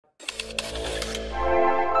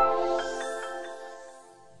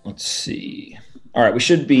Let's see. All right, we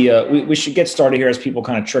should be we should get started here as people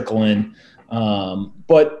kind of trickle in.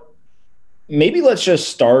 But maybe let's just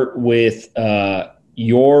start with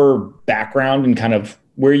your background and kind of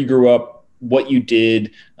where you grew up, what you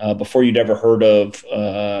did before you'd ever heard of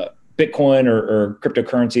Bitcoin or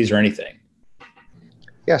cryptocurrencies or anything.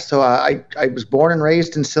 Yeah, so I was born and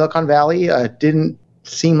raised in Silicon Valley. Didn't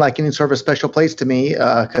seem like any sort of a special place to me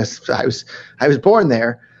because I was born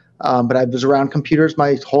there. But I was around computers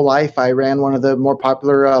my whole life. I ran one of the more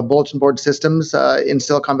popular bulletin board systems in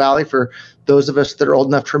Silicon Valley. For those of us that are old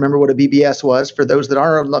enough to remember what a BBS was, for those that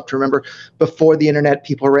aren't old enough to remember, before the internet,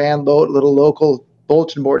 people ran little local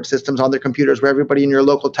bulletin board systems on their computers where everybody in your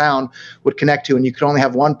local town would connect to, and you could only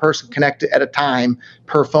have one person connect at a time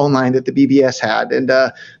per phone line that the BBS had. And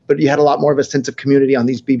but you had a lot more of a sense of community on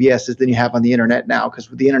these BBSs than you have on the internet now, because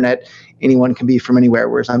with the internet, anyone can be from anywhere,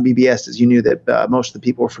 whereas on BBSs, you knew that most of the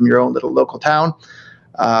people were from your own little local town.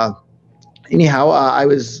 Anyhow, I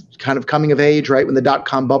was kind of coming of age right when the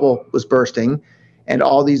dot-com bubble was bursting, and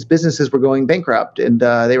all these businesses were going bankrupt, and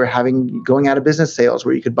they were going out of business sales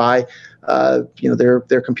where you could buy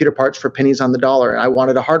their computer parts for pennies on the dollar. And I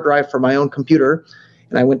wanted a hard drive for my own computer,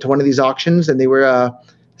 and I went to one of these auctions, and they were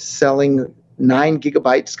selling 9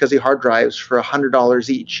 gigabytes SCSI hard drives for $100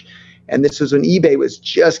 each. And this was when eBay was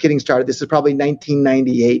just getting started. This is probably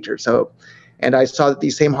 1998 or so. And I saw that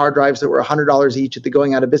these same hard drives that were $100 each at the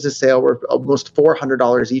going out of business sale were almost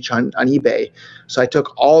 $400 each on eBay. So I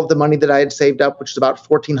took all of the money that I had saved up, which is about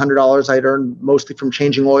 $1,400 I'd earned mostly from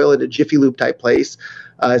changing oil at a Jiffy Lube type place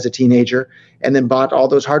as a teenager, and then bought all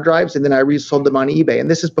those hard drives, and then I resold them on eBay. And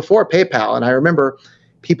this is before PayPal. And I remember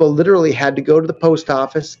people literally had to go to the post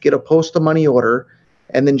office, get a postal money order,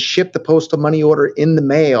 and then ship the postal money order in the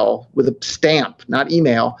mail with a stamp, not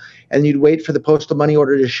email. And you'd wait for the postal money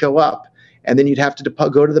order to show up. And then you'd have to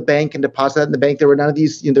go to the bank and deposit that in the bank. There were none of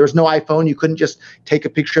these, there was no iPhone. You couldn't just take a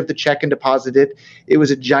picture of the check and deposit it. It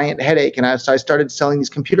was a giant headache. And so I started selling these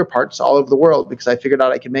computer parts all over the world because I figured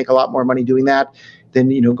out I could make a lot more money doing that than,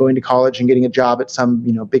 going to college and getting a job at some,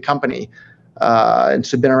 big company. And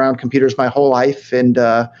so I've been around computers my whole life, and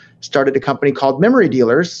started a company called Memory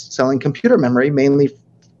Dealers, selling computer memory, mainly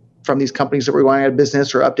from these companies that were going out of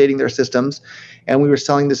business or updating their systems. And we were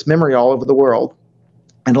selling this memory all over the world.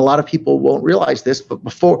 And a lot of people won't realize this, but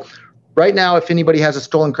right now, if anybody has a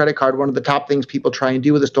stolen credit card, one of the top things people try and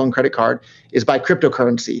do with a stolen credit card is buy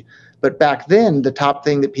cryptocurrency. But back then, the top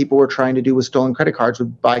thing that people were trying to do with stolen credit cards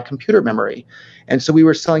would buy computer memory. And so we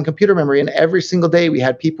were selling computer memory, and every single day we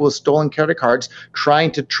had people with stolen credit cards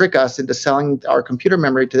trying to trick us into selling our computer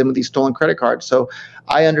memory to them with these stolen credit cards. So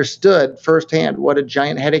I understood firsthand what a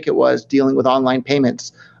giant headache it was dealing with online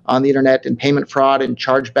payments on the internet and payment fraud and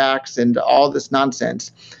chargebacks and all this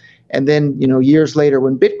nonsense. And then, years later,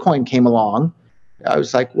 when Bitcoin came along, I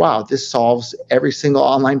was like, wow, this solves every single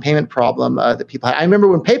online payment problem that people had. I remember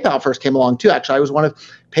when PayPal first came along too. Actually, I was one of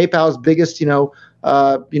PayPal's biggest,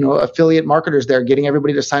 affiliate marketers there, getting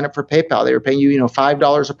everybody to sign up for PayPal. They were paying you,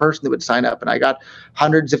 $5 a person that would sign up, and I got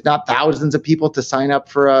hundreds, if not thousands, of people to sign up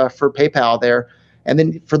for PayPal there. And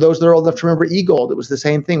then for those that are old enough to remember eGold, it was the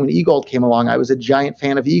same thing. When eGold came along, I was a giant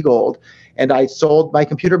fan of eGold, and I sold my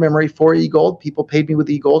computer memory for eGold. People paid me with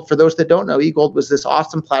eGold. For those that don't know, eGold was this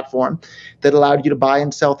awesome platform that allowed you to buy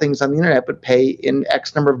and sell things on the internet, but pay in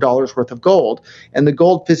X number of dollars worth of gold. And the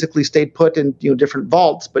gold physically stayed put in different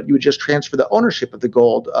vaults, but you would just transfer the ownership of the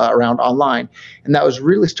gold around online. And that was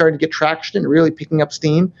really starting to get traction and really picking up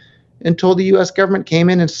steam, until the U.S. government came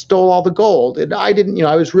in and stole all the gold. And I didn't,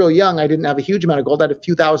 I was real young. I didn't have a huge amount of gold. I had a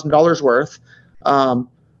few $1,000s worth,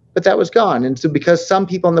 but that was gone. And so because some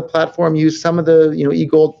people on the platform used some of the,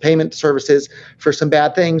 eGold payment services for some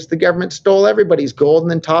bad things, the government stole everybody's gold and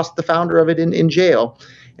then tossed the founder of it in jail.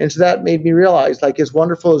 And so that made me realize, like, as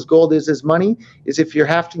wonderful as gold is as money, is if you're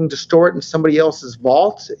having to store it in somebody else's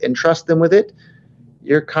vault and trust them with it,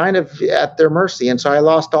 you're kind of at their mercy. And so I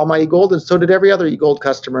lost all my eGold, and so did every other eGold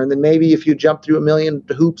customer. And then maybe if you jumped through a million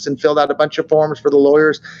hoops and filled out a bunch of forms for the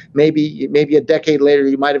lawyers, maybe a decade later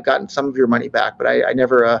you might have gotten some of your money back. But I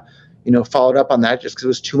never followed up on that just because it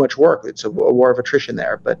was too much work. It's a war of attrition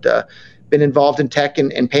there. But been involved in tech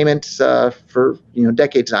and payments for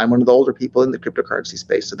decades now. I'm one of the older people in the cryptocurrency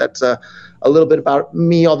space. So that's a little bit about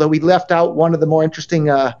me, although we left out one of the more interesting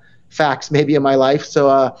facts maybe in my life.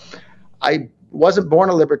 So I wasn't born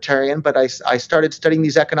a libertarian, but I started studying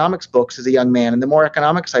these economics books as a young man. And the more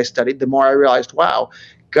economics I studied, the more I realized, wow,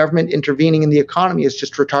 government intervening in the economy is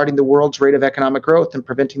just retarding the world's rate of economic growth and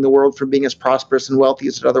preventing the world from being as prosperous and wealthy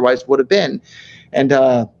as it otherwise would have been. And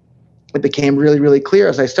it became really, really clear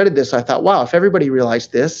as I studied this. I thought, wow, if everybody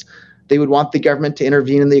realized this, they would want the government to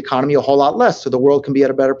intervene in the economy a whole lot less so the world can be at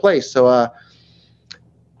a better place. So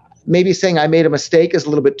maybe saying I made a mistake is a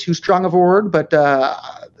little bit too strong of a word, but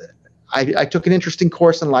I took an interesting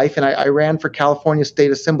course in life, and I ran for California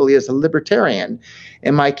State Assembly as a libertarian.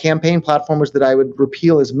 And my campaign platform was that I would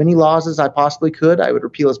repeal as many laws as I possibly could. I would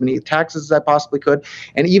repeal as many taxes as I possibly could.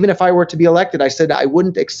 And even if I were to be elected, I said I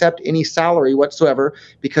wouldn't accept any salary whatsoever,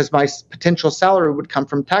 because my potential salary would come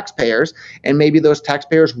from taxpayers, and maybe those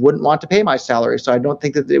taxpayers wouldn't want to pay my salary. So I don't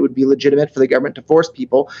think that it would be legitimate for the government to force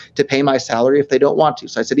people to pay my salary if they don't want to.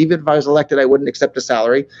 So I said, even if I was elected, I wouldn't accept a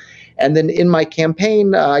salary. And then in my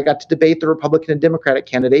campaign, I got to debate the Republican and Democratic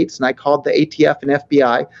candidates, and I called the ATF and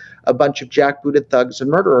FBI a bunch of jackbooted thugs and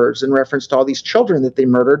murderers in reference to all these children that they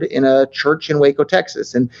murdered in a church in Waco,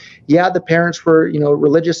 Texas. And yeah, the parents were,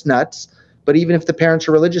 religious nuts. But even if the parents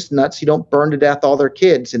are religious nuts, you don't burn to death all their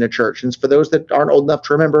kids in a church. And for those that aren't old enough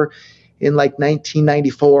to remember, in like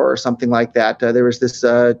 1994 or something like that, there was this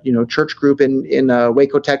church group in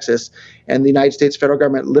Waco, Texas, and the United States federal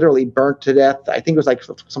government literally burnt to death. I think it was like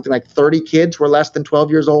something like 30 kids were less than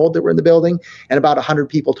 12 years old that were in the building, and about 100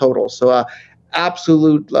 people total. So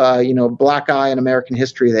absolute black eye in American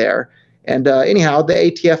history there. And anyhow, the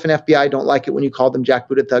ATF and FBI don't like it when you call them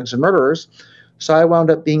jackbooted thugs and murderers. So I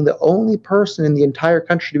wound up being the only person in the entire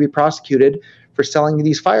country to be prosecuted for selling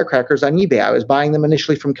these firecrackers on eBay. I was buying them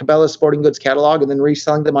initially from Cabela's sporting goods catalog and then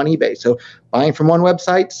reselling them on eBay. So buying from one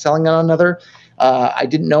website, selling on another. I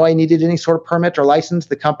didn't know I needed any sort of permit or license.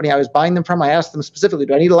 The company I was buying them from, I asked them specifically,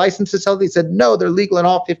 do I need a license to sell these? They said, no, they're legal in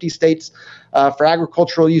all 50 states for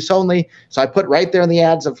agricultural use only. So I put right there in the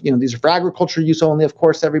ads of, these are for agricultural use only. Of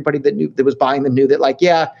course, everybody that was buying them knew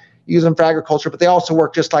that, use them for agriculture, but they also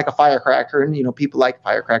work just like a firecracker, and people like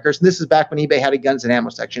firecrackers. And this is back when eBay had a guns and ammo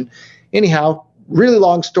section. Anyhow, really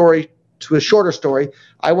long story to a shorter story,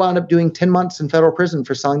 I wound up doing 10 months in federal prison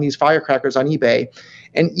for selling these firecrackers on eBay.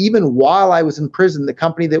 And even while I was in prison, the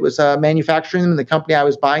company that was manufacturing them and the company I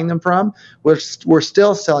was buying them from were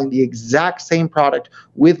still selling the exact same product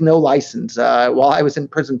with no license while I was in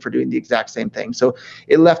prison for doing the exact same thing. So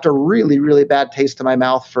it left a really, really bad taste in my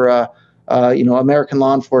mouth for American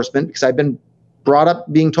law enforcement, because I've been brought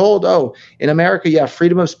up being told, oh, in America, you have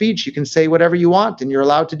freedom of speech. You can say whatever you want, and you're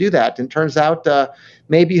allowed to do that. And turns out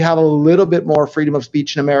maybe you have a little bit more freedom of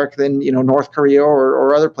speech in America than, North Korea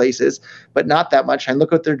or other places, but not that much. And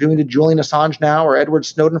look what they're doing to Julian Assange now, or Edward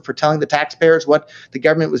Snowden, for telling the taxpayers what the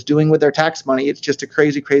government was doing with their tax money. It's just a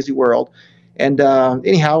crazy, crazy world. And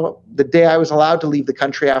anyhow, the day I was allowed to leave the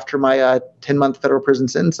country after my 10-month federal prison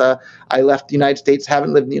sentence, I left the United States,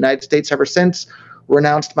 haven't lived in the United States ever since,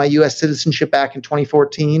 renounced my U.S. citizenship back in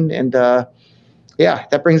 2014. And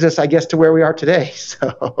that brings us, I guess, to where we are today.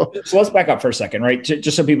 So let's back up for a second, right?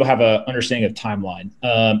 Just so people have an understanding of timeline.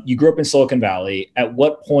 You grew up in Silicon Valley. At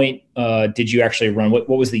what point did you actually run? What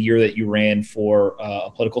was the year that you ran for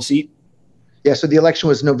a political seat? Yeah, so the election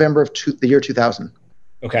was November of the year 2000.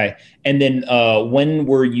 Okay. And then when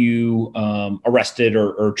were you arrested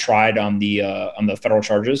or tried on the federal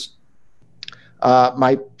charges?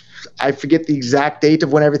 I forget the exact date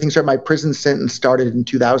of when everything started. My prison sentence started in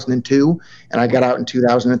 2002, and I got out in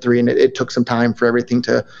 2003, and it took some time for everything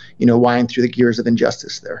to, wind through the gears of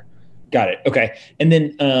injustice there. Got it. Okay. And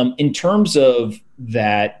then in terms of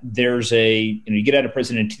that, there's you get out of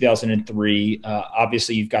prison in 2003.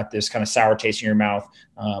 Obviously, you've got this kind of sour taste in your mouth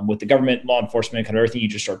with the government, law enforcement, kind of everything you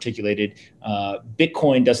just articulated.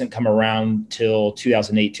 Bitcoin doesn't come around till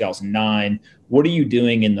 2008, 2009. What are you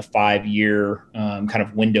doing in the 5-year kind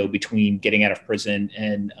of window between getting out of prison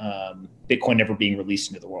and Bitcoin never being released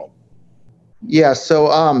into the world? Yeah,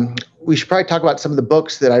 so we should probably talk about some of the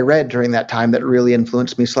books that I read during that time that really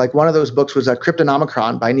influenced me. So like one of those books was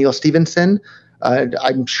Cryptonomicon by Neil Stephenson.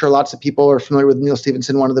 I'm sure lots of people are familiar with Neil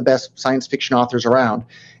Stephenson, one of the best science fiction authors around.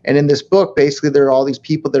 And in this book, basically, there are all these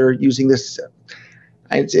people that are using this.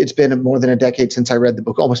 It's been more than a decade since I read the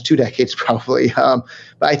book, almost 2 decades probably. But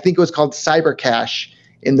I think it was called Cyber Cash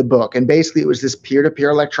in the book. And basically it was this peer-to-peer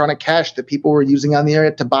electronic cash that people were using on the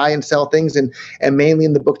internet to buy and sell things. And mainly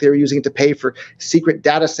in the book, they were using it to pay for secret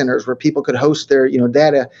data centers where people could host their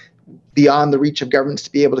data beyond the reach of governments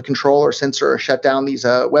to be able to control or censor or shut down these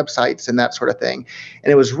websites and that sort of thing.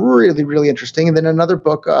 And it was really, really interesting. And then another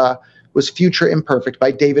book was Future Imperfect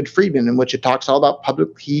by David Friedman, in which it talks all about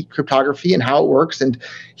public key cryptography and how it works. And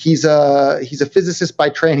he's a physicist by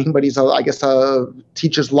training, but he's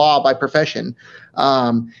teaches law by profession.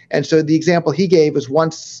 And so the example he gave was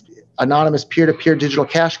once anonymous peer-to-peer digital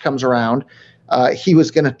cash comes around, he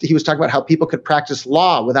was talking about how people could practice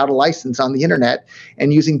law without a license on the internet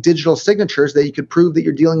and using digital signatures that you could prove that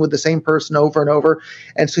you're dealing with the same person over and over.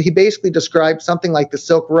 And so he basically described something like the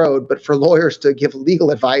Silk Road, but for lawyers to give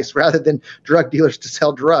legal advice rather than drug dealers to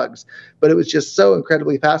sell drugs. But it was just so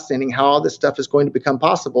incredibly fascinating how all this stuff is going to become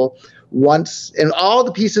possible once, and all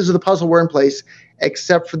the pieces of the puzzle were in place,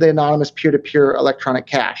 except for the anonymous peer-to-peer electronic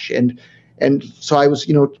cash. And so I was,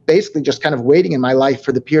 basically just kind of waiting in my life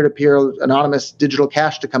for the peer-to-peer anonymous digital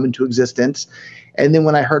cash to come into existence. And then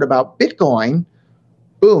when I heard about Bitcoin,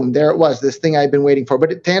 boom, there it was, this thing I'd been waiting for.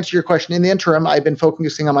 But to answer your question, in the interim, I've been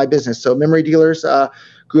focusing on my business. So memory dealers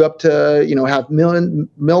grew up to, have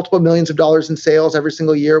multiple millions of dollars in sales every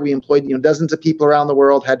single year. We employed, dozens of people around the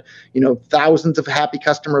world, had, thousands of happy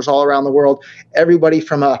customers all around the world. Everybody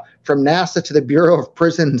from NASA to the Bureau of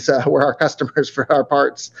Prisons were our customers for our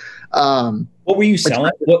parts. What were you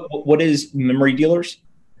selling? What is memory dealers?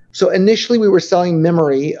 So initially we were selling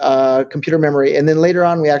memory, computer memory, and then later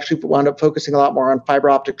on we actually wound up focusing a lot more on fiber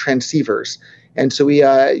optic transceivers. And so we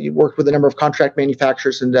worked with a number of contract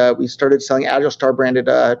manufacturers, and we started selling AgileStar branded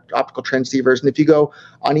optical transceivers. And if you go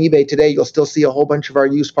on eBay today, you'll still see a whole bunch of our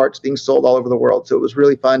used parts being sold all over the world. So it was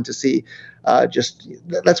really fun to see.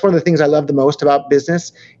 That's one of the things I love the most about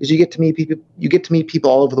business is you get to meet people. You get to meet people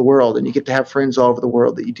all over the world, and you get to have friends all over the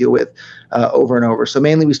world that you deal with over and over. So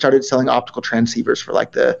mainly we started selling optical transceivers for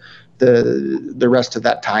like the rest of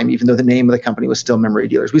that time, even though the name of the company was still Memory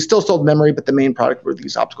Dealers. We still sold memory, but the main product were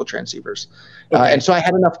these optical transceivers. Okay. And so I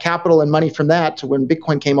had enough capital and money from that to when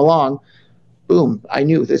Bitcoin came along, boom, I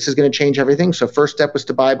knew this is going to change everything. So first step was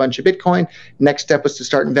to buy a bunch of Bitcoin. Next step was to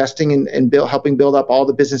start investing and helping build up all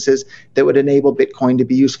the businesses that would enable Bitcoin to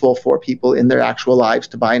be useful for people in their actual lives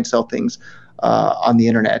to buy and sell things on the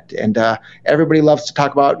internet. And everybody loves to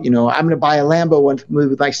talk about, I'm going to buy a Lambo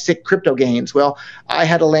with my sick crypto gains. Well, I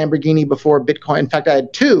had a Lamborghini before Bitcoin. In fact, I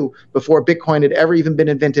had two before Bitcoin had ever even been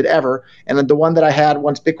invented ever. And then the one that I had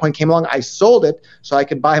once Bitcoin came along, I sold it so I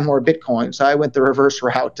could buy more Bitcoin. So I went the reverse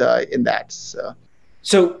route in that. So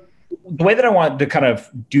the way that I want to kind of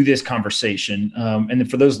do this conversation, and then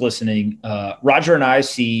for those listening, Roger and I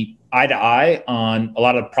see eye to eye on a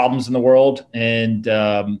lot of problems in the world. And,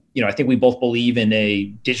 I think we both believe in a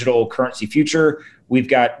digital currency future. We've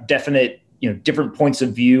got definite, different points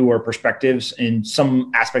of view or perspectives in some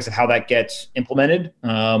aspects of how that gets implemented.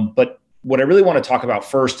 But what I really want to talk about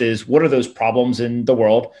first is what are those problems in the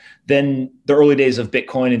world? Then the early days of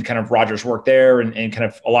Bitcoin and kind of Roger's work there and kind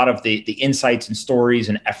of a lot of the insights and stories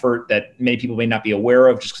and effort that many people may not be aware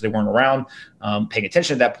of just because they weren't around paying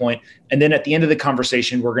attention at that point. And then at the end of the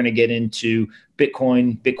conversation, we're going to get into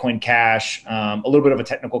Bitcoin Cash, a little bit of a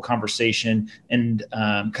technical conversation and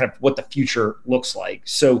kind of what the future looks like.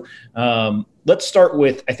 So let's start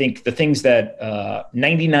with, I think, the things that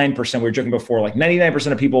 99%, we were joking before, like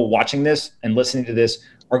 99% of people watching this and listening to this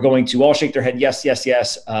are going to all shake their head, yes, yes,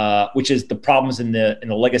 yes, which is the problems in the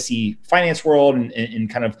legacy finance world and in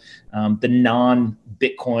kind of the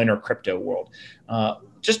non-Bitcoin or crypto world.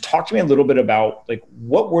 Just talk to me a little bit about like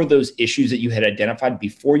what were those issues that you had identified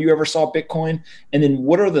before you ever saw Bitcoin, and then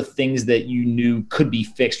what are the things that you knew could be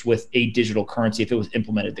fixed with a digital currency if it was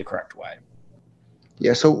implemented the correct way?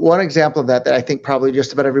 Yeah. So one example of that I think probably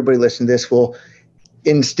just about everybody listening to this will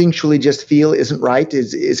instinctually just feel isn't right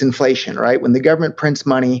is inflation, right? When the government prints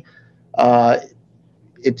money,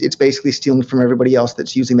 it's basically stealing from everybody else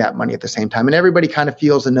that's using that money at the same time. And everybody kind of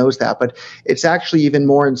feels and knows that, but it's actually even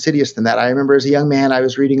more insidious than that. I remember as a young man, I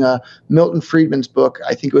was reading Milton Friedman's book.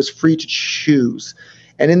 I think it was Free to Choose.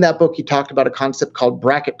 And in that book, he talked about a concept called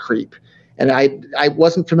bracket creep. And I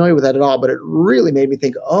wasn't familiar with that at all, but it really made me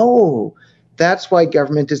think, oh, that's why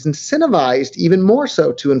government is incentivized even more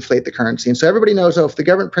so to inflate the currency. And so everybody knows, if the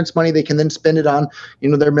government prints money, they can then spend it on,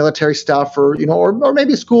 their military stuff or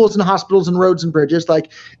maybe schools and hospitals and roads and bridges.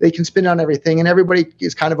 Like they can spend on everything. And everybody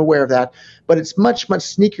is kind of aware of that. But it's much, much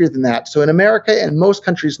sneakier than that. So in America and most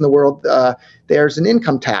countries in the world, there's an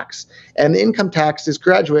income tax. And the income tax is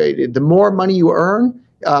graduated. The more money you earn,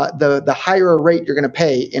 the higher a rate you're going to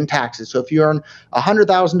pay in taxes. So if you earn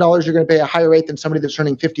 $100,000, you're going to pay a higher rate than somebody that's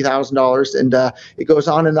earning $50,000, and it goes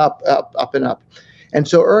on and up and up. And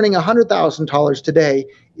so earning $100,000 today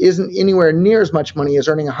isn't anywhere near as much money as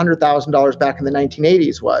earning $100,000 back in the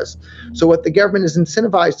 1980s was. So what the government is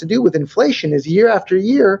incentivized to do with inflation is year after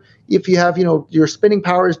year, if you have, your spending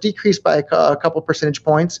power is decreased by a couple percentage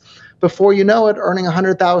points, before you know it, earning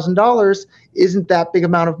 $100,000 isn't that big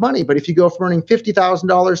amount of money. But if you go from earning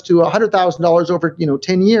 $50,000 to $100,000 over,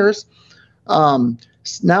 10 years,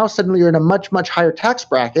 now suddenly you're in a much, much higher tax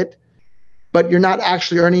bracket. but you're not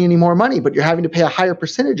actually earning any more money, but you're having to pay a higher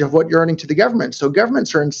percentage of what you're earning to the government. So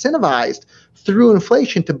governments are incentivized through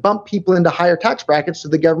inflation to bump people into higher tax brackets so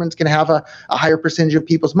the governments can have a higher percentage of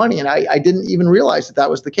people's money. And I didn't even realize that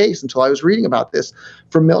was the case until I was reading about this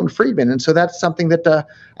from Milton Friedman. And so that's something that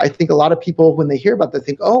I think a lot of people, when they hear about that,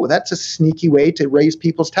 think, oh, that's a sneaky way to raise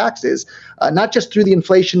people's taxes, not just through the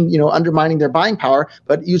inflation, undermining their buying power,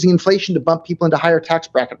 but using inflation to bump people into higher tax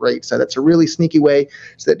bracket rates. So that's a really sneaky way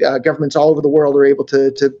so that governments all over the world are able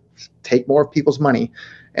to take more of people's money.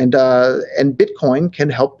 And Bitcoin can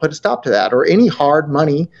help put a stop to that, or any hard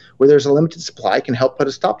money where there's a limited supply can help put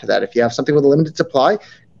a stop to that. If you have something with a limited supply,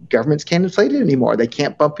 governments can't inflate it anymore. They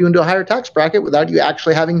can't bump you into a higher tax bracket without you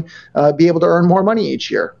actually having be able to earn more money each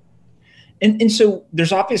year. And so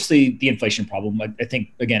there's obviously the inflation problem. I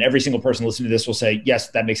think, again, every single person listening to this will say,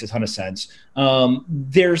 yes, that makes a ton of sense.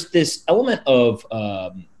 There's this element of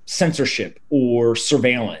censorship or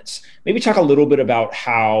surveillance. Maybe talk a little bit about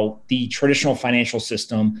how the traditional financial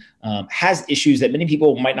system has issues that many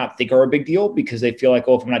people might not think are a big deal because they feel like,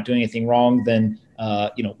 oh, if I'm not doing anything wrong, then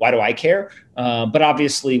why do I care? But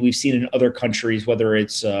obviously, we've seen in other countries, whether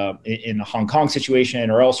it's in the Hong Kong situation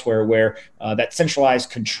or elsewhere, where that centralized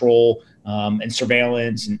control and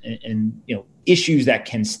surveillance and issues that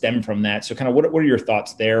can stem from that. So, kind of, what are your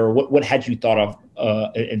thoughts there? What had you thought of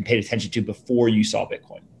and paid attention to before you saw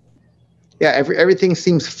Bitcoin? Yeah, everything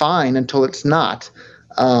seems fine until it's not.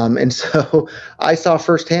 And so I saw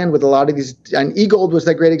firsthand with a lot of these, and eGold was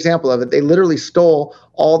that great example of it. They literally stole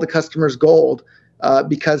all the customers' gold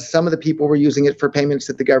because some of the people were using it for payments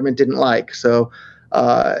that the government didn't like. So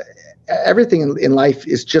everything in life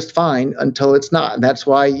is just fine until it's not. And that's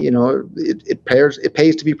why, it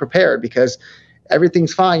pays to be prepared, because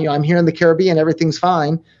everything's fine. I'm here in the Caribbean, everything's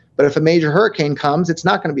fine. But if a major hurricane comes, it's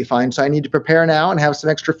not going to be fine. So I need to prepare now and have some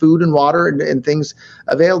extra food and water and things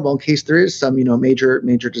available in case there is some, major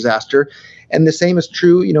disaster. And the same is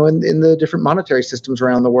true, in the different monetary systems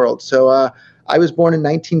around the world. So I was born in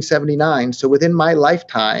 1979. So within my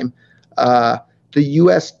lifetime, the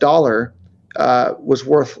U.S. dollar was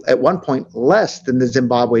worth at one point less than the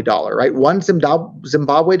Zimbabwe dollar, right? One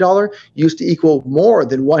Zimbabwe dollar used to equal more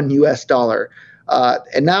than one U.S. dollar.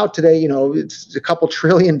 And now today, it's a couple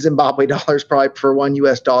trillion Zimbabwe dollars probably for one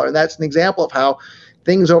U.S. dollar. And that's an example of how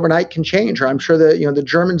things overnight can change. Or I'm sure that, the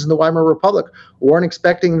Germans in the Weimar Republic weren't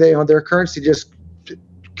expecting their currency just to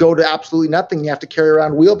go to absolutely nothing. You have to carry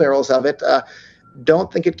around wheelbarrows of it.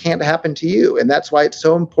 Don't think it can't happen to you. And that's why it's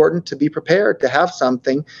so important to be prepared to have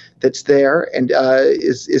something that's there and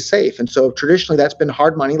is safe. And so traditionally that's been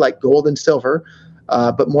hard money like gold and silver.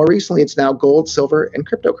 But more recently, it's now gold, silver, and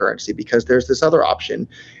cryptocurrency because there's this other option.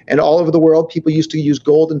 And all over the world, people used to use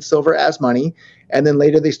gold and silver as money. And then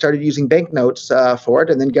later they started using banknotes for it.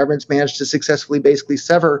 And then governments managed to successfully basically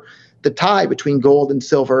sever the tie between gold and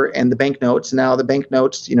silver and the banknotes. Now the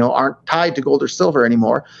banknotes, aren't tied to gold or silver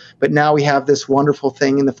anymore. But now we have this wonderful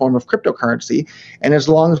thing in the form of cryptocurrency. And as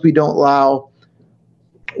long as we don't allow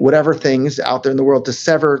whatever things out there in the world to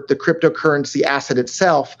sever the cryptocurrency asset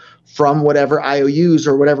itself from whatever IOUs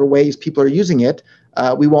or whatever ways people are using it,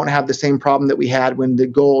 we won't have the same problem that we had when the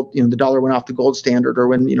gold, the dollar went off the gold standard, or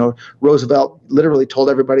when, Roosevelt literally told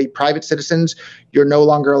everybody, private citizens, you're no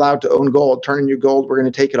longer allowed to own gold. Turn in your gold. We're going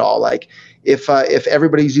to take it all. Like if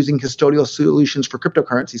everybody's using custodial solutions for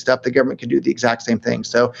cryptocurrency stuff, the government can do the exact same thing.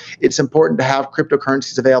 So it's important to have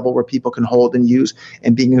cryptocurrencies available where people can hold and use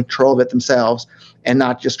and be in control of it themselves, and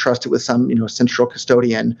not just trust it with some, central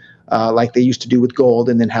custodian like they used to do with gold,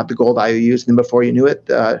 and then have the gold IOUs. And then before you knew it,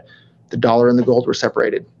 the dollar and the gold were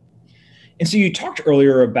separated. And so you talked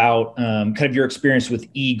earlier about kind of your experience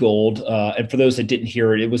with eGold. And for those that didn't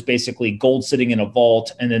hear it, it was basically gold sitting in a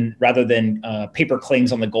vault. And then rather than paper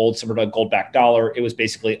claims on the gold, similar to a gold-backed dollar, it was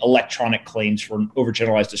basically electronic claims for an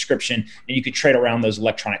overgeneralized description. And you could trade around those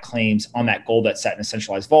electronic claims on that gold that sat in a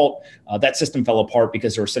centralized vault. That system fell apart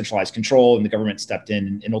because there was centralized control, and the government stepped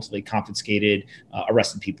in and ultimately confiscated,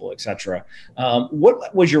 arrested people, et cetera.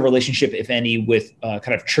 What was your relationship, if any, with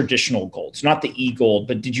kind of traditional gold? So not the eGold,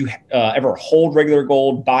 but did you ever hold regular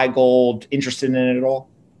gold, buy gold, interested in it at all?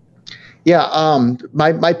 Yeah,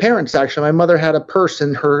 my parents, actually, my mother had a purse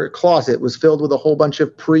in her closet, was filled with a whole bunch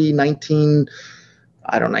of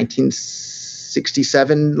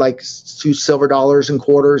pre-1967, like silver dollars and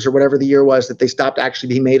quarters or whatever the year was that they stopped actually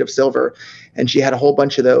being made of silver. And she had a whole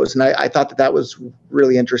bunch of those. And I thought that was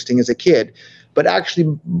really interesting as a kid. But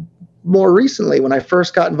actually, more recently, when I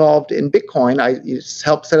first got involved in Bitcoin, I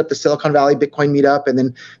helped set up the Silicon Valley Bitcoin meetup and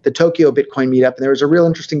then the Tokyo Bitcoin meetup. And there was a real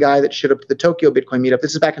interesting guy that showed up to the Tokyo Bitcoin meetup.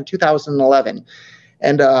 This is back in 2011.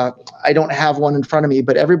 And I don't have one in front of me,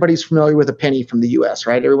 but everybody's familiar with a penny from the US,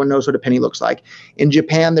 right? Everyone knows what a penny looks like. In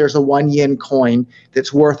Japan, there's a 1 yen coin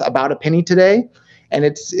that's worth about a penny today. And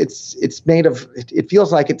it's made of, it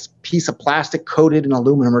feels like it's a piece of plastic coated in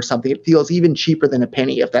aluminum or something. It feels even cheaper than a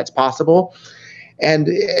penny, if that's possible. And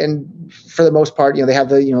for the most part, they have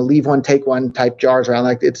the, leave one, take one type jars around.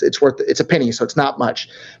 Like it's a penny, so it's not much.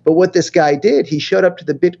 But what this guy did, he showed up to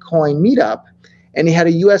the Bitcoin meetup, and he had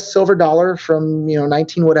a US silver dollar from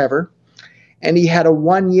 19 whatever, and he had a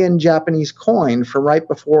 1 yen Japanese coin from right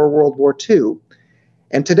before World War II.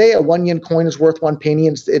 And today, a 1 yen coin is worth 1 penny.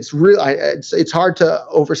 And it's hard to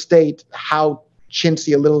overstate how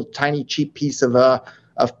chintzy a little tiny cheap piece of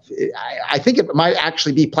I think it might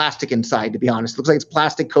actually be plastic inside, to be honest. It looks like it's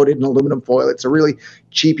plastic coated in aluminum foil. It's a really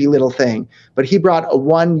cheapy little thing. But he brought a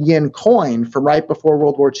 1 yen coin from right before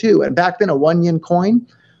World War II. And back then, a 1 yen coin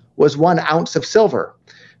was 1 ounce of silver.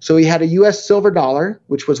 So he had a US silver dollar,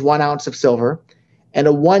 which was 1 ounce of silver, and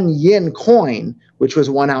a 1 yen coin, which was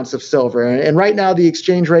 1 ounce of silver. And right now, the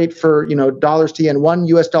exchange rate for dollars to yen, 1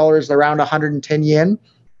 US dollar is around 110 yen.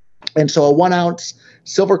 And so a 1 ounce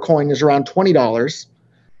silver coin is around $20.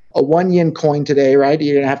 A 1 yen coin today, right?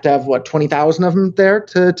 You're going to have what, 20,000 of them there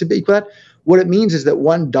to equal that? What it means is that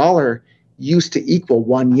 $1 used to equal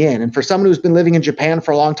 1 yen. And for someone who's been living in Japan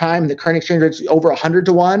for a long time, the current exchange rate's over 100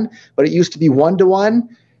 to 1, but it used to be 1 to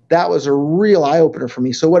 1. That was a real eye-opener for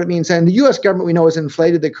me. So what it means, and the U.S. government, we know, has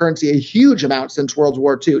inflated the currency a huge amount since World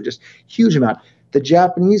War II, just huge amount. The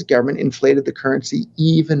Japanese government inflated the currency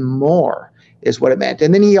even more, is what it meant.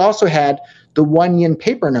 And then he also had the 1 yen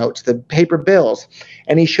paper notes, the paper bills.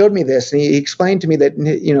 And he showed me this, and he explained to me that,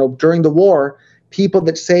 during the war, people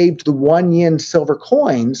that saved the 1 yen silver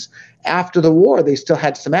coins, after the war, they still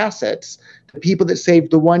had some assets. The people that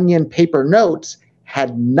saved the 1 yen paper notes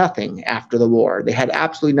had nothing after the war. They had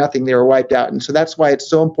absolutely nothing. They were wiped out. And so that's why it's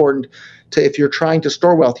so important to, if you're trying to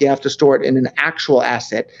store wealth, you have to store it in an actual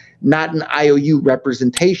asset, not an IOU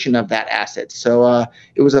representation of that asset. So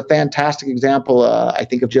it was a fantastic example, I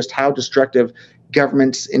think, of just how destructive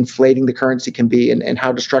governments inflating the currency can be, and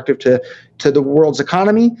how destructive to the world's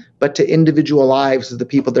economy, but to individual lives of the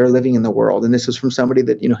people that are living in the world. And this is from somebody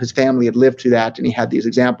that, his family had lived through that, and he had these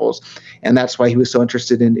examples. And that's why he was so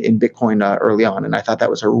interested in Bitcoin early on. And I thought that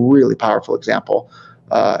was a really powerful example,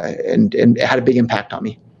 and it had a big impact on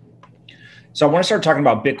me. So I want to start talking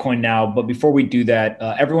about Bitcoin now, but before we do that,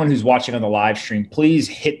 everyone who's watching on the live stream, please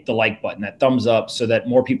hit the like button, that thumbs up, so that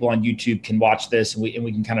more people on YouTube can watch this, and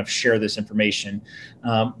we can kind of share this information.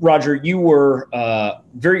 Roger, you were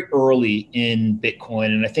very early in Bitcoin,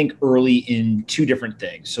 and I think early in two different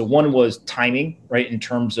things. So one was timing, right? In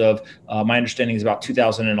terms of my understanding is about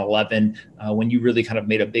 2011 when you really kind of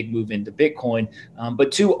made a big move into Bitcoin.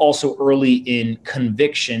 But two, also early in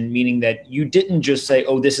conviction, meaning that you didn't just say,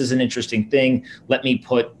 oh, this is an interesting thing, let me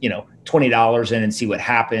put, $20 in and see what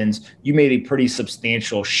happens. You made a pretty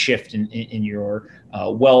substantial shift in your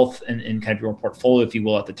wealth and kind of your portfolio, if you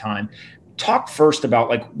will, at the time. Talk first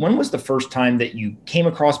about, when was the first time that you came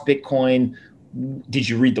across Bitcoin? Did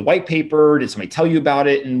you read the white paper? Did somebody tell you about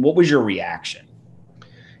it? And what was your reaction?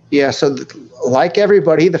 Yeah, so like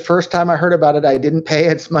everybody, the first time I heard about it, I didn't pay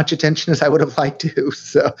as much attention as I would have liked to.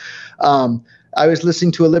 So I was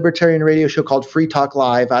listening to a libertarian radio show called Free Talk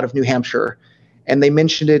Live out of New Hampshire, and they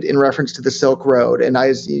mentioned it in reference to the Silk Road. And I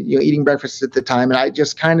was eating breakfast at the time, and I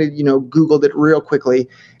just kind of Googled it real quickly.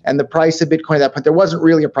 And the price of Bitcoin at that point, there wasn't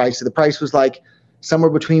really a price. The price was like somewhere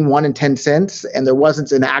between 1 and 10 cents, and there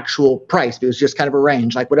wasn't an actual price. It was just kind of a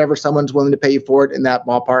range, like whatever someone's willing to pay you for it in that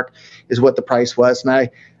ballpark is what the price was. And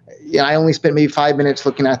I only spent maybe 5 minutes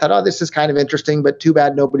looking at it. I thought, oh, this is kind of interesting, but too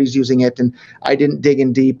bad nobody's using it. And I didn't dig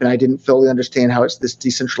in deep, and I didn't fully understand how it's this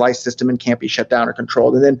decentralized system and can't be shut down or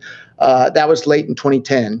controlled. And then that was late in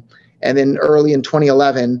 2010. And then early in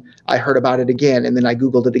 2011, I heard about it again, and then I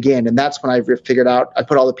Googled it again. And that's when I figured out, I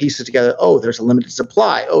put all the pieces together. Oh, there's a limited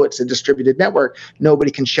supply. Oh, it's a distributed network. Nobody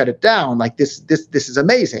can shut it down. Like this is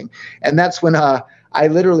amazing. And that's when I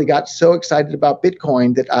literally got so excited about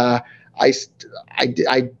Bitcoin that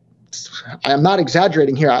I'm not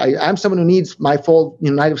exaggerating here. I'm someone who needs my full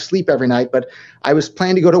night of sleep every night, but I was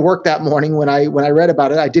planning to go to work that morning when I read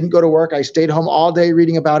about it. I didn't go to work. I stayed home all day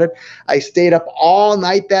reading about it. I stayed up all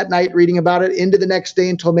night that night reading about it into the next day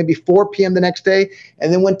until maybe 4 p.m. the next day,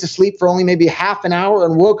 and then went to sleep for only maybe half an hour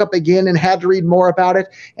and woke up again and had to read more about it,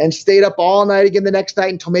 and stayed up all night again the next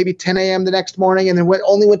night until maybe 10 a.m. the next morning, and then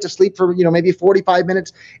only went to sleep for maybe 45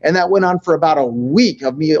 minutes. And that went on for about a week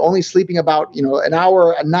of me only sleeping about an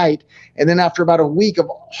hour a night night. And then after about a week of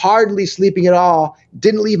hardly sleeping at all,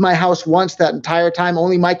 didn't leave my house once that entire time,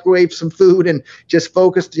 only microwaved some food and just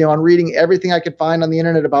focused, on reading everything I could find on the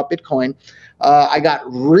internet about Bitcoin. I got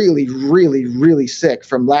really, really, really sick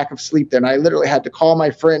from lack of sleep there. And I literally had to call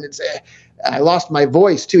my friend and say, I lost my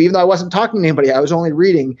voice too, even though I wasn't talking to anybody. I was only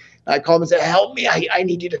reading. I called him and said, help me. I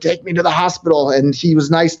need you to take me to the hospital. And he was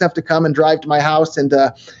nice enough to come and drive to my house and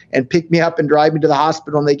pick me up and drive me to the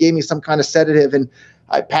hospital. And they gave me some kind of sedative. And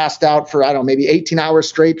I passed out for, I don't know, maybe 18 hours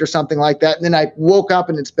straight or something like that. And then I woke up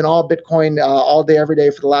and it's been all Bitcoin all day, every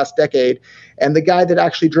day for the last decade. And the guy that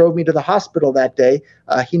actually drove me to the hospital that day,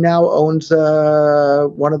 he now owns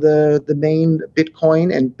one of the main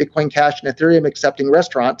Bitcoin and Bitcoin Cash and Ethereum accepting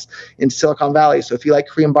restaurants in Silicon Valley. So if you like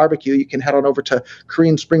Korean barbecue, you can head on over to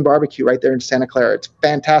Korean Spring Barbecue right there in Santa Clara. It's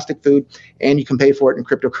fantastic food, and you can pay for it in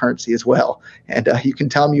cryptocurrency as well. And you can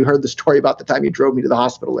tell him you heard the story about the time you drove me to the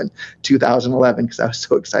hospital in 2011 because I was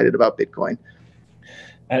so excited about Bitcoin.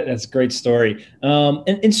 That's a great story.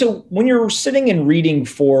 And so when you're sitting and reading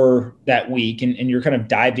for that week and you're kind of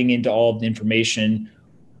diving into all of the information,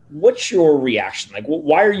 what's your reaction? Like,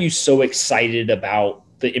 why are you so excited about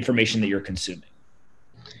the information that you're consuming?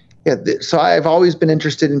 Yeah, so I've always been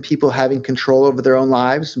interested in people having control over their own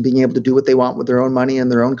lives and being able to do what they want with their own money and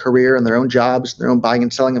their own career and their own jobs, their own buying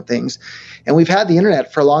and selling of things. And we've had the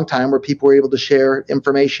internet for a long time where people were able to share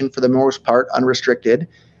information for the most part unrestricted.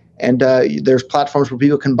 And there's platforms where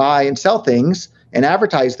people can buy and sell things and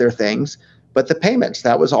advertise their things. But the payments,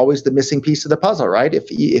 that was always the missing piece of the puzzle, right?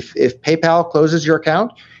 If PayPal closes your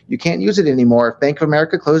account, you can't use it anymore. If Bank of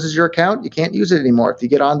America closes your account, you can't use it anymore. If you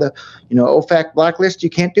get on the OFAC blacklist, you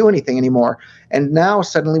can't do anything anymore. And now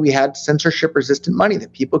suddenly we had censorship-resistant money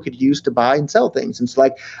that people could use to buy and sell things. And it's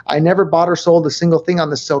like, I never bought or sold a single thing on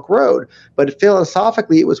the Silk Road, but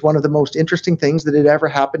philosophically, it was one of the most interesting things that had ever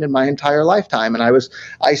happened in my entire lifetime. And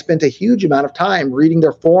I spent a huge amount of time reading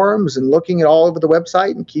their forums and looking at all over the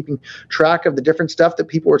website and keeping track of the different stuff that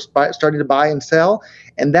people were starting to buy and sell.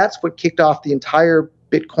 And that's what kicked off the entire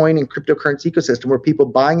Bitcoin and cryptocurrency ecosystem, where people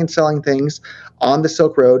buying and selling things on the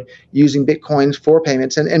Silk Road using Bitcoins for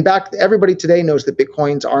payments. And everybody today knows that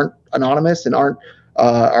Bitcoins aren't anonymous and are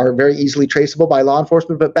very easily traceable by law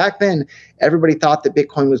enforcement. But back then, everybody thought that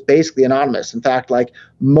Bitcoin was basically anonymous. In fact, like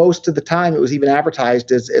most of the time, it was even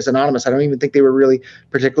advertised as anonymous. I don't even think they were really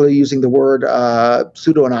particularly using the word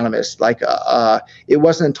pseudo-anonymous. It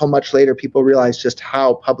wasn't until much later people realized just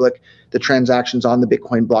how public the transactions on the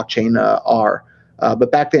Bitcoin blockchain are.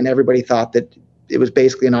 But back then, everybody thought that it was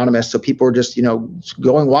basically anonymous. So people were just,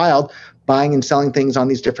 going wild, buying and selling things on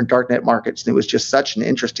these different darknet markets. And it was just such an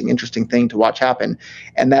interesting thing to watch happen.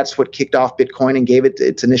 And that's what kicked off Bitcoin and gave it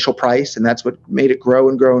its initial price. And that's what made it grow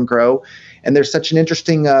and grow and grow. And there's such an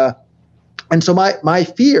interesting and so my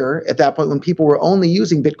fear at that point, when people were only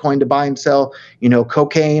using Bitcoin to buy and sell,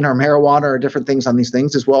 cocaine or marijuana or different things on these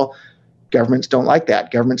things, is, well, governments don't like that.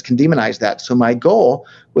 Governments can demonize that. So my goal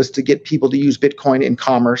was to get people to use Bitcoin in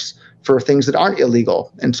commerce for things that aren't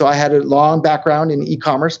illegal. And so I had a long background in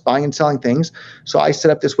e-commerce, buying and selling things. So I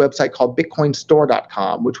set up this website called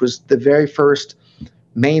bitcoinstore.com, which was the very first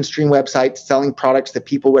mainstream website selling products that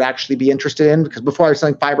people would actually be interested in. Because before I was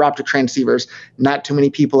selling fiber optic transceivers, not too many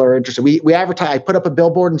people are interested. We advertise. I put up a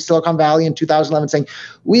billboard in Silicon Valley in 2011 saying,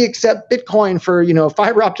 we accept Bitcoin for,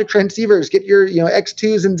 fiber optic transceivers. Get your,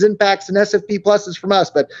 X2s and Zinpacks and SFP pluses from us.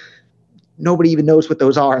 But nobody even knows what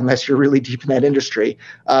those are unless you're really deep in that industry.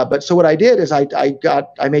 But so what I did is I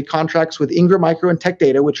made contracts with Ingram Micro and Tech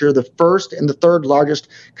Data, which are the first and the third largest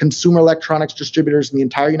consumer electronics distributors in the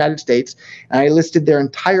entire United States. And I listed their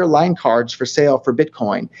entire line cards for sale for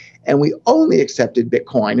Bitcoin. And we only accepted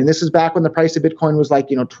Bitcoin. And this is back when the price of Bitcoin was like,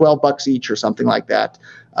 $12 each or something like that.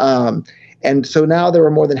 And so now there were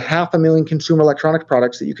more than 500,000 consumer electronic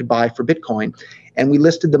products that you could buy for Bitcoin. And we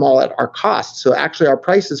listed them all at our cost. So actually our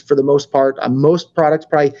prices, for the most part, on most products,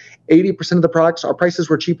 probably 80% of the products, our prices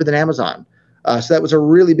were cheaper than Amazon. So that was a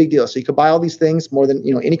really big deal. So you could buy all these things, more than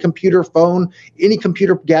any computer, phone, any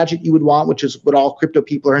computer gadget you would want, which is what all crypto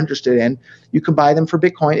people are interested in. You can buy them for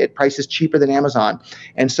Bitcoin at prices cheaper than Amazon.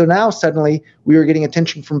 And so now suddenly we were getting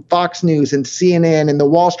attention from Fox News and CNN and the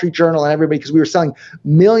Wall Street Journal and everybody, because we were selling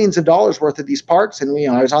millions of dollars worth of these parts. And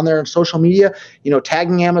I was on there on social media,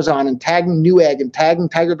 tagging Amazon and tagging Newegg and tagging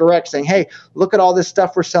Tiger Direct, saying, hey, look at all this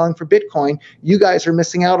stuff we're selling for Bitcoin. You guys are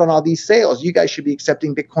missing out on all these sales. You guys should be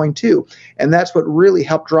accepting Bitcoin too. And that's what really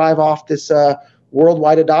helped drive off this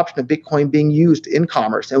worldwide adoption of Bitcoin being used in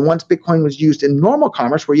commerce. And once Bitcoin was used in normal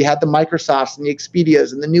commerce, where you had the Microsofts and the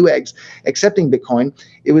Expedias and the Newegg's accepting Bitcoin,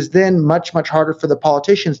 it was then much, much harder for the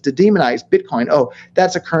politicians to demonize Bitcoin. Oh,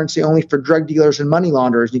 that's a currency only for drug dealers and money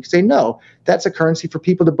launderers. And you could say, no, that's a currency for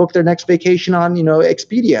people to book their next vacation on,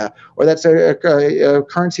 Expedia, or that's a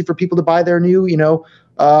currency for people to buy their new,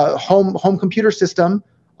 home computer system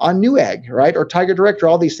on Newegg, right? Or Tiger Direct, or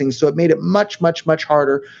all these things. So it made it much, much, much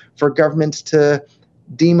harder for governments to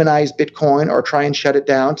demonize Bitcoin or try and shut it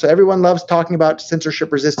down. So everyone loves talking about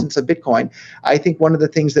censorship resistance of Bitcoin. I think one of the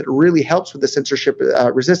things that really helps with the censorship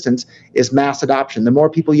resistance is mass adoption. The more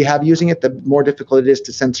people you have using it, the more difficult it is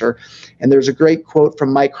to censor. And there's a great quote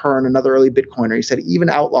from Mike Hearn, another early Bitcoiner. He said, even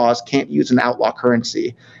outlaws can't use an outlaw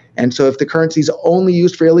currency. And so if the currency is only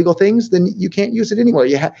used for illegal things, then you can't use it anywhere.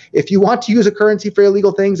 If you want to use a currency for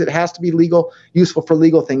illegal things, it has to be useful for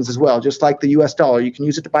legal things as well, just like the US dollar. You can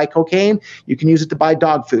use it to buy cocaine. You can use it to buy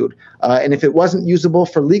dog food. And if it wasn't usable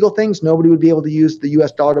for legal things, nobody would be able to use the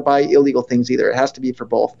US dollar to buy illegal things either. It has to be for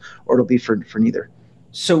both, or it'll be for neither.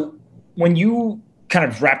 So when you kind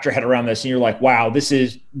of wrapped your head around this and you're like, wow, this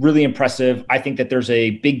is really impressive. I think that there's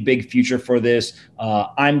a big, big future for this.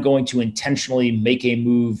 I'm going to intentionally make a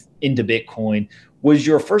move into Bitcoin. Was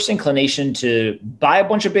your first inclination to buy a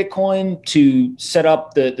bunch of Bitcoin, to set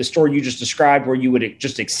up the store you just described where you would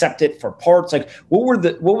just accept it for parts? Like what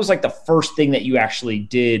was like the first thing that you actually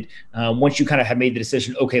did once you kind of had made the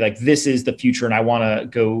decision, okay, like this is the future and I want to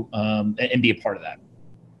go and be a part of that?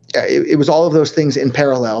 It was all of those things in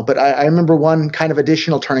parallel. But I remember one kind of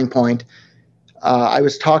additional turning point. I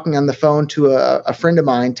was talking on the phone to a friend of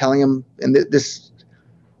mine, telling him, and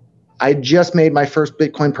I just made my first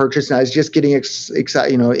Bitcoin purchase, and I was just getting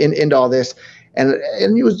excited, into all this, and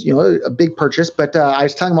it was, a big purchase. But I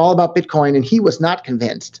was telling him all about Bitcoin, and he was not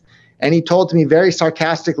convinced. And he told me very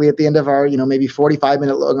sarcastically at the end of our, maybe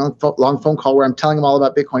 45-minute long phone call, where I'm telling him all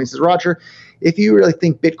about Bitcoin. He says, Roger, if you really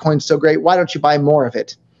think Bitcoin's so great, why don't you buy more of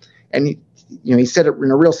it? And he said it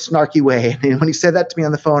in a real snarky way. And when he said that to me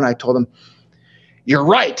on the phone, I told him, you're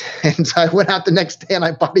right. And so I went out the next day and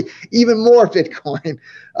I bought even more Bitcoin.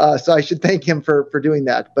 So I should thank him for doing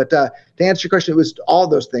that. But to answer your question, it was all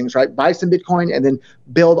those things, right? Buy some Bitcoin and then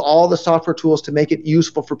build all the software tools to make it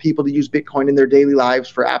useful for people to use Bitcoin in their daily lives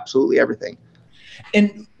for absolutely everything.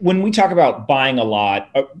 And when we talk about buying a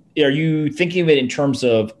lot, are you thinking of it in terms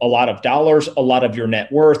of a lot of dollars, a lot of your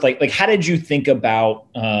net worth? Like how did you think about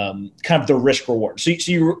kind of the risk reward? So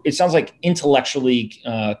it sounds like intellectually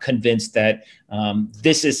convinced that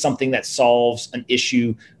this is something that solves an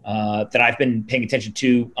issue that I've been paying attention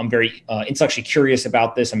to. I'm very intellectually curious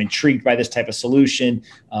about this. I'm intrigued by this type of solution.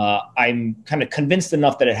 I'm kind of convinced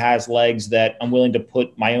enough that it has legs that I'm willing to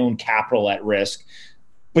put my own capital at risk.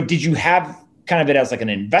 But did you have kind of it as like an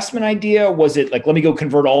investment idea? Was it like, let me go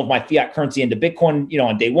convert all of my fiat currency into Bitcoin,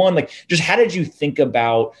 on day one? Like, just how did you think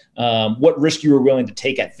about what risk you were willing to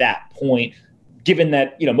take at that point, given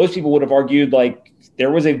that, most people would have argued like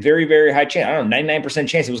there was a very, very high chance, 99%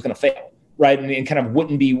 chance it was going to fail, right? And kind of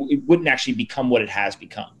wouldn't actually become what it has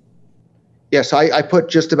become. Yeah, so I put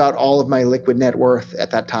just about all of my liquid net worth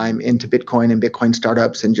at that time into Bitcoin and Bitcoin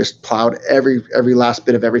startups, and just plowed every last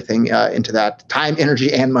bit of everything into that, time,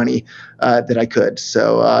 energy, and money that I could.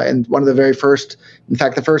 So, and one of the very first, in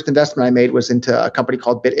fact, the first investment I made was into a company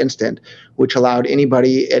called BitInstant, which allowed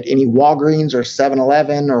anybody at any Walgreens or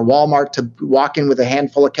 7-Eleven or Walmart to walk in with a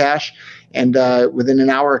handful of cash, and within an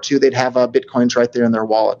hour or two, they'd have Bitcoins right there in their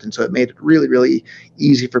wallet. And so it made it really, really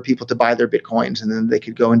easy for people to buy their Bitcoins, and then they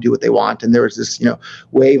could go and do what they want. And there was this,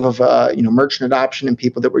 wave of, merchant adoption, and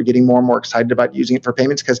people that were getting more and more excited about using it for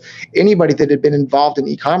payments, because anybody that had been involved in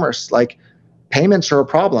e-commerce, like, payments are a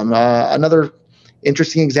problem. Another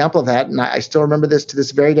interesting example of that, and I still remember this to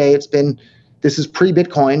this very day. This is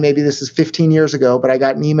pre-Bitcoin. Maybe this is 15 years ago, but I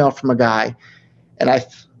got an email from a guy, and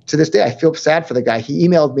to this day, I feel sad for the guy. He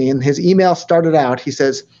emailed me, and his email started out, he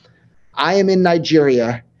says, I am in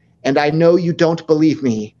Nigeria, and I know you don't believe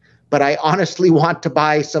me, but I honestly want to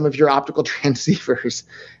buy some of your optical transceivers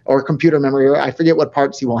or computer memory, or I forget what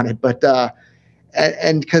parts he wanted. But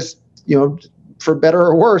and because, for better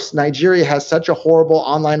or worse, Nigeria has such a horrible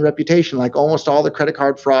online reputation. Like, almost all the credit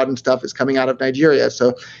card fraud and stuff is coming out of Nigeria.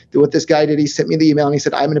 So what this guy did, he sent me the email and he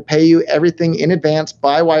said, I'm going to pay you everything in advance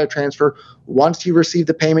by wire transfer. Once you receive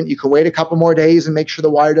the payment, you can wait a couple more days and make sure the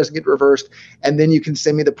wire doesn't get reversed, and then you can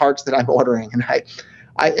send me the parts that I'm ordering. And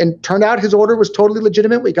and turned out his order was totally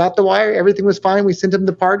legitimate. We got the wire, everything was fine. We sent him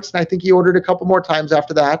the parts, and I think he ordered a couple more times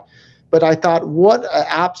after that. But I thought, what an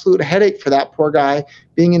absolute headache for that poor guy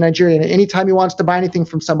being in Nigeria. And anytime he wants to buy anything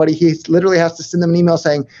from somebody, he literally has to send them an email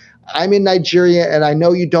saying, I'm in Nigeria and I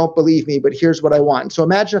know you don't believe me, but here's what I want. So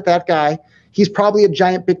imagine if that guy, he's probably a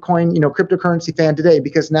giant Bitcoin, cryptocurrency fan today,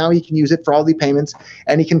 because now he can use it for all the payments,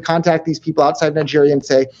 and he can contact these people outside Nigeria and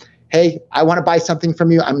say, hey, I want to buy something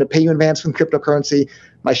from you. I'm going to pay you in advance from cryptocurrency.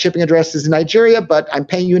 My shipping address is in Nigeria, but I'm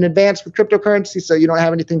paying you in advance with cryptocurrency, so you don't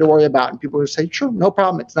have anything to worry about. And people would say, sure, no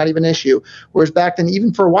problem. It's not even an issue. Whereas back then,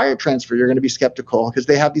 even for wire transfer, you're going to be skeptical because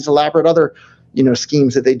they have these elaborate other,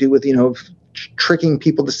 schemes that they do with, tricking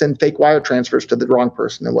people to send fake wire transfers to the wrong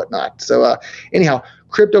person and whatnot. So anyhow,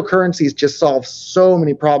 cryptocurrencies just solve so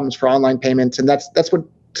many problems for online payments, and that's what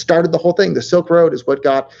started the whole thing. The Silk Road is what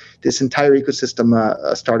got this entire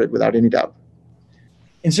ecosystem started, without any doubt.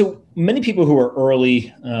 And so many people who are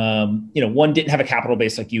early, one, didn't have a capital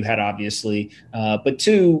base like you had, obviously, but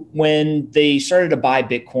two, when they started to buy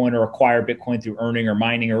Bitcoin or acquire Bitcoin through earning or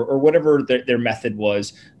mining or whatever their method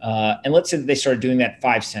was, and let's say that they started doing that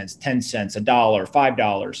 5 cents, 10 cents, $1,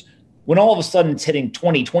 $5, when all of a sudden it's hitting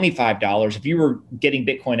 $20, $25, if you were getting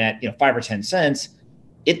Bitcoin at 5 or 10 cents,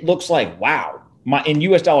 it looks like, wow. In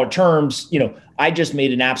US dollar terms, I just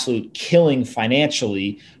made an absolute killing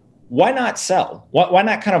financially. Why not sell? Why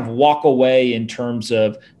not kind of walk away in terms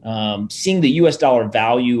of seeing the US dollar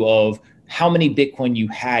value of how many Bitcoin you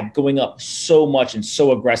had going up so much and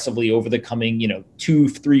so aggressively over the coming, 2,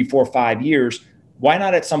 3, 4, 5 years? Why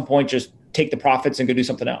not at some point just take the profits and go do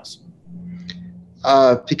something else?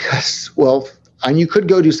 And you could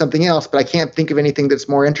go do something else, but I can't think of anything that's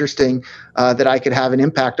more interesting that I could have an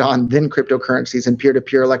impact on than cryptocurrencies and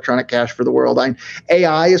peer-to-peer electronic cash for the world.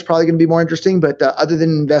 AI is probably going to be more interesting, but other than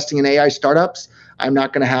investing in AI startups, I'm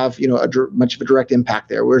not going to have much of a direct impact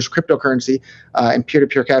there. Whereas cryptocurrency and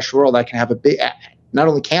peer-to-peer cash for the world, I can have a big. Not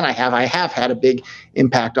only can I have had a big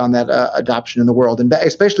impact on that adoption in the world, and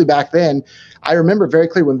especially back then. I remember very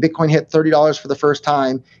clearly when Bitcoin hit $30 for the first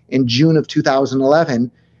time in June of 2011.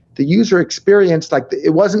 The user experience,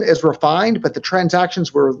 it wasn't as refined, but the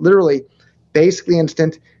transactions were literally basically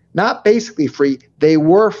instant, not basically free. They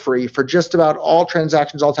were free for just about all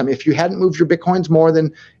transactions all the time. If you hadn't moved your Bitcoins more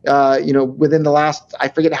than, within the last, I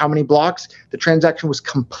forget how many blocks, the transaction was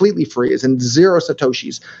completely free, as in 0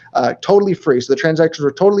 Satoshis, totally free. So the transactions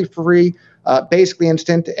were totally free, basically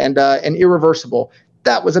instant and irreversible.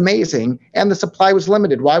 That was amazing. And the supply was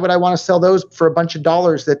limited. Why would I want to sell those for a bunch of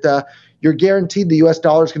dollars that you're guaranteed the US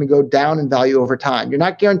dollar is going to go down in value over time? You're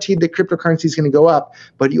not guaranteed that cryptocurrency is going to go up,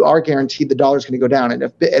 but you are guaranteed the dollar is going to go down. And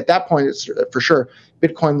at that point, it's for sure,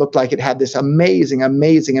 Bitcoin looked like it had this amazing,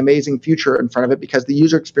 amazing, amazing future in front of it because the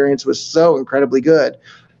user experience was so incredibly good.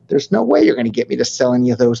 There's no way you're going to get me to sell any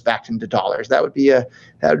of those back into dollars. That would be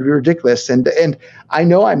ridiculous. And I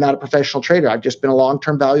know I'm not a professional trader. I've just been a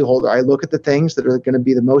long-term value holder. I look at the things that are going to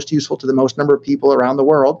be the most useful to the most number of people around the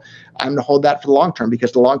world. I'm going to hold that for the long term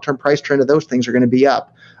because the long-term price trend of those things are going to be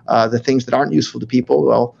up. The things that aren't useful to people,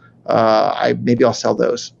 well, I'll sell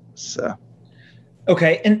those. So.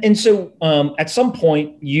 Okay. And so at some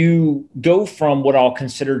point you go from what I'll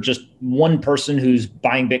consider just one person who's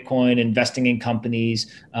buying Bitcoin, investing in companies,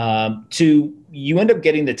 to you end up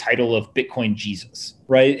getting the title of Bitcoin Jesus,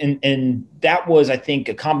 right? And that was, I think,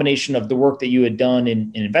 a combination of the work that you had done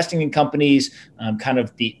in investing in companies, kind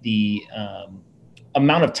of the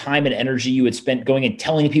amount of time and energy you had spent going and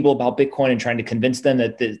telling people about Bitcoin and trying to convince them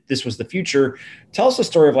that this was the future. Tell us the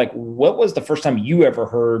story of what was the first time you ever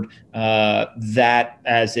heard that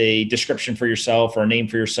as a description for yourself or a name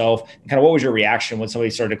for yourself, and kind of what was your reaction when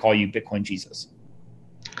somebody started to call you Bitcoin Jesus?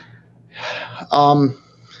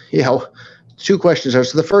 Two questions there.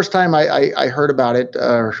 So the first time I heard about it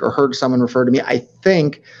or heard someone refer to me, I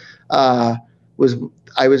think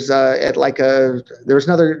I was at there was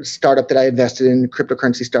another startup that I invested in,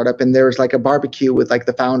 cryptocurrency startup, and there was a barbecue with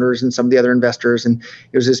the founders and some of the other investors, and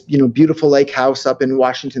it was this beautiful lake house up in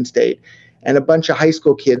Washington State, and a bunch of high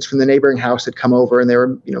school kids from the neighboring house had come over, and there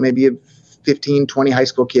were maybe 15, 20 high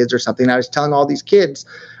school kids or something. And I was telling all these kids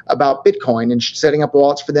about Bitcoin and setting up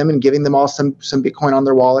wallets for them and giving them all some Bitcoin on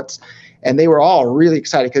their wallets. And they were all really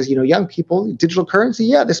excited because, young people, digital currency,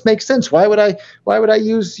 yeah, this makes sense. Why would I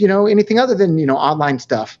use, anything other than, online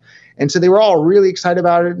stuff? And so they were all really excited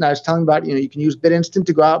about it. And I was telling them about, you can use BitInstant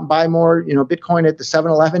to go out and buy more, Bitcoin at the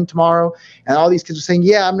 7-Eleven tomorrow. And all these kids were saying,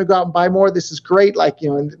 yeah, I'm going to go out and buy more. This is great.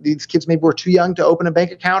 And these kids maybe were too young to open a bank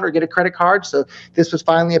account or get a credit card. So this was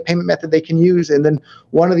finally a payment method they can use. And then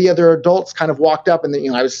one of the other adults kind of walked up, and then,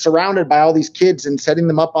 I was surrounded by all these kids and setting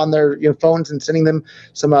them up on their phones and sending them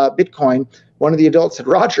some Bitcoin. One of the adults said,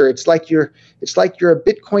 Roger, it's like you're a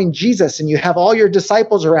Bitcoin Jesus and you have all your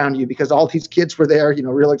disciples around you, because all these kids were there,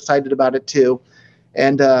 real excited about it too.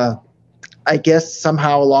 And I guess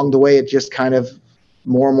somehow along the way, it just kind of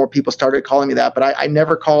more and more people started calling me that, but I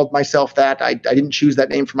never called myself that. I didn't choose that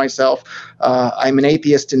name for myself. I'm an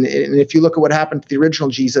atheist, and if you look at what happened to the original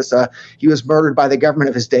Jesus, he was murdered by the government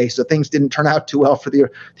of his day, so things didn't turn out too well for the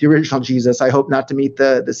original Jesus. I hope not to meet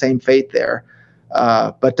the same fate there.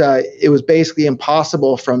 But it was basically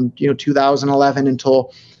impossible from 2011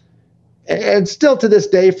 until, and still to this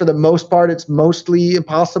day, for the most part, it's mostly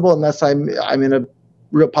impossible unless I'm in a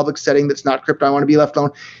real public setting that's not crypto. I want to be left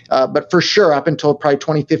alone. But for sure, up until probably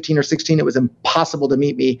 2015 or 16, it was impossible to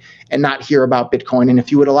meet me and not hear about Bitcoin. And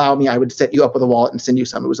if you would allow me, I would set you up with a wallet and send you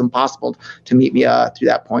some. It was impossible to meet me through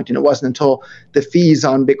that point. And it wasn't until the fees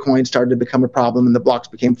on Bitcoin started to become a problem and the blocks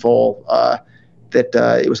became full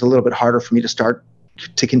that it was a little bit harder for me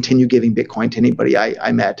to continue giving Bitcoin to anybody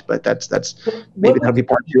I met. But that's maybe that'll be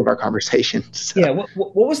part 2 of our conversation. So. Yeah.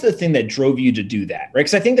 What was the thing that drove you to do that? Right.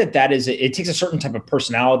 Because I think that is, it takes a certain type of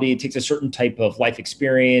personality. It takes a certain type of life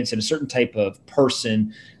experience and a certain type of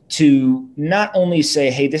person to not only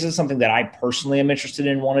say, hey, this is something that I personally am interested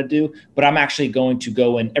in and want to do, but I'm actually going to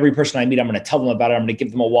go, and every person I meet, I'm going to tell them about it. I'm going to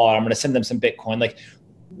give them a wallet. I'm going to send them some Bitcoin. Like,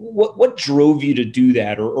 what drove you to do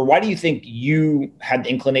that? Or why do you think you had the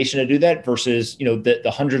inclination to do that versus,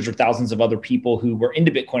 the hundreds or thousands of other people who were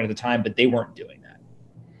into Bitcoin at the time, but they weren't doing that?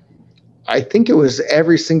 I think it was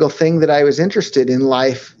every single thing that I was interested in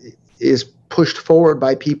life is pushed forward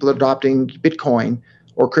by people adopting Bitcoin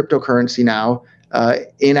or cryptocurrency now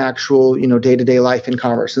in actual, day-to-day life in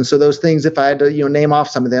commerce. And so those things, if I had to, name off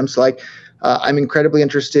some of them, so like I'm incredibly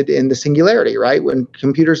interested in the singularity, right? When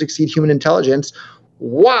computers exceed human intelligence,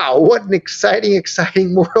 wow, what an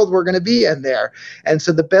exciting world we're going to be in there. And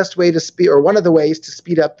so the best way to speed, or one of the ways to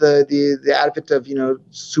speed up the advent of,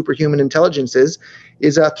 superhuman intelligences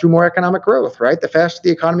is through more economic growth, right? The faster the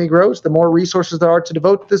economy grows, the more resources there are to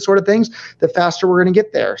devote to this sort of things, the faster we're going to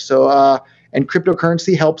get there. So, and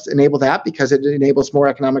cryptocurrency helps enable that because it enables more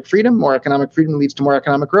economic freedom. More economic freedom leads to more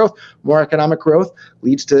economic growth. More economic growth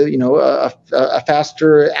leads to, a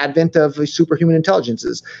faster advent of superhuman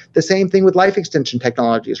intelligences. The same thing with life extension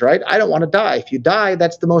technologies, right? I don't want to die. If you die,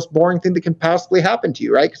 that's the most boring thing that can possibly happen to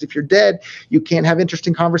you, right? Because if you're dead, you can't have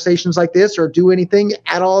interesting conversations like this or do anything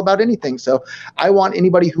at all about anything. So I want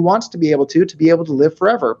anybody who wants to be able to live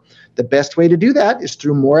forever. The best way to do that is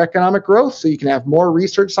through more economic growth, so you can have more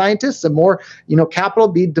research scientists and more, capital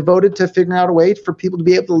be devoted to figuring out a way for people to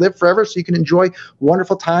be able to live forever, so you can enjoy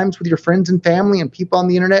wonderful times with your friends and family and people on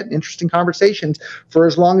the internet and interesting conversations for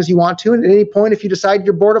as long as you want to. And at any point, if you decide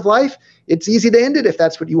you're bored of life, it's easy to end it if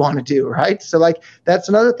that's what you want to do, right? So that's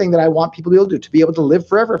another thing that I want people to be able to do, to be able to live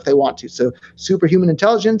forever if they want to. So superhuman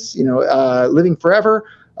intelligence, living forever,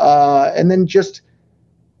 and then just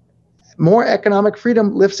more economic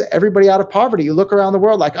freedom lifts everybody out of poverty. You look around the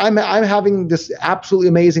world, like I'm having this absolutely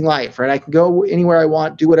amazing life, right? I can go anywhere I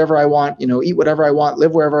want, do whatever I want, eat whatever I want,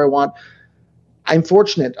 live wherever I want. I'm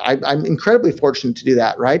fortunate. I'm incredibly fortunate to do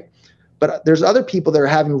that, right? But there's other people that are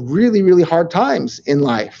having really, really hard times in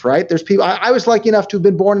life, right? There's people, I was lucky enough to have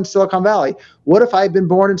been born in Silicon Valley. What if I had been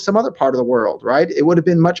born in some other part of the world, right? It would have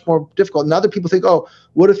been much more difficult. And other people think, oh,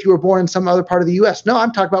 what if you were born in some other part of the US? No,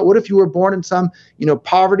 I'm talking about what if you were born in some,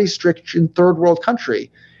 poverty-stricken third world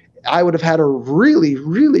country? I would have had a really,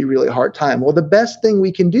 really, really hard time. Well, the best thing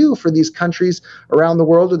we can do for these countries around the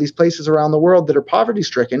world, or these places around the world that are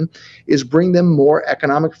poverty-stricken, is bring them more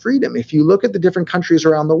economic freedom. If you look at the different countries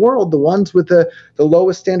around the world, the ones with the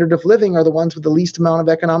lowest standard of living are the ones with the least amount of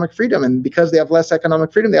economic freedom. And because they have less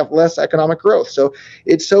economic freedom, they have less economic growth. So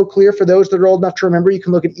it's so clear for those that are old enough to remember, you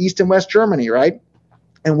can look at East and West Germany, right?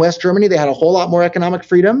 In West Germany, they had a whole lot more economic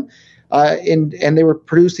freedom, and they were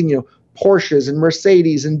producing, Porsches and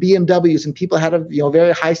Mercedes and BMWs, and people had a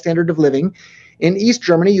very high standard of living. In East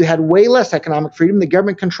Germany, you had way less economic freedom. The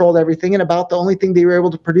government controlled everything, and about the only thing they were able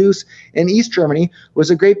to produce in East Germany was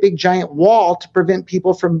a great big giant wall to prevent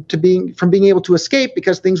people from being able to escape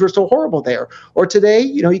because things were so horrible there. Or today,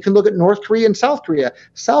 you can look at North Korea and South Korea.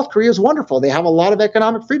 South Korea is wonderful. They have a lot of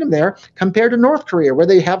economic freedom there compared to North Korea, where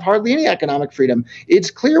they have hardly any economic freedom. It's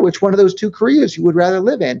clear which one of those two Koreas you would rather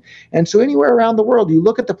live in. And so anywhere around the world, you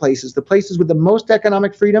look at the places with the most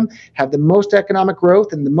economic freedom have the most economic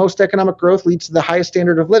growth, and the most economic growth leads to the highest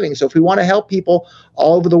standard of living. So if we want to help people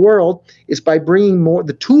all over the world, is by bringing more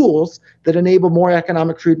the tools that enable more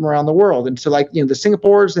economic freedom around the world. And so the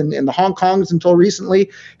Singapores and the Hong Kongs until recently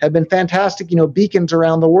have been fantastic, beacons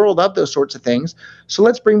around the world of those sorts of things. So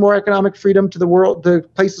let's bring more economic freedom to the world, the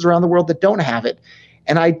places around the world that don't have it.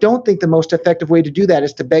 And I don't think the most effective way to do that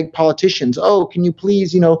is to beg politicians, oh, can you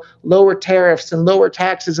please, lower tariffs and lower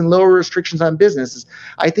taxes and lower restrictions on businesses.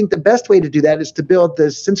 I think the best way to do that is to build the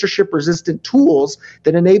censorship-resistant tools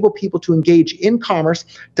that enable people to engage in commerce,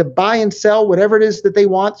 to buy and sell whatever it is that they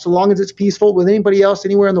want, so long as it's peaceful with anybody else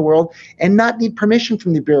anywhere in the world, and not need permission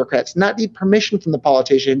from the bureaucrats, not need permission from the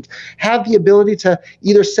politicians, have the ability to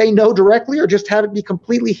either say no directly or just have it be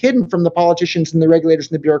completely hidden from the politicians and the regulators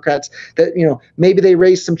and the bureaucrats, that maybe they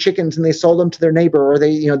raised some chickens and they sold them to their neighbor, or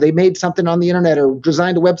they made something on the internet or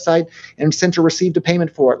designed a website and sent or received a payment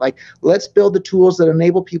for it. Like, let's build the tools that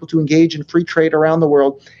enable people to engage in free trade around the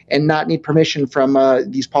world and not need permission from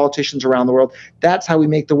these politicians around the world. That's how we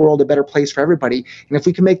make the world a better place for everybody. And if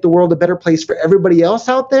we can make the world a better place for everybody else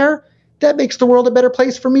out there, that makes the world a better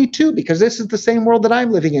place for me too, because this is the same world that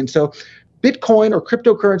I'm living in. So Bitcoin or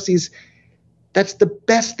cryptocurrencies, that's the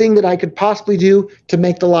best thing that I could possibly do to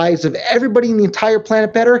make the lives of everybody in the entire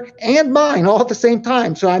planet better, and mine all at the same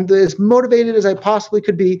time. So I'm as motivated as I possibly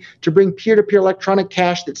could be to bring peer-to-peer electronic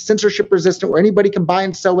cash that's censorship resistant, where anybody can buy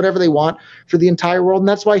and sell whatever they want for the entire world. And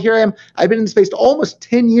that's why here I am. I've been in the space almost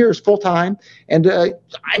 10 years full time, and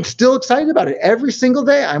I'm still excited about it every single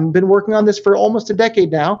day. I've been working on this for almost a decade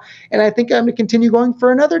now, and I think I'm going to continue going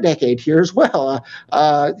for another decade here as well.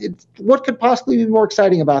 What could possibly be more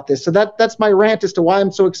exciting about this? So that's my rant as to why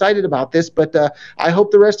I'm so excited about this. But I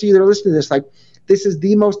hope the rest of you that are listening to this, this is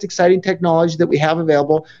the most exciting technology that we have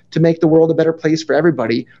available to make the world a better place for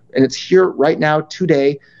everybody. And it's here right now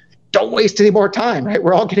today. Don't waste any more time, right?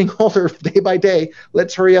 We're all getting older day by day.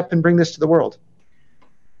 Let's hurry up and bring this to the world.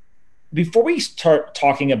 Before we start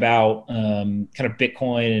talking about kind of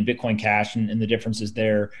Bitcoin and Bitcoin Cash and the differences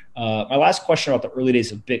there, my last question about the early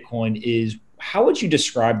days of Bitcoin is, how would you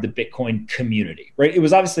describe the Bitcoin community, right? It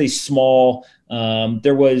was obviously small.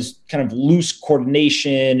 There was kind of loose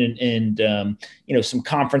coordination and some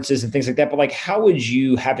conferences and things like that. But how would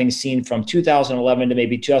you, having seen from 2011 to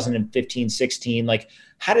maybe 2015, 16,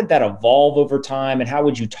 how did that evolve over time? And how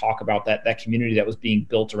would you talk about that community that was being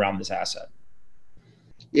built around this asset?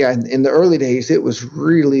 Yeah, in the early days, it was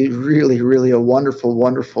really, really, really a wonderful,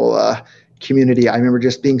 wonderful community. I remember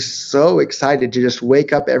just being so excited to just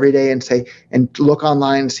wake up every day and look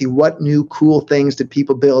online and see what new cool things did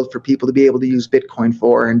people build for people to be able to use Bitcoin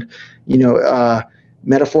for. And,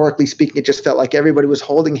 metaphorically speaking, it just felt like everybody was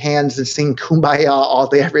holding hands and singing Kumbaya all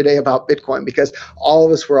day, every day about Bitcoin, because all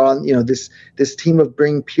of us were on, this team of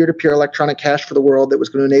bringing peer-to-peer electronic cash for the world that was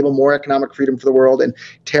going to enable more economic freedom for the world and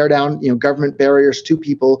tear down, government barriers to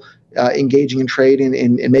people engaging in trade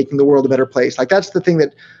and making the world a better place. That's the thing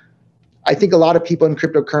that I think a lot of people in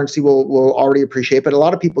cryptocurrency will already appreciate, but a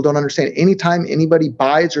lot of people don't understand. Anytime anybody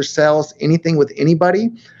buys or sells anything with anybody,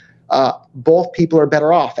 both people are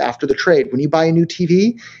better off after the trade. When you buy a new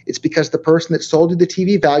TV, it's because the person that sold you the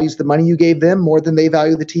TV values the money you gave them more than they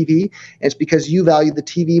value the TV, and it's because you value the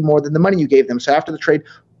TV more than the money you gave them. So after the trade,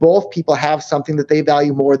 both people have something that they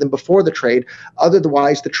value more than before the trade.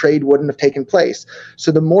 Otherwise, the trade wouldn't have taken place.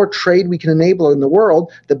 So the more trade we can enable in the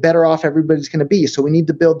world, the better off everybody's going to be. So we need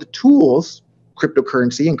to build the tools,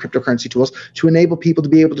 cryptocurrency and cryptocurrency tools, to enable people to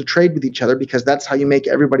be able to trade with each other, because that's how you make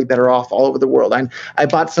everybody better off all over the world. I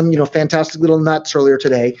bought some, fantastic little nuts earlier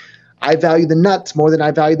today. I value the nuts more than I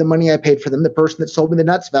value the money I paid for them. The person that sold me the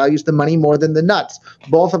nuts values the money more than the nuts.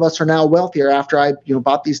 Both of us are now wealthier after I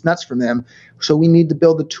bought these nuts from them. So we need to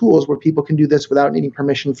build the tools where people can do this without needing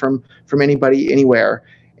permission from anybody anywhere.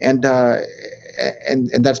 And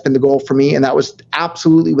that's been the goal for me. And that was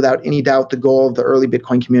absolutely, without any doubt, the goal of the early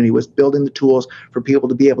Bitcoin community, was building the tools for people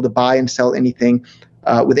to be able to buy and sell anything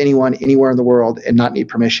with anyone, anywhere in the world, and not need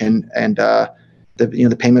permission. And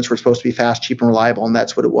the payments were supposed to be fast, cheap, and reliable, and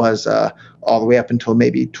that's what it was all the way up until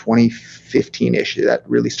maybe 2015-ish. That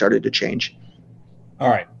really started to change. All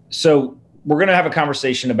right. So we're going to have a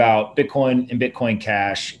conversation about Bitcoin and Bitcoin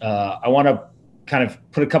Cash. I want to kind of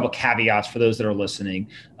put a couple of caveats for those that are listening.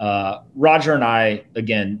 Roger and I,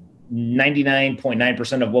 again,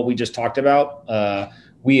 99.9% of what we just talked about,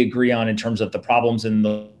 we agree on in terms of the problems in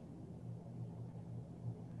the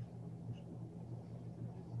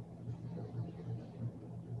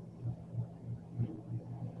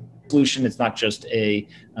solution. It's not just a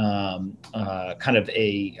kind of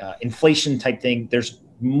a inflation type thing. There's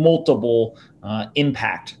multiple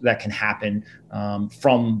impact that can happen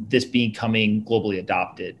from this becoming globally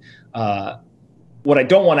adopted. What I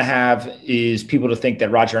don't want to have is people to think that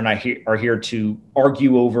Roger and I are here to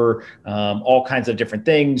argue over all kinds of different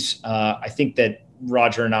things. I think that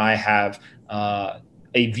Roger and I have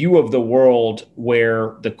a view of the world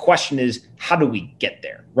where the question is, how do we get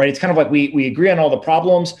there, right? It's kind of like we agree on all the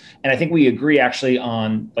problems, and I think we agree actually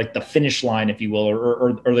on like the finish line, if you will,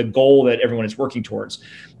 or the goal that everyone is working towards.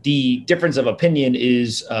 The difference of opinion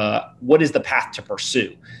is what is the path to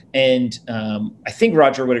pursue. And I think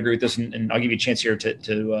Roger would agree with this, and I'll give you a chance here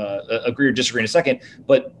to agree or disagree in a second,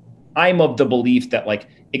 but I'm of the belief that like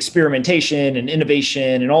experimentation and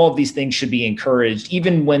innovation and all of these things should be encouraged,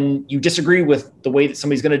 even when you disagree with the way that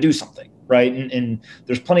somebody's going to do something, right? And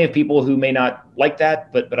there's plenty of people who may not like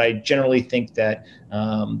that, but I generally think that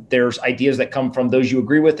there's ideas that come from those you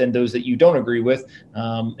agree with and those that you don't agree with.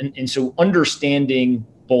 And so understanding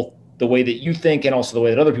both the way that you think and also the way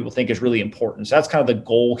that other people think is really important. So that's kind of the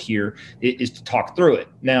goal here, is to talk through it.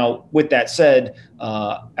 Now, with that said,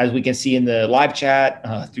 as we can see in the live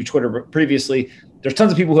chat through Twitter previously, there's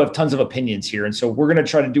tons of people who have tons of opinions here. And so we're going to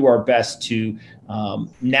try to do our best to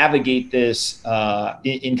navigate this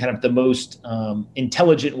in kind of the most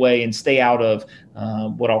intelligent way and stay out of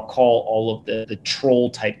what I'll call all of the troll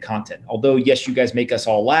type content. Although, yes, you guys make us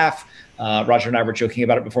all laugh. Roger and I were joking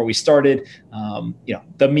about it before we started.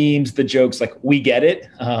 The memes, the jokes, like we get it,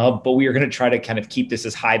 but we are going to try to kind of keep this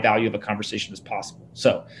as high value of a conversation as possible.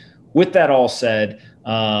 So with that all said,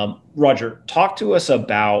 Roger, talk to us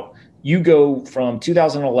about, you go from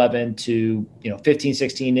 2011 to 15,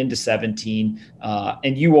 16 into 17,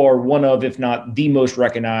 and you are one of, if not the most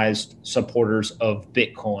recognized supporters of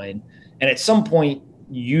Bitcoin. And at some point,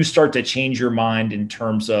 you start to change your mind in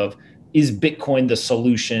terms of, is Bitcoin the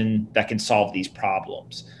solution that can solve these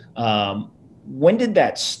problems? When did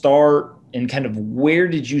that start, and kind of where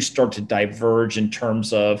did you start to diverge in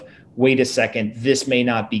terms of, wait a second, this may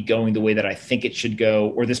not be going the way that I think it should go,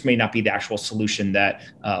 or this may not be the actual solution that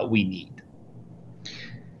we need?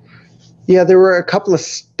 Yeah, there were a couple of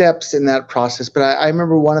steps in that process, but I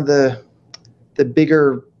remember one of the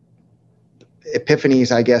bigger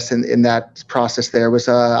epiphanies, I guess, in that process there was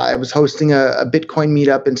I was hosting a Bitcoin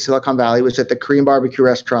meetup in Silicon Valley. It was at the Korean barbecue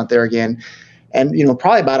restaurant there again. And,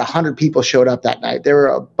 probably about 100 people showed up that night. There were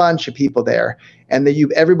a bunch of people there, and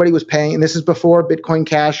everybody was paying. And this is before Bitcoin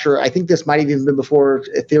Cash, or I think this might have even been before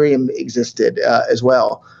Ethereum existed as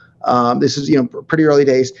well. This is, pretty early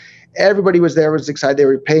days. Everybody was there, was excited. They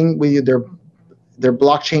were paying with their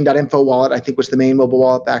blockchain.info wallet, I think was the main mobile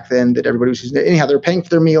wallet back then that everybody was using. Anyhow, they were paying for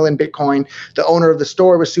their meal in Bitcoin. The owner of the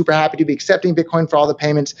store was super happy to be accepting Bitcoin for all the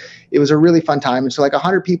payments. It was a really fun time. And so like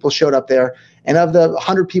 100 people showed up there. And of the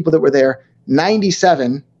 100 people that were there,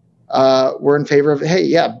 97 were in favor of, hey,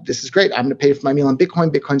 yeah, this is great. I'm going to pay for my meal in Bitcoin.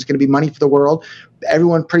 Bitcoin's going to be money for the world.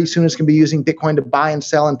 Everyone pretty soon is going to be using Bitcoin to buy and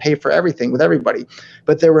sell and pay for everything with everybody.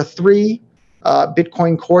 But there were 3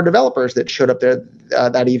 Bitcoin core developers that showed up there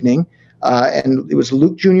that evening. And it was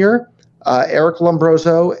Luke Jr., Eric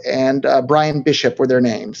Lombroso, and Brian Bishop were their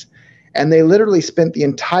names. And they literally spent the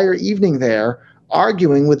entire evening there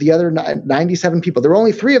arguing with the other 97 people. There were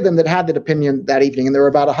only 3 of them that had that opinion that evening, and there were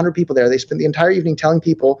about 100 people there. They spent the entire evening telling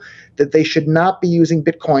people that they should not be using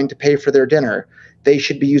Bitcoin to pay for their dinner. They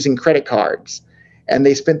should be using credit cards. And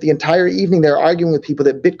they spent the entire evening there arguing with people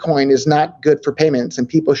that Bitcoin is not good for payments, and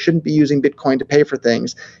people shouldn't be using Bitcoin to pay for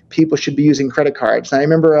things. People should be using credit cards. And I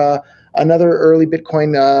remember another early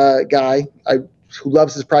Bitcoin guy who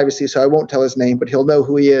loves his privacy, so I won't tell his name, but he'll know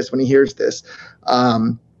who he is when he hears this.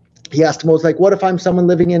 He asked him, was like, what if I'm someone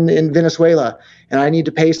living in Venezuela and I need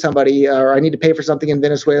to pay somebody, or I need to pay for something in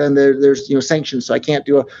Venezuela, and there's sanctions, so I can't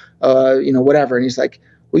do whatever. And he's like,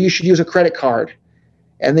 well, you should use a credit card.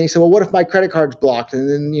 And then he said, well, what if my credit card's blocked? And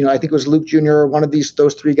then, I think it was Luke Jr., or one of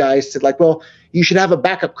those 3 guys said like, well, you should have a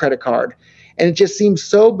backup credit card. And it just seems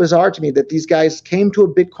so bizarre to me that these guys came to a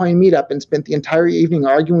Bitcoin meetup and spent the entire evening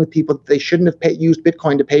arguing with people that they shouldn't have used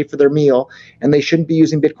Bitcoin to pay for their meal, and they shouldn't be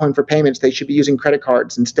using Bitcoin for payments. They should be using credit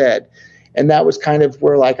cards instead. And that was kind of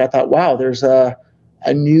where I thought, wow, there's a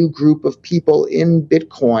new group of people in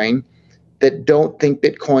Bitcoin that don't think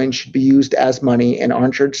Bitcoin should be used as money and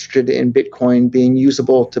aren't interested in Bitcoin being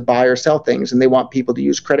usable to buy or sell things. And they want people to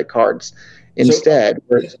use credit cards instead.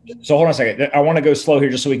 So hold on a second. I want to go slow here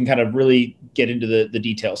just so we can kind of really get into the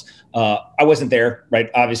details. I wasn't there, right?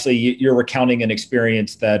 Obviously, you're recounting an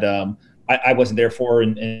experience that I wasn't there for.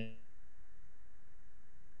 And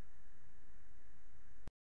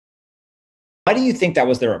why do you think that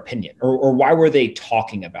was their opinion, or why were they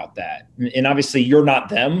talking about that? And obviously, you're not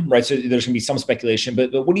them, right? So there's going to be some speculation.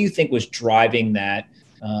 But what do you think was driving that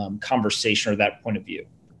conversation or that point of view?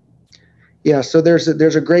 Yeah, so there's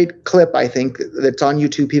a great clip, I think, that's on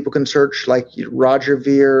YouTube. People can search like Roger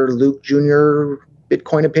Ver, Luke Jr.,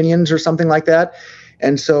 Bitcoin opinions or something like that.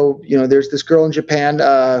 And so, there's this girl in Japan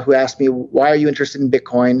who asked me, why are you interested in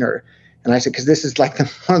Bitcoin? And I said, because this is like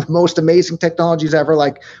one of the most amazing technologies ever.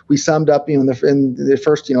 Like we summed up, in the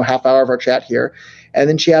first, half hour of our chat here. And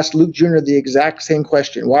then she asked Luke Jr. the exact same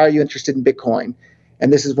question. Why are you interested in Bitcoin?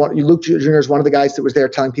 And this is Luke Jr. is one of the guys that was there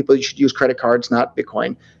telling people you should use credit cards, not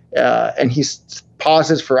Bitcoin. And he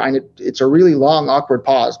pauses for, it's a really long, awkward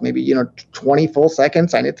pause, maybe, 20 full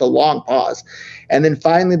seconds. And it's a long pause. And then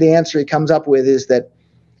finally the answer he comes up with is that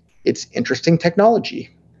it's interesting technology.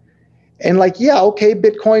 And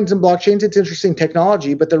Bitcoins and blockchains, it's interesting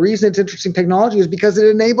technology. But the reason it's interesting technology is because it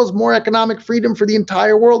enables more economic freedom for the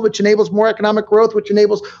entire world, which enables more economic growth, which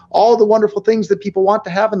enables all the wonderful things that people want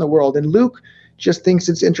to have in the world. And Luke just thinks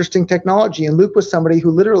it's interesting technology. And Luke was somebody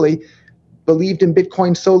who literally believed in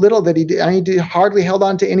Bitcoin so little that he hardly held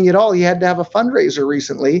on to any at all. He had to have a fundraiser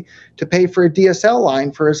recently to pay for a DSL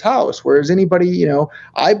line for his house. Whereas anybody,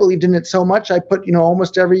 I believed in it so much, I put,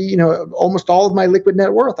 almost all of my liquid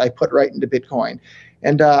net worth I put right into Bitcoin.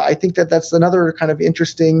 And I think that that's another kind of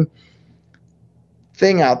interesting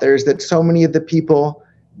thing out there, is that so many of the people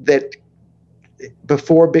that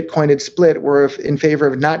before Bitcoin had split were in favor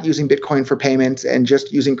of not using Bitcoin for payments and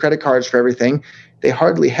just using credit cards for everything. They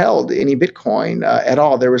hardly held any Bitcoin at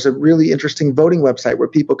all. There was a really interesting voting website where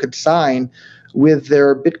people could sign with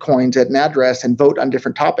their Bitcoins at an address and vote on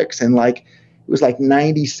different topics. And it was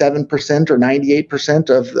 97% or 98%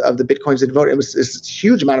 of the Bitcoins that voted. It was this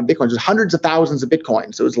huge amount of Bitcoins. It was hundreds of thousands of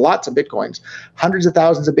Bitcoins. So it was lots of Bitcoins. Hundreds of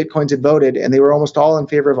thousands of Bitcoins had voted, and they were almost all in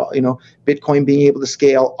favor of Bitcoin being able to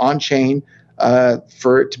scale on chain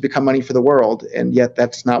for it to become money for the world. And yet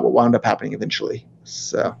that's not what wound up happening eventually.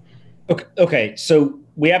 So. Okay. So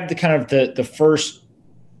we have the first,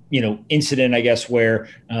 incident, I guess, where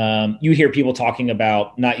you hear people talking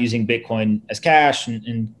about not using Bitcoin as cash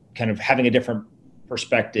and kind of having a different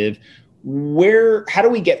perspective. How do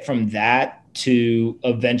we get from that to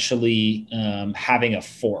eventually having a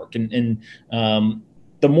fork? And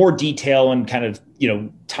the more detail and kind of,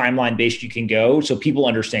 timeline based you can go, so people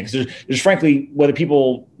understand, because there's frankly, whether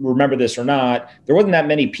people remember this or not, there wasn't that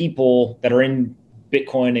many people that are in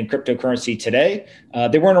Bitcoin and cryptocurrency today.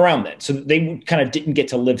 They weren't around then. So they kind of didn't get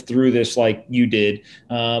to live through this like you did.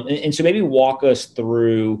 And so maybe walk us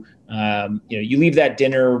through, you leave that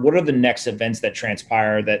dinner. What are the next events that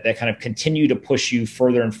transpire that kind of continue to push you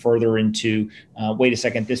further and further into, wait a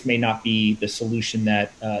second, this may not be the solution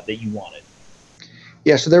that you wanted?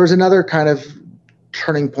 Yeah. So there was another kind of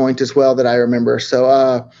turning point as well that I remember.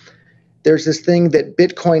 So, there's this thing that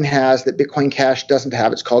Bitcoin has that Bitcoin Cash doesn't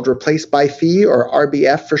have. It's called replace by fee, or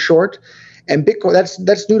RBF for short. And Bitcoin,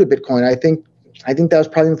 that's new to Bitcoin. I think that was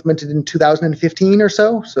probably implemented in 2015 or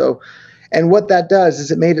so. So, and what that does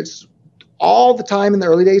is it made it all the time in the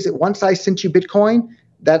early days that once I sent you Bitcoin,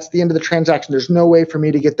 that's the end of the transaction. There's no way for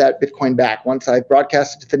me to get that Bitcoin back. Once I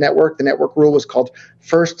broadcast it to the network rule was called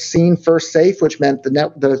first seen, first safe, which meant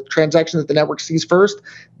the transaction that the network sees first,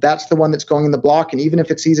 that's the one that's going in the block. And even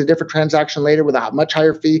if it sees a different transaction later with a much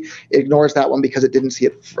higher fee, it ignores that one because it didn't see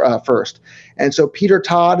it first. And so Peter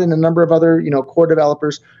Todd and a number of other core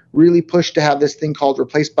developers really pushed to have this thing called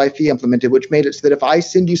replace by fee implemented, which made it so that if I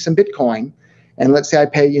send you some Bitcoin, and let's say I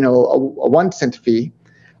pay a 1 cent fee,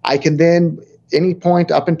 I can then any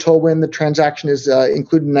point up until when the transaction is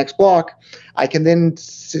included in the next block, I can then,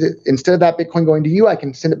 instead of that Bitcoin going to you, I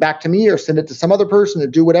can send it back to me or send it to some other person or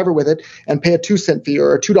do whatever with it and pay a 2 cent fee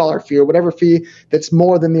or a $2 fee or whatever fee that's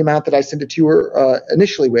more than the amount that I sent it to you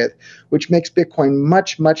initially with, which makes Bitcoin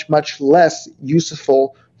much, much, much less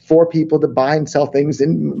useful for people to buy and sell things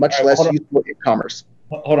and much less useful in commerce.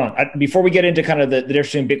 Hold on. Before we get into kind of the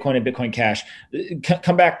difference between Bitcoin and Bitcoin Cash,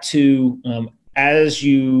 come back to as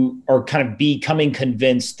you are kind of becoming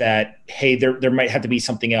convinced that, hey, there might have to be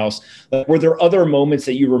something else. Were there other moments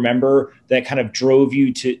that you remember that kind of drove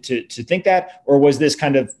you to think that? Or was this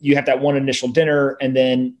kind of, you have that one initial dinner and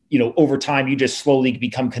then, over time you just slowly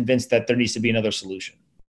become convinced that there needs to be another solution?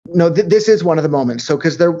 No, this is one of the moments. So,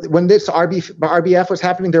 because when this RBF was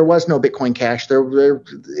happening, there was no Bitcoin Cash.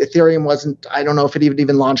 Ethereum wasn't. I don't know if it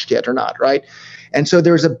even launched yet or not, right? And so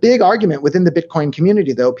there was a big argument within the Bitcoin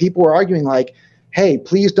community, though. People were arguing like, "Hey,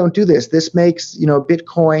 please don't do this. This makes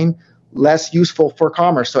Bitcoin less useful for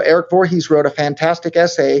commerce." So Eric Voorhees wrote a fantastic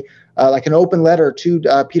essay, like an open letter to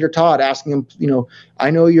Peter Todd, asking him, "I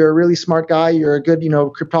know you're a really smart guy. You're a good,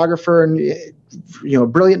 cryptographer and."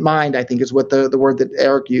 Brilliant mind, I think is what the word that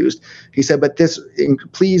Eric used. He said, but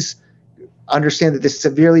please understand that this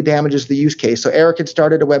severely damages the use case. So Eric had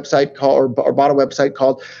started a website called, or bought a website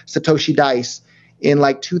called Satoshi Dice. In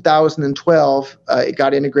like 2012, it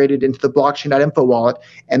got integrated into the blockchain.info wallet.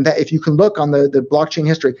 And that, if you can look on the blockchain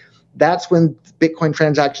history, that's when Bitcoin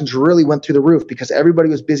transactions really went through the roof, because everybody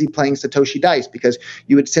was busy playing Satoshi dice, because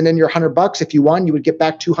you would send in your $100. If you won, you would get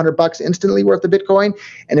back $200 instantly worth of Bitcoin.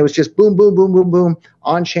 And it was just boom, boom, boom, boom, boom,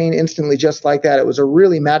 on chain instantly, just like that. It was a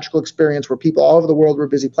really magical experience where people all over the world were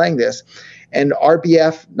busy playing this. And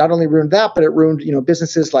RBF not only ruined that, but it ruined,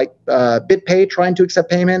 businesses like BitPay trying to accept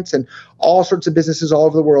payments, and all sorts of businesses all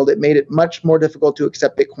over the world. It made it much more difficult to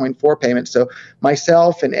accept Bitcoin for payments. So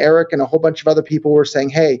myself and Eric and a whole bunch of other people were saying,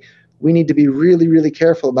 hey, we need to be really, really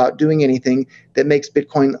careful about doing anything that makes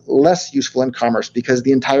Bitcoin less useful in commerce, because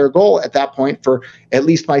the entire goal at that point for at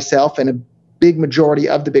least myself and a big majority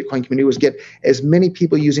of the Bitcoin community was get as many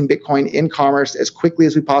people using Bitcoin in commerce as quickly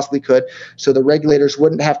as we possibly could, so the regulators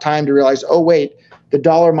wouldn't have time to realize, oh, wait, the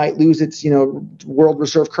dollar might lose its, world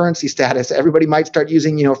reserve currency status. Everybody might start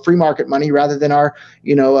using, free market money rather than our,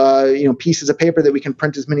 pieces of paper that we can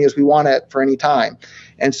print as many as we want at for any time.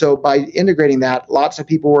 And so by integrating that, lots of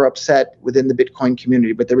people were upset within the Bitcoin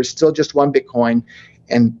community, but there was still just one Bitcoin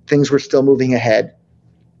and things were still moving ahead.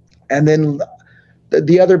 And then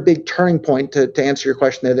the other big turning point to answer your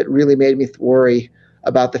question there that really made me worry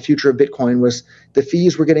about the future of Bitcoin was the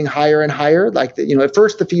fees were getting higher and higher. Like, at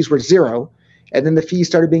first the fees were zero, and then the fees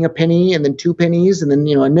started being a penny, and then 2 pennies, and then,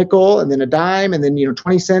 a nickel, and then a dime, and then,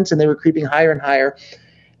 20 cents, and they were creeping higher and higher.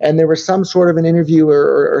 And there was some sort of an interview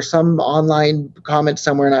or some online comment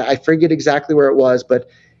somewhere, and I forget exactly where it was, but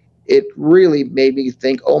it really made me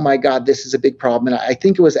think, oh my God, this is a big problem. And I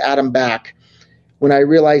think it was Adam Back, when I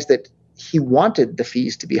realized that he wanted the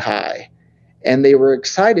fees to be high, and they were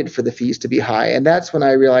excited for the fees to be high. And that's when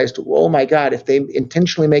I realized, oh my God, if they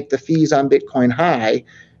intentionally make the fees on Bitcoin high,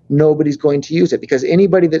 nobody's going to use it. Because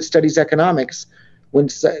anybody that studies economics,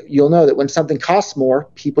 you'll know that when something costs more,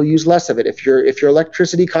 people use less of it. If your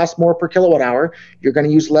electricity costs more per kilowatt hour, you're going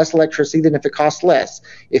to use less electricity than if it costs less.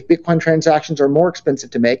 If Bitcoin transactions are more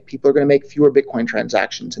expensive to make, people are going to make fewer Bitcoin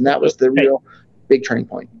transactions. And that was the real big turning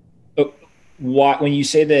point. Why, when you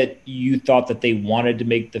say that you thought that they wanted to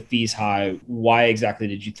make the fees high, why exactly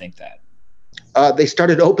did you think that? They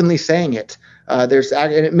started openly saying it.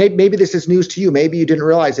 Maybe this is news to you. Maybe you didn't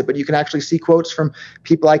realize it, but you can actually see quotes from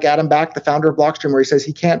people like Adam Back, the founder of Blockstream, where he says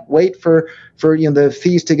he can't wait for the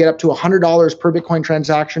fees to get up to $100 per Bitcoin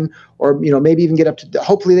transaction, or maybe even get up to,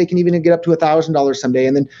 hopefully they can even get up to $1,000 someday.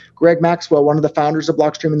 And then Greg Maxwell, one of the founders of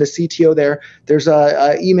Blockstream and the CTO there's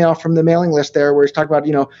a email from the mailing list there where he's talking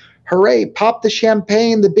about hooray, pop the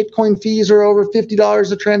champagne, the Bitcoin fees are over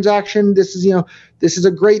 $50 a transaction. This is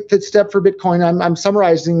a great step for Bitcoin. I'm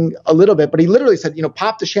summarizing a little bit, but he literally said,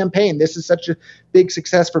 pop the champagne. This is such a big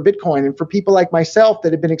success for Bitcoin. And for people like myself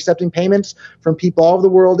that have been accepting payments from people all over the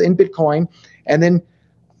world in Bitcoin, and then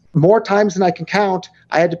more times than I can count,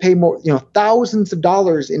 I had to pay more, thousands of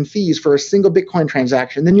dollars in fees for a single Bitcoin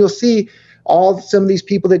transaction. Then you'll see some of these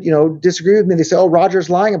people that, disagree with me, they say, oh, Roger's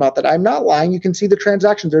lying about that. I'm not lying. You can see the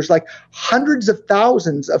transactions. There's like hundreds of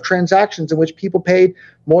thousands of transactions in which people paid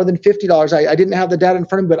more than $50. I didn't have the data in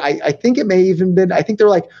front of me, but I think it may even been, I think there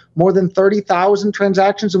were like more than 30,000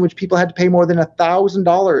 transactions in which people had to pay more than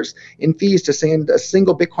 $1,000 in fees to send a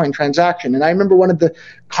single Bitcoin transaction. And I remember one of the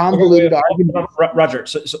convoluted arguments. Roger,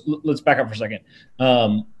 so let's back up for a second.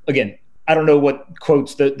 Again, I don't know what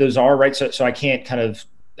quotes those are, right? So I can't kind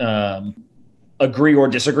of agree or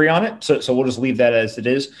disagree on it. So we'll just leave that as it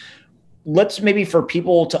is. Let's maybe, for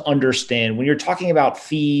people to understand, when you're talking about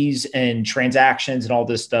fees and transactions and all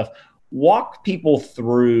this stuff, walk people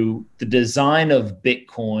through the design of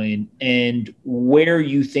Bitcoin and where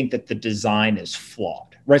you think that the design is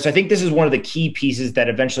flawed, right? So I think this is one of the key pieces that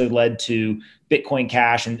eventually led to Bitcoin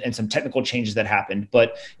Cash and some technical changes that happened.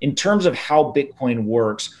 But in terms of how Bitcoin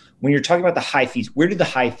works, when you're talking about the high fees, where did the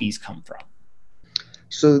high fees come from?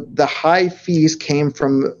 So the high fees came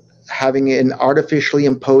from having an artificially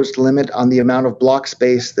imposed limit on the amount of block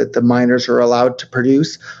space that the miners are allowed to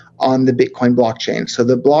produce on the Bitcoin blockchain. So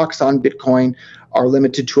the blocks on Bitcoin are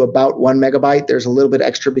limited to about 1 megabyte. There's a little bit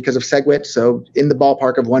extra because of SegWit, so in the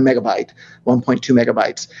ballpark of 1 megabyte, 1.2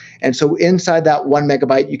 megabytes. And so inside that 1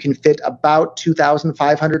 megabyte, you can fit about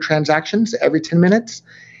 2,500 transactions every 10 minutes.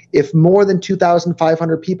 If more than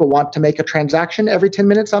 2,500 people want to make a transaction every 10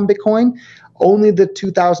 minutes on Bitcoin, only the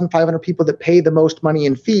 2,500 people that pay the most money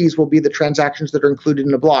in fees will be the transactions that are included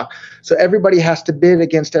in the block. So everybody has to bid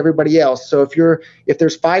against everybody else. So if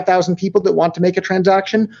there's 5,000 people that want to make a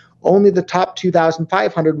transaction, only the top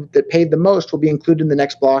 2,500 that paid the most will be included in the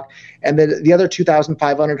next block, and then the other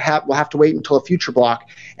 2,500 will have to wait until a future block.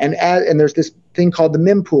 And there's this thing called the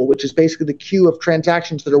mem pool, which is basically the queue of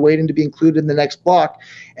transactions that are waiting to be included in the next block,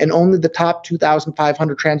 and only the top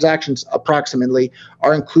 2,500 transactions approximately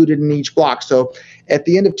are included in each block. So at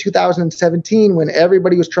the end of 2017, when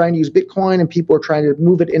everybody was trying to use Bitcoin and people were trying to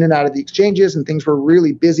move it in and out of the exchanges and things were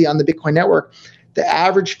really busy on the Bitcoin network, the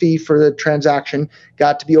average fee for the transaction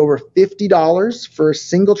got to be over $50 for a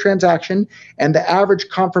single transaction, and the average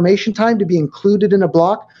confirmation time to be included in a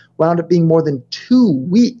block wound up being more than 2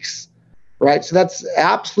 weeks. Right, so that's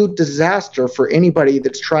absolute disaster for anybody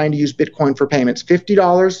that's trying to use Bitcoin for payments.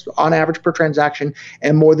 $50 on average per transaction,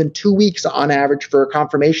 and more than 2 weeks on average for a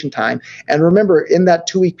confirmation time. And remember, in that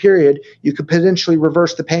 2 week period, you could potentially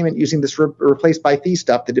reverse the payment using this replace by fee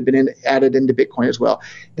stuff that had been added into Bitcoin as well.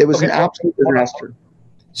 It was an absolute disaster.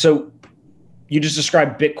 So you just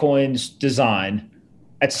described Bitcoin's design.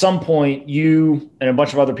 At some point, you and a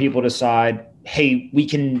bunch of other people decide, hey, we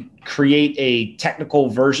can create a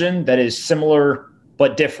technical version that is similar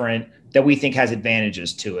but different that we think has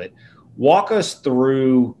advantages to it. Walk us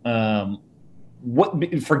through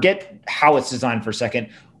forget how it's designed for a second.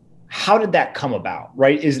 How did that come about,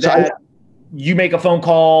 right? Is that you make a phone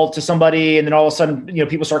call to somebody and then all of a sudden,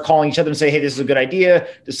 people start calling each other and say, hey, this is a good idea.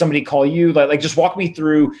 Does somebody call you? Like just walk me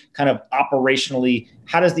through kind of operationally,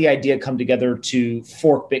 how does the idea come together to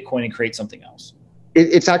fork Bitcoin and create something else?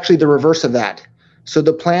 It's actually the reverse of that. So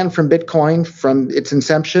the plan from Bitcoin, from its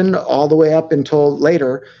inception all the way up until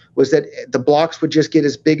later, was that the blocks would just get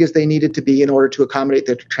as big as they needed to be in order to accommodate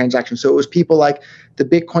the transaction. So it was people like the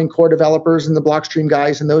Bitcoin core developers and the Blockstream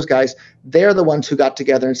guys and those guys, they're the ones who got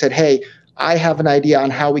together and said, hey, I have an idea on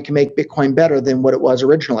how we can make Bitcoin better than what it was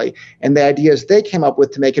originally. And the ideas they came up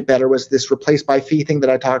with to make it better was this replace by fee thing that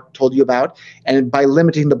I told you about, and by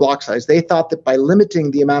limiting the block size. They thought that by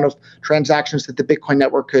limiting the amount of transactions that the Bitcoin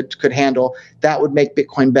network could handle, that would make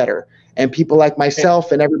Bitcoin better. And people like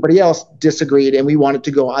myself and everybody else disagreed, and we wanted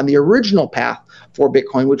to go on the original path for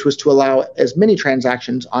Bitcoin, which was to allow as many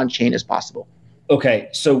transactions on chain as possible. Okay,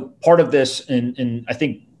 so part of this, and I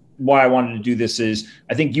think why I wanted to do this is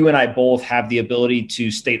I think you and I both have the ability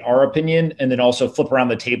to state our opinion and then also flip around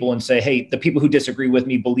the table and say, hey, the people who disagree with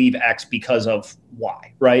me believe X because of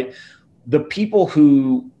Y, right? The people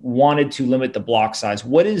who wanted to limit the block size,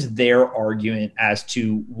 what is their argument as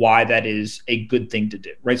to why that is a good thing to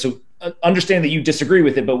do, right? So understand that you disagree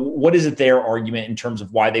with it, but what is it their argument in terms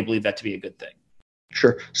of why they believe that to be a good thing?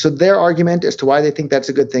 Sure. So their argument as to why they think that's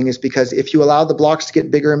a good thing is because if you allow the blocks to get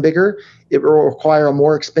bigger and bigger, it will require a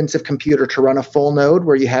more expensive computer to run a full node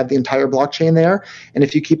where you have the entire blockchain there. And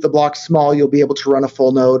if you keep the blocks small, you'll be able to run a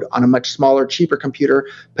full node on a much smaller, cheaper computer,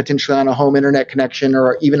 potentially on a home internet connection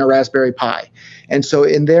or even a Raspberry Pi. And so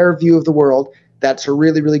in their view of the world, that's a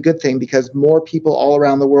really, really good thing because more people all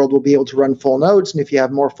around the world will be able to run full nodes. And if you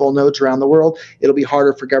have more full nodes around the world, it'll be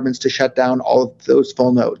harder for governments to shut down all of those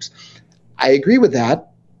full nodes. I agree with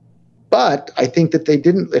that, but I think that they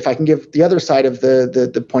didn't, if I can give the other side of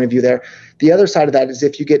the point of view there, the other side of that is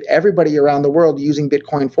if you get everybody around the world using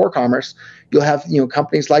Bitcoin for commerce, you'll have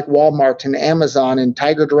companies like Walmart and Amazon and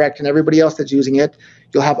Tiger Direct and everybody else that's using it.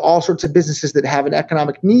 You'll have all sorts of businesses that have an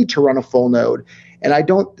economic need to run a full node.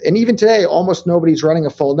 And even today, almost nobody's running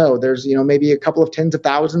a full node. There's, maybe a couple of tens of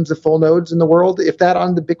thousands of full nodes in the world, if that,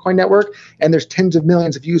 on the Bitcoin network, and there's tens of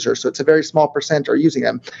millions of users. So it's a very small percent are using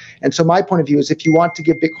them. And so my point of view is if you want to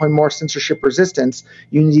give Bitcoin more censorship resistance,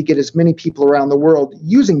 you need to get as many people around the world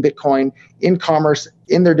using Bitcoin in commerce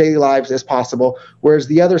in their daily lives as possible. Whereas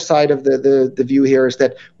the other side of the view here is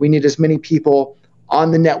that we need as many people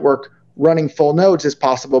on the network running full nodes as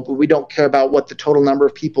possible, but we don't care about what the total number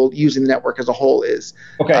of people using the network as a whole is.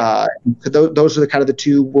 Okay. So those are the kind of the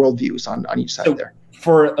two worldviews on each side there.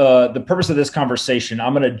 For the purpose of this conversation,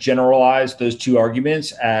 I'm going to generalize those two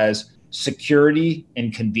arguments as security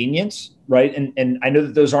and convenience, right? And I know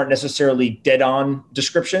that those aren't necessarily dead-on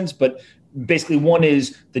descriptions, but basically one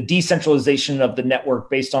is the decentralization of the network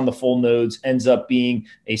based on the full nodes ends up being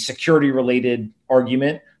a security-related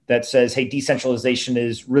argument that says, hey, decentralization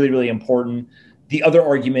is really, really important. The other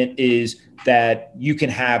argument is that you can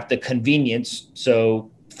have the convenience,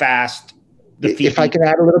 so fast. If I can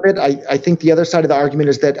add a little bit, I think the other side of the argument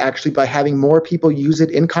is that actually by having more people use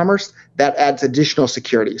it in commerce, that adds additional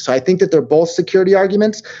security. So I think that they're both security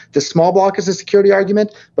arguments. The small block is a security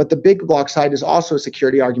argument, but the big block side is also a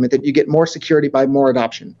security argument that you get more security by more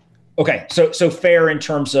adoption. Okay, so fair in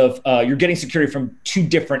terms of you're getting security from two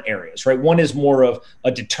different areas, right? One is more of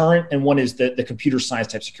a deterrent and one is the computer science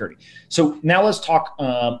type security. So now let's talk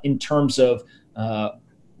in terms of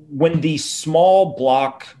when the small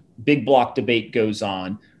block big block debate goes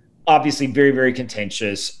on. Obviously very, very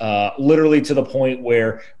contentious, literally to the point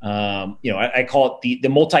where, I call it the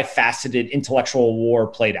multifaceted intellectual war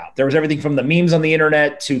played out. There was everything from the memes on the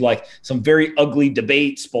internet to like some very ugly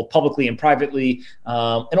debates, both publicly and privately.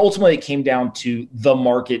 And ultimately it came down to the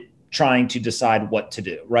market trying to decide what to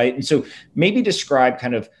do, right? And so maybe describe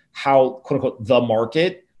kind of how, quote unquote, the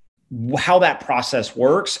market, how that process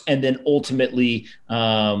works, and then ultimately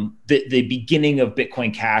the beginning of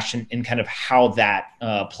Bitcoin Cash and kind of how that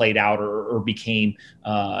played out or became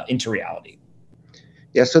into reality.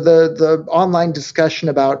 Yeah, so the online discussion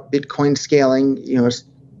about Bitcoin scaling,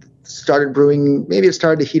 started brewing. Maybe it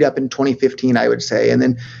started to heat up in 2015, I would say, and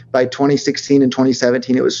then by 2016 and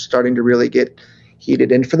 2017, it was starting to really get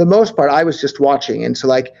heated. And for the most part, I was just watching, and so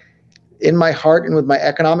like, in my heart and with my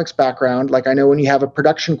economics background, like I know when you have a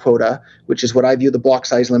production quota, which is what I view the block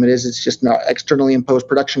size limit is, it's just an externally imposed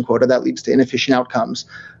production quota that leads to inefficient outcomes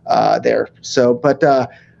there. So, but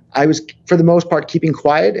I was for the most part keeping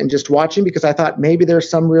quiet and just watching because I thought maybe there's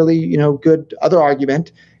some really, good other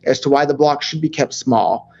argument as to why the block should be kept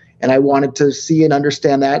small. And I wanted to see and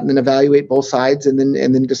understand that and then evaluate both sides and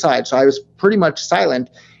then decide. So I was pretty much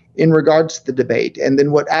silent in regards to the debate. And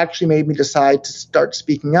then what actually made me decide to start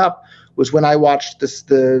speaking up was when I watched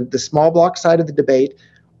the small block side of the debate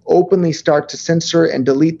openly start to censor and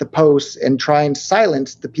delete the posts and try and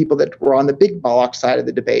silence the people that were on the big block side of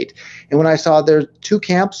the debate. And when I saw there's two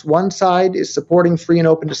camps, one side is supporting free and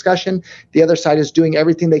open discussion, the other side is doing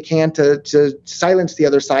everything they can to silence the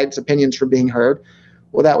other side's opinions from being heard.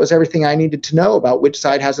 Well, that was everything I needed to know about which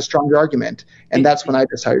side has a stronger argument. And that's when I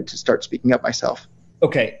decided to start speaking up myself.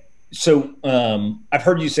 Okay. So I've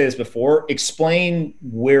heard you say this before. Explain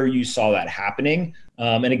where you saw that happening.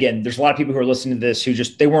 And again, there's a lot of people who are listening to this who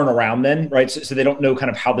they weren't around then, right? So they don't know kind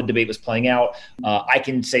of how the debate was playing out. I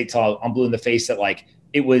can say till I'm blue in the face that like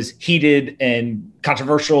it was heated and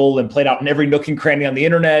controversial and played out in every nook and cranny on the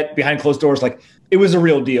internet behind closed doors. Like it was a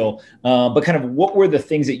real deal. But kind of what were the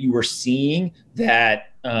things that you were seeing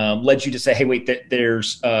that led you to say, hey, wait,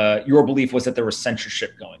 there's your belief was that there was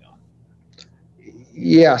censorship going on?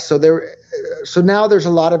 Yeah, so now there's a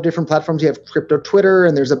lot of different platforms. You have crypto Twitter,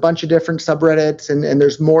 and there's a bunch of different subreddits, and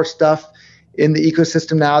there's more stuff in the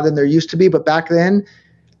ecosystem now than there used to be. But back then,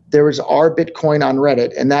 there was our Bitcoin on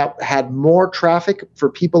Reddit, and that had more traffic for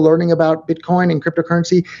people learning about Bitcoin and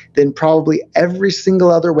cryptocurrency than probably every single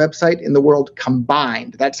other website in the world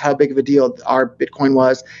combined. That's how big of a deal our Bitcoin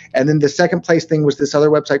was. And then the second place thing was this other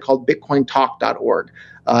website called bitcointalk.org.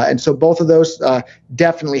 And so both of those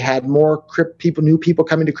definitely had more new people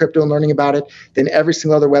coming to crypto and learning about it than every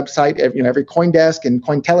single other website, every CoinDesk and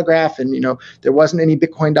Cointelegraph. And, there wasn't any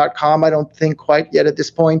Bitcoin.com, I don't think quite yet at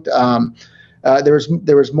this point. There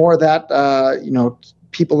was more of that,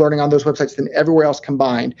 people learning on those websites than everywhere else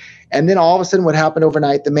combined. And then all of a sudden what happened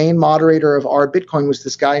overnight, the main moderator of our Bitcoin was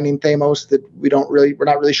this guy named Thamos that we're not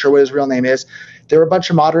really sure what his real name is. There were a bunch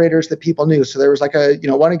of moderators that people knew. So there was like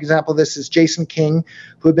one example of this is Jason King,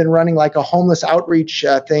 who had been running like a homeless outreach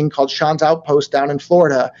thing called Sean's Outpost down in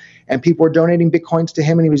Florida. And people were donating Bitcoins to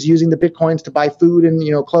him, and he was using the Bitcoins to buy food and,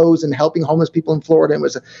 clothes and helping homeless people in Florida. It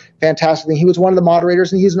was a fantastic thing. He was one of the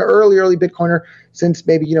moderators, and he's an early Bitcoiner since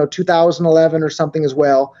maybe, 2011 or something as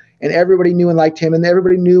well. And everybody knew and liked him, and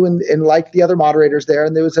everybody knew and liked the other moderators there.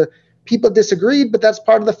 And there was people disagreed, but that's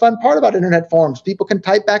part of the fun part about internet forums. People can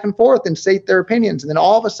type back and forth and state their opinions. And then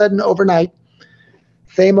all of a sudden overnight,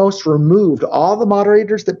 Thamos removed all the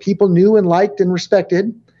moderators that people knew and liked and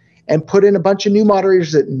respected and put in a bunch of new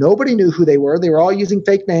moderators that nobody knew who they were. They were all using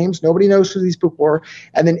fake names. Nobody knows who these people were.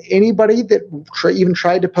 And then anybody that even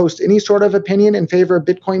tried to post any sort of opinion in favor of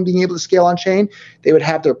Bitcoin being able to scale on chain, they would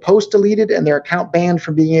have their post deleted and their account banned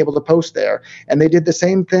from being able to post there. And they did the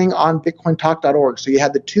same thing on bitcointalk.org. So you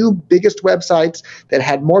had the two biggest websites that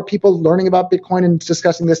had more people learning about Bitcoin and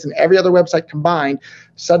discussing this than every other website combined,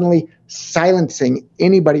 suddenly silencing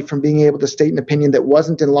anybody from being able to state an opinion that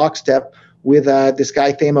wasn't in lockstep with this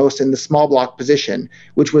guy Thamos in the small block position,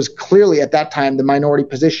 which was clearly at that time the minority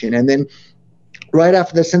position. And then right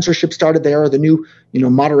after the censorship started there, or the new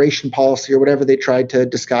moderation policy or whatever they tried to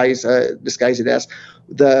disguise it as,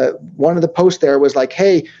 one of the posts there was like,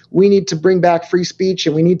 hey, we need to bring back free speech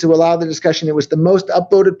and we need to allow the discussion. It was the most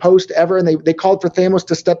upvoted post ever, and they called for Thamos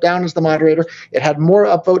to step down as the moderator. It had more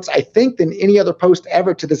upvotes, I think, than any other post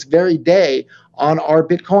ever to this very day on our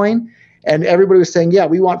Bitcoin. And everybody was saying, yeah,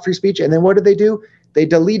 we want free speech. And then what did they do? They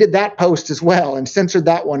deleted that post as well and censored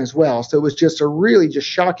that one as well. So it was just a really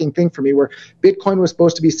shocking thing for me, where Bitcoin was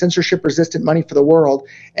supposed to be censorship-resistant money for the world.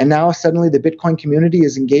 And now suddenly the Bitcoin community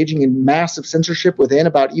is engaging in massive censorship within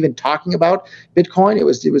about even talking about Bitcoin. It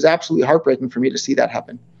was absolutely heartbreaking for me to see that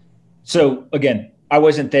happen. So again, I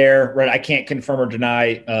wasn't there, right? I can't confirm or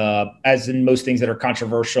deny, as in most things that are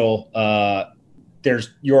controversial.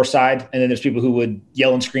 There's your side, and then there's people who would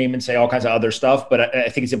yell and scream and say all kinds of other stuff. But I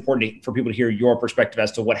think it's important for people to hear your perspective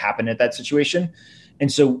as to what happened at that situation.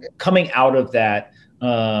 And so coming out of that,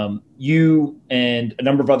 you and a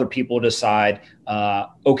number of other people decide,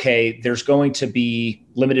 okay, there's going to be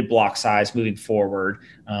limited block size moving forward.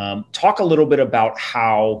 Talk a little bit about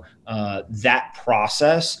how that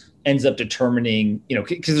process ends up determining,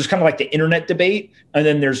 because there's kind of like the internet debate, and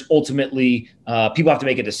then there's ultimately people have to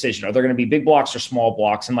make a decision. Are there going to be big blocks or small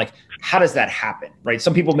blocks? And like, how does that happen, right?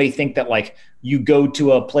 Some people may think that like you go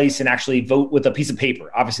to a place and actually vote with a piece of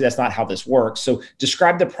paper. Obviously, that's not how this works. So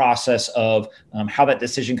describe the process of how that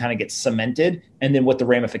decision kind of gets cemented, and then what the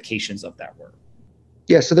ramifications of that were.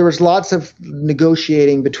 Yeah, so there was lots of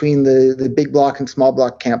negotiating between the big block and small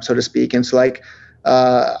block camp, so to speak. And so like,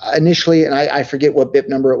 initially, and I forget what BIP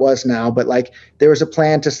number it was now, but like there was a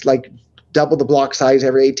plan to like double the block size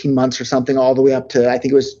every 18 months or something, all the way up to, I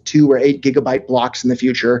think it was 2 or 8 gigabyte blocks in the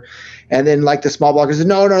future. And then like the small blockers said,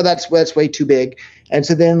 no, that's way too big. And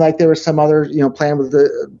so then like there was some other, plan with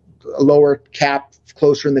the lower cap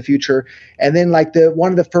closer in the future. And then like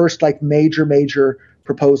one of the first like major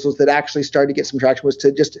proposals that actually started to get some traction was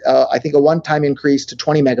to just, I think, a one-time increase to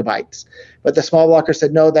 20 megabytes. But the small blocker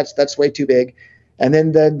said, no, that's way too big. And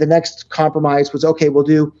then the next compromise was, okay, we'll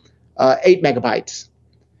do 8 megabytes.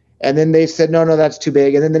 And then they said, no, that's too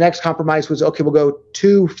big. And then the next compromise was, okay, we'll go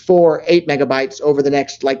 2, 4, 8 megabytes over the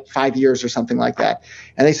next like 5 years or something like that.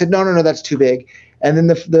 And they said, no, that's too big. And then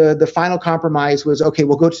the final compromise was, okay,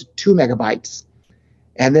 we'll go to 2 megabytes.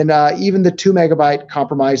 And then even the 2 megabyte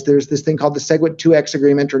compromise, there's this thing called the SegWit 2X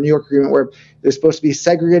agreement or New York agreement, where there's supposed to be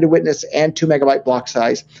segregated witness and 2 megabyte block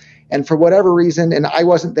size. And for whatever reason, and I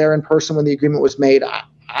wasn't there in person when the agreement was made,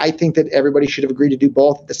 I think that everybody should have agreed to do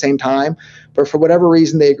both at the same time. But for whatever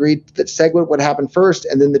reason, they agreed that SegWit would happen first,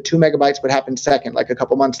 and then the 2 megabytes would happen second, like a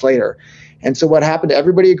couple months later. And so what happened?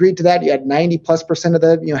 Everybody agreed to that. You had 90+% of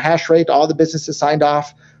the hash rate. All the businesses signed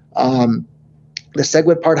off. The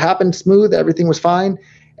SegWit part happened smooth. Everything was fine.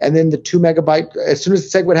 And then the 2 megabyte, as soon as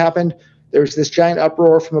the SegWit happened, there was this giant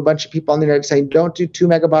uproar from a bunch of people on the internet saying, don't do 2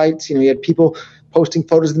 megabytes. You had people posting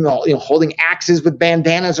photos of them all, holding axes with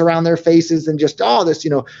bandanas around their faces, and just this,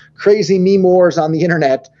 crazy meme wars on the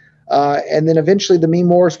internet. And then eventually the meme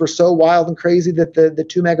wars were so wild and crazy that the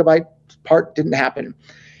 2 megabyte part didn't happen.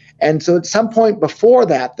 And so at some point before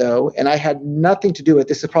that, though, and I had nothing to do with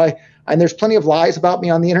this, is probably, and there's plenty of lies about me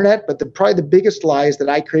on the internet, but probably the biggest lie is that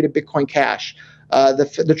I created Bitcoin Cash.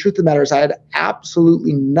 The truth of the matter is I had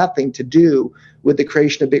absolutely nothing to do with the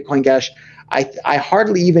creation of Bitcoin Cash. I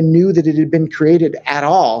hardly even knew that it had been created at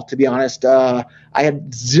all, to be honest. I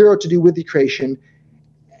had zero to do with the creation.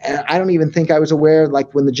 And I don't even think I was aware,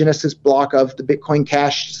 like when the Genesis block of the Bitcoin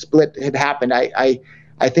Cash split had happened.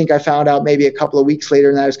 I think I found out maybe a couple of weeks later,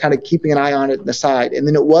 and I was kind of keeping an eye on it on the side. And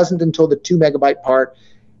then it wasn't until the 2 megabyte part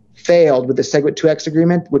failed with the SegWit 2X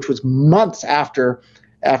agreement, which was months after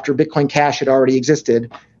Bitcoin Cash had already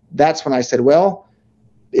existed. That's when I said, well,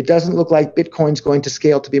 it doesn't look like Bitcoin's going to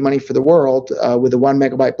scale to be money for the world with a 1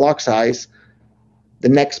 megabyte block size. The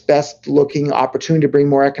next best looking opportunity to bring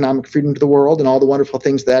more economic freedom to the world and all the wonderful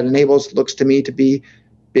things that enables looks to me to be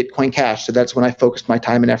Bitcoin Cash. So that's when I focused my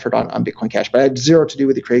time and effort on Bitcoin Cash. But I had zero to do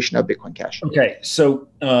with the creation of Bitcoin Cash. Okay. So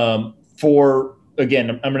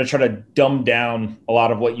again, I'm going to try to dumb down a lot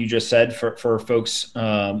of what you just said for folks,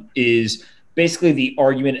 is basically the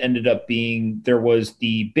argument ended up being there was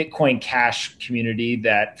the Bitcoin Cash community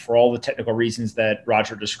that, for all the technical reasons that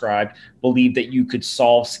Roger described, believed that you could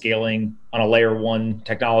solve scaling on a layer 1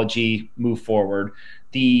 technology, move forward.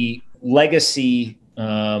 The legacy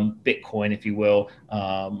Bitcoin, if you will,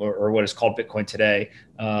 or what is called Bitcoin today,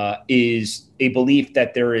 is a belief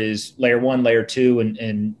that there is layer 1, layer 2,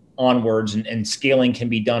 and onwards, and scaling can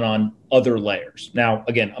be done on other layers. Now,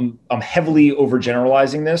 again, I'm heavily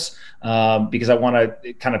overgeneralizing this because I want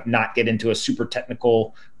to kind of not get into a super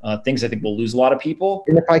technical things. I think we'll lose a lot of people.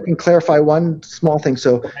 And if I can clarify one small thing.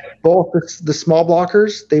 So both the small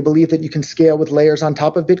blockers, they believe that you can scale with layers on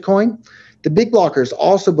top of Bitcoin. The big blockers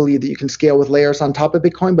also believe that you can scale with layers on top of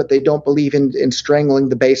Bitcoin, but they don't believe in strangling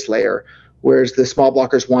the base layer. Whereas the small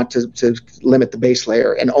blockers want to limit the base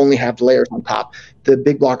layer and only have the layers on top. The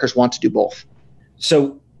big blockers want to do both.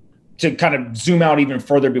 So to kind of zoom out even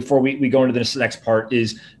further before we go into this next part,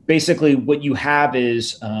 is basically what you have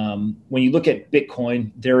is when you look at Bitcoin,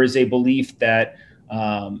 there is a belief that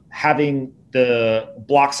having the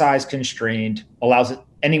block size constrained allows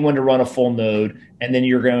anyone to run a full node, and then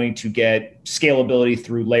you're going to get scalability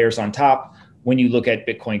through layers on top. when you look at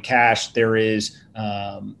Bitcoin Cash, there is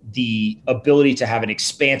the ability to have an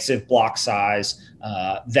expansive block size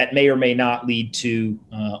that may or may not lead to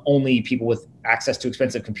only people with access to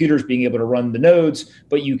expensive computers being able to run the nodes,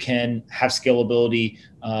 but you can have scalability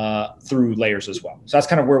through layers as well. So that's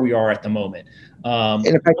kind of where we are at the moment. And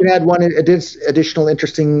if I can add one additional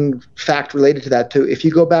interesting fact related to that too, if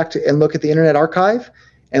you go back to and look at the Internet Archive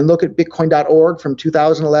and look at bitcoin.org from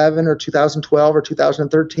 2011 or 2012 or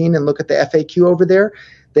 2013 and look at the FAQ over there,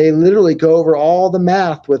 they literally go over all the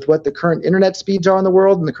math with what the current internet speeds are in the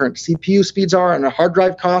world and the current CPU speeds are and the hard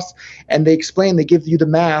drive costs, and they give you the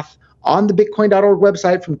math on the bitcoin.org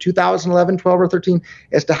website from 2011, 12, or 13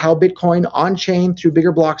 as to how Bitcoin on-chain through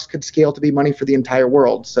bigger blocks could scale to be money for the entire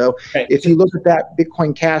world. So if you look at that,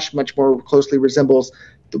 Bitcoin Cash much more closely resembles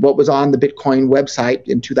what was on the Bitcoin website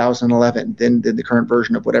in 2011 than the current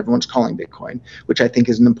version of what everyone's calling Bitcoin, which I think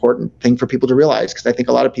is an important thing for people to realize, because I think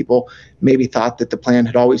a lot of people maybe thought that the plan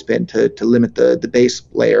had always been to limit the base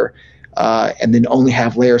layer and then only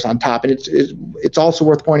have layers on top. And it's also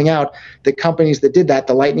worth pointing out that companies that did that,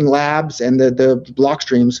 the Lightning Labs and the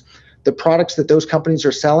Blockstreams, the products that those companies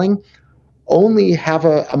are selling only have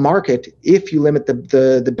a market if you limit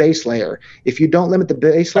the base layer. If you don't limit the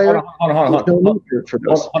base layer, hold on.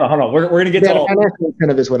 We're going to get to all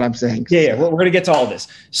kind of is what I'm saying. Yeah, we're going to get to all this.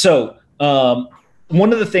 So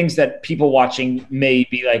one of the things that people watching may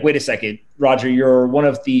be like, wait a second, Roger, you're one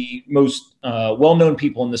of the most well-known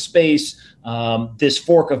people in the space. This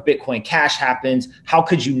fork of Bitcoin Cash happens. How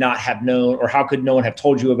could you not have known, or how could no one have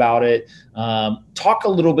told you about it? Talk a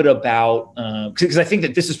little bit about, because I think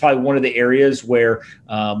that this is probably one of the areas where,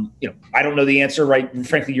 I don't know the answer, right?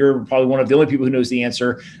 Frankly, you're probably one of the only people who knows the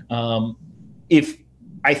answer. If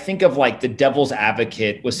I think of like the devil's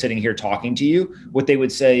advocate was sitting here talking to you, what they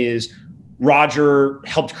would say is, Roger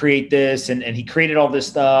helped create this and he created all this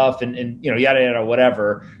stuff and yada, yada,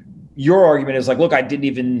 whatever. Your argument is like, look, I didn't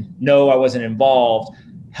even know, I wasn't involved.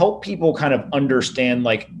 Help people kind of understand,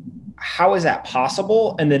 like, how is that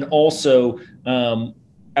possible? And then also,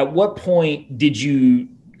 at what point did you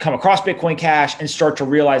come across Bitcoin Cash and start to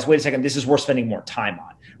realize, wait a second, this is worth spending more time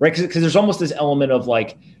on, right? Because there's almost this element of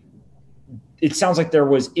like, it sounds like there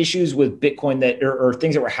was issues with Bitcoin that or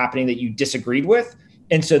things that were happening that you disagreed with.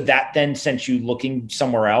 And so that then sent you looking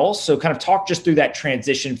somewhere else. So kind of talk just through that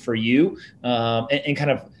transition for you and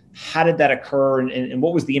kind of how did that occur and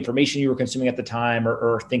what was the information you were consuming at the time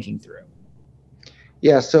or thinking through?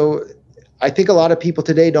 Yeah, so I think a lot of people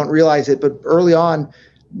today don't realize it, but early on,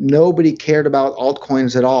 nobody cared about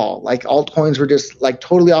altcoins at all. Like altcoins were just like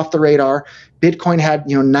totally off the radar. Bitcoin had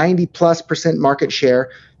 90+% market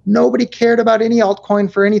share. Nobody cared about any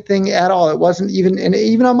altcoin for anything at all. It wasn't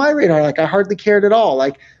even on my radar. Like I hardly cared at all.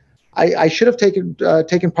 Like I should have taken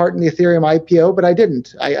part in the Ethereum IPO, but I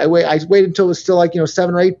didn't. I waited until it was still like $7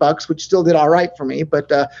 or $8, which still did all right for me.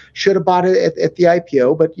 But should have bought it at the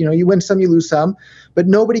IPO. But you win some, you lose some. But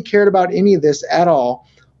nobody cared about any of this at all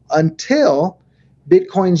until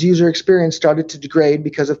Bitcoin's user experience started to degrade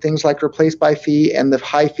because of things like replace by fee and the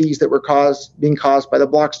high fees that were being caused by the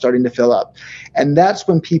blocks starting to fill up. And that's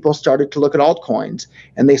when people started to look at altcoins,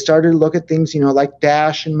 and they started to look at things, like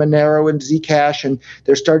Dash and Monero and Zcash. And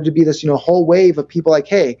there started to be this, whole wave of people like,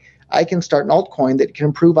 hey, I can start an altcoin that can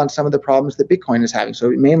improve on some of the problems that Bitcoin is having. So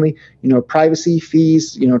mainly, privacy,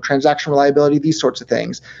 fees, transaction reliability, these sorts of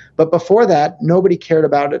things. But before that, nobody cared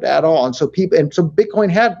about it at all. And so Bitcoin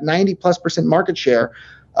had 90+% market share.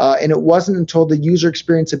 And it wasn't until the user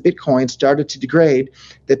experience of Bitcoin started to degrade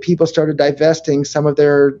that people started divesting some of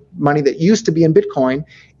their money that used to be in Bitcoin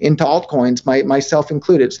into altcoins, myself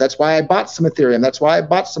included. So that's why I bought some Ethereum. That's why I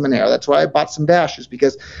bought some Monero. That's why I bought some Dash, is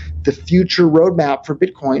because the future roadmap for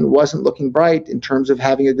Bitcoin wasn't looking bright in terms of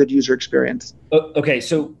having a good user experience. Okay,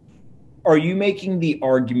 so are you making the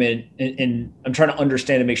argument, and I'm trying to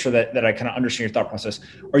understand and make sure that I kind of understand your thought process.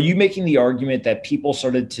 Are you making the argument that people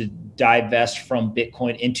started to divest from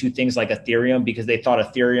Bitcoin into things like Ethereum because they thought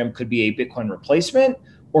Ethereum could be a Bitcoin replacement,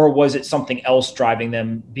 or was it something else driving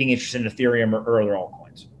them being interested in Ethereum or other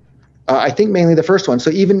altcoins? I think mainly the first one. So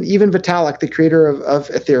even Vitalik, the creator of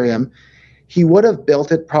Ethereum, he would have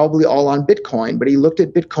built it probably all on Bitcoin, but he looked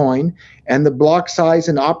at Bitcoin and the block size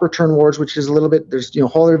and op return wars, which is a little bit, there's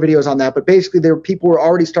whole other videos on that, but basically people were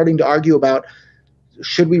already starting to argue about,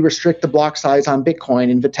 should we restrict the block size on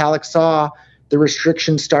Bitcoin? And Vitalik saw the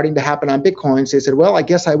restrictions starting to happen on Bitcoin, so he said, well, I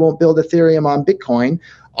guess I won't build Ethereum on Bitcoin,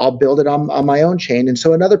 I'll build it on my own chain. And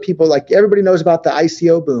so other people, like everybody knows about the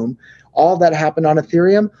ICO boom, all that happened on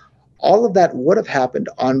Ethereum. All of that would have happened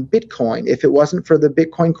on Bitcoin if it wasn't for the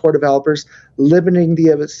Bitcoin core developers limiting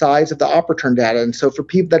the size of the op return data. And so for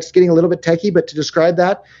people, that's getting a little bit techie, but to describe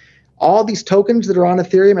that, all these tokens that are on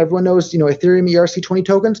Ethereum, everyone knows, Ethereum ERC20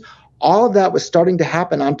 tokens, all of that was starting to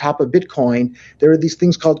happen on top of Bitcoin. There were these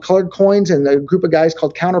things called colored coins and a group of guys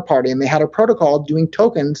called Counterparty, and they had a protocol doing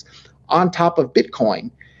tokens on top of Bitcoin.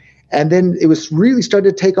 And then it was really starting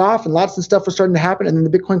to take off, and lots of stuff was starting to happen. And then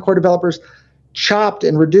the Bitcoin core developers chopped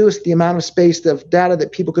and reduced the amount of space of data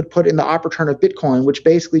that people could put in the op return of Bitcoin, which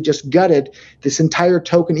basically just gutted this entire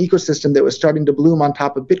token ecosystem that was starting to bloom on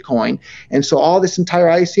top of Bitcoin. And so all this entire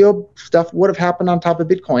ICO stuff would have happened on top of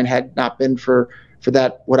Bitcoin had not been for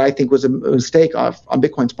that, what I think was a mistake on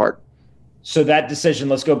Bitcoin's part. So that decision,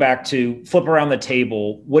 let's go back to flip around the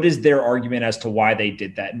table. What is their argument as to why they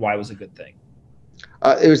did that and why it was a good thing?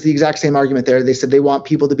 It was the exact same argument there. They said they want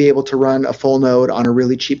people to be able to run a full node on a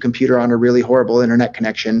really cheap computer on a really horrible internet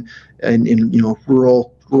connection in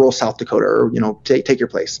rural South Dakota, or take your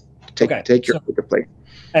place. Take your place.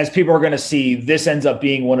 As people are going to see, this ends up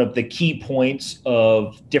being one of the key points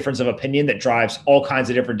of difference of opinion that drives all kinds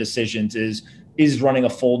of different decisions. Is running a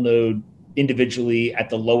full node individually at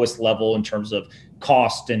the lowest level in terms of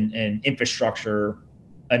cost and infrastructure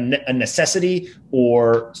a necessity,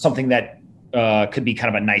 or something that could be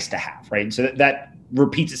kind of a nice to have, right? And so that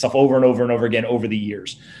repeats itself over and over and over again over the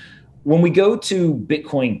years. When we go to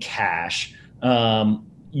Bitcoin Cash,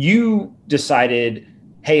 you decided,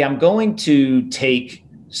 hey, I'm going to take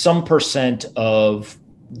some percent of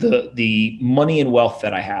the money and wealth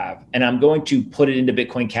that I have, and I'm going to put it into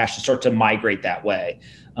Bitcoin Cash to start to migrate that way.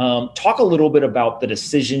 Talk a little bit about the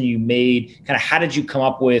decision you made. Kind of how did you come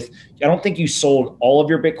up with, I don't think you sold all of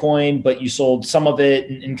your Bitcoin, but you sold some of it,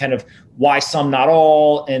 and kind of why some, not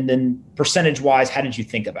all, and then percentage wise, how did you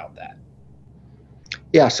think about that?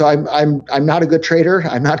 Yeah, so I'm not a good trader.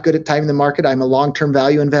 I'm not good at timing the market. I'm a long-term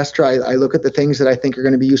value investor. I look at the things that I think are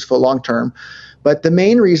going to be useful long-term. But the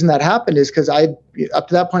main reason that happened is because up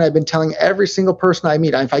to that point, I've been telling every single person I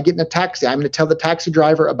meet, if I get in a taxi, I'm going to tell the taxi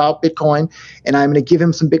driver about Bitcoin, and I'm going to give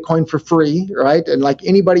him some Bitcoin for free, right? And like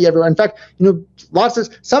anybody everywhere. In fact,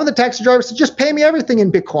 some of the taxi drivers said, just pay me everything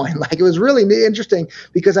in Bitcoin. Like, it was really interesting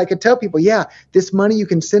because I could tell people, yeah, this money you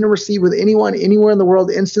can send and receive with anyone, anywhere in the world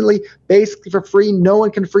instantly, basically for free. No one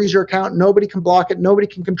can freeze your account. Nobody can block it. Nobody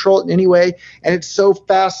can control it in any way. And it's so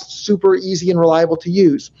fast, super easy, and reliable to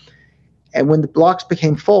use. And when the blocks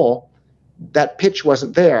became full, that pitch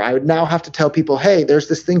wasn't there. I would now have to tell people, hey, there's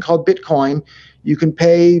this thing called Bitcoin. You can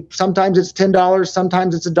pay, sometimes it's $10,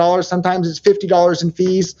 sometimes it's $1, sometimes it's $50 in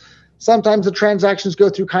fees. Sometimes the transactions go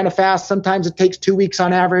through kind of fast. Sometimes it takes 2 weeks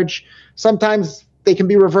on average. Sometimes they can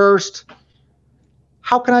be reversed.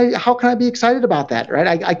 How can I be excited about that,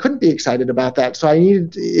 right? I couldn't be excited about that. So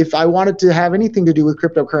if I wanted to have anything to do with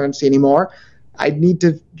cryptocurrency anymore, I'd need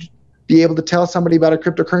to be able to tell somebody about a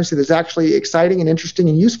cryptocurrency that's actually exciting and interesting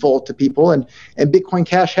and useful to people. And Bitcoin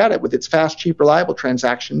Cash had it with its fast, cheap, reliable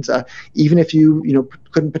transactions, even if you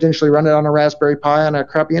couldn't potentially run it on a Raspberry Pi on a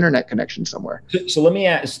crappy internet connection somewhere. So let me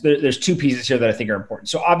ask, there's two pieces here that I think are important.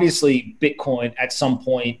 So obviously Bitcoin at some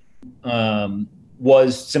point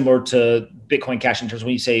was similar to Bitcoin Cash in terms of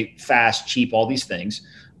when you say fast, cheap, all these things.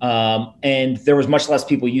 And there was much less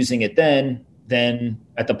people using it then than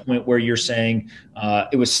at the point where you're saying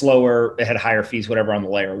it was slower, it had higher fees, whatever, on the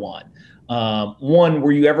layer one.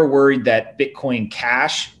 Were you ever worried that Bitcoin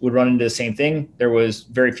Cash would run into the same thing? There was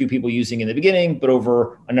very few people using in the beginning, but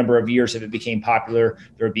over a number of years, if it became popular,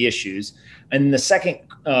 there would be issues. And the second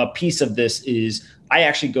piece of this is I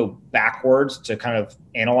actually go backwards to kind of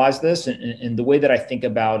analyze this. And the way that I think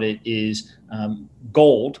about it is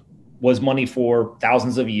gold was money for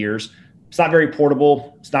thousands of years. It's not very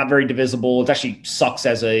portable. It's not very divisible. It actually sucks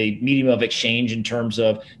as a medium of exchange in terms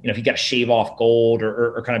of, if you got to shave off gold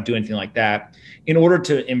or kind of do anything like that. In order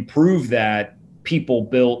to improve that, people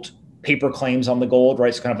built paper claims on the gold, right?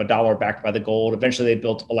 It's kind of a dollar backed by the gold. Eventually they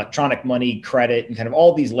built electronic money, credit, and kind of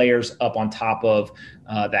all these layers up on top of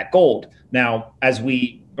that gold. Now, as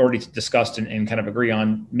we already discussed and kind of agree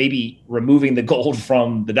on, maybe removing the gold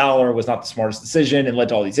from the dollar was not the smartest decision and led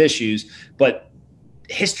to all these issues, but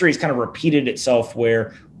history has kind of repeated itself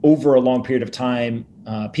where over a long period of time,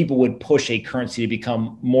 people would push a currency to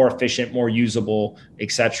become more efficient, more usable,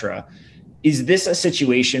 et cetera. Is this a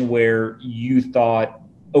situation where you thought,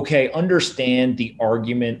 okay, understand the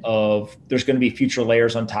argument of there's going to be future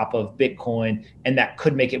layers on top of Bitcoin and that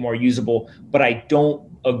could make it more usable, but I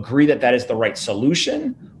don't agree that that is the right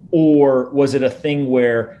solution? Or was it a thing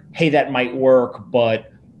where, hey, that might work,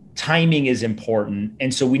 but timing is important,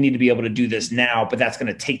 and so we need to be able to do this now, but that's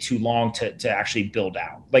going to take too long to actually build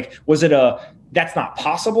out? Like, was it that's not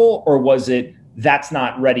possible, or was it that's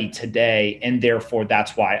not ready today, and therefore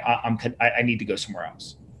that's why I need to go somewhere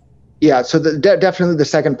else? Yeah, so definitely the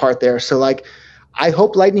second part there. So like, I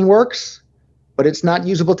hope Lightning works, but it's not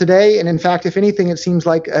usable today. And in fact, if anything, it seems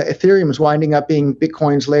like Ethereum is winding up being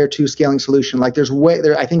Bitcoin's layer 2 scaling solution. Like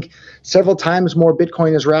I think several times more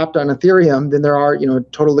Bitcoin is wrapped on Ethereum than there are,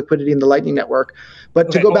 total liquidity in the Lightning network.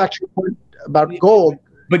 But to go back to your point about gold.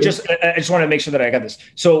 But I just want to make sure that I got this.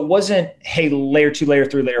 So it wasn't, hey, layer 2, layer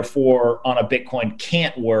 3, layer 4 on a Bitcoin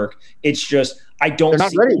can't work. It's just, they're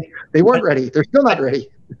not ready. They weren't ready. They're still not ready.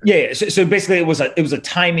 Yeah. So basically it was a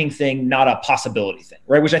timing thing, not a possibility thing,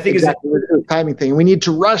 right? Which I think exactly. is a timing thing. We need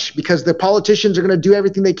to rush because the politicians are going to do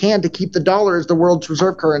everything they can to keep the dollar as the world's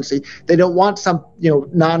reserve currency. They don't want some,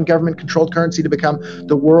 non-government controlled currency to become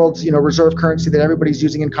the world's, reserve currency that everybody's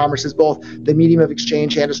using in commerce as both the medium of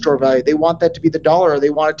exchange and a store of value. They want that to be the dollar, or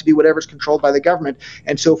they want it to be whatever's controlled by the government.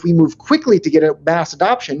 And so if we move quickly to get a mass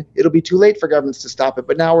adoption, it'll be too late for governments to stop it.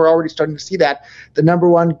 But now we're already starting to see that the number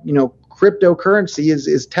one, cryptocurrency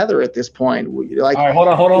is Tether at this point. All right, hold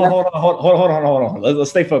on.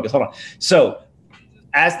 Let's stay focused. Hold on. So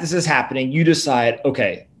as this is happening, you decide,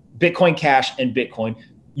 okay, Bitcoin Cash and Bitcoin,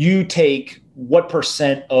 you take what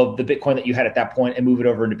percent of the Bitcoin that you had at that point and move it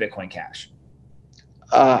over into Bitcoin Cash?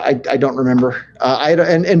 I don't remember.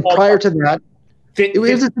 And prior to that, it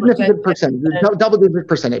was a significant percentage, double-digit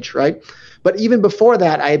percentage, right? But even before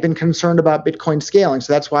that, I had been concerned about Bitcoin scaling.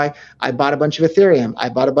 So that's why I bought a bunch of Ethereum. I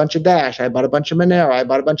bought a bunch of Dash. I bought a bunch of Monero. I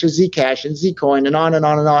bought a bunch of Zcash and Zcoin and on and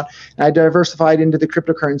on and on. And I diversified into the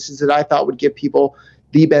cryptocurrencies that I thought would give people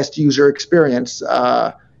the best user experience.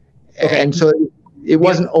 And so it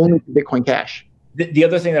wasn't only Bitcoin Cash. The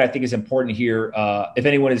other thing that I think is important here, if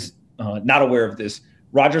anyone is not aware of this,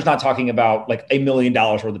 Roger's not talking about like $1 million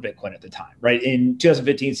worth of Bitcoin at the time, right? In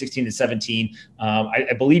 2015, 16, and 17, I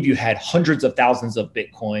believe you had hundreds of thousands of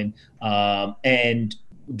Bitcoin. And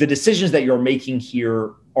the decisions that you're making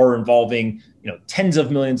here are involving, tens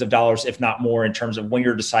of millions of dollars, if not more, in terms of when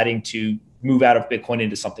you're deciding to move out of Bitcoin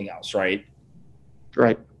into something else, right?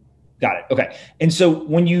 Right. Got it. Okay. And so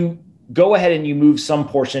when you go ahead and you move some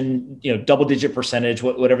portion, double-digit percentage,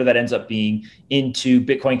 whatever that ends up being, into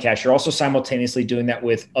Bitcoin Cash, you're also simultaneously doing that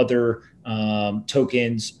with other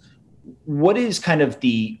tokens. What is kind of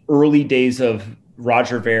the early days of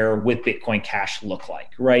Roger Ver with Bitcoin Cash look like,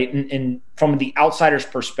 right? And from the outsider's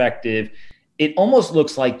perspective, it almost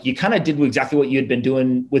looks like you kind of did exactly what you had been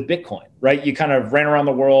doing with Bitcoin, right? You kind of ran around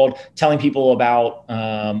the world telling people about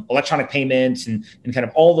electronic payments and kind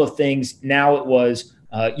of all the things. Now it was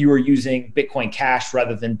you were using Bitcoin Cash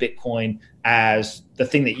rather than Bitcoin as the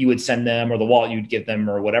thing that you would send them or the wallet you'd give them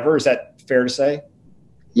or whatever. Is that fair to say?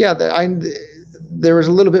 Yeah, there was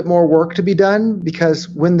a little bit more work to be done because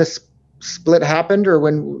when the split happened, or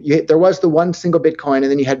when there was the one single Bitcoin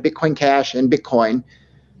and then you had Bitcoin Cash and Bitcoin.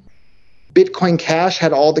 Bitcoin Cash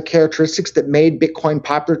had all the characteristics that made Bitcoin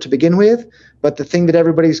popular to begin with, but the thing that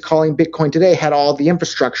everybody's calling Bitcoin today had all the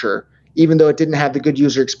infrastructure, even though it didn't have the good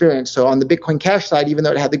user experience. So on the Bitcoin Cash side, even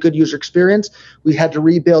though it had the good user experience, we had to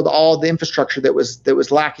rebuild all the infrastructure that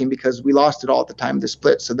was lacking because we lost it all at the time of the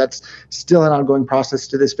split. So that's still an ongoing process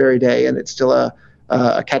to this very day, and it's still a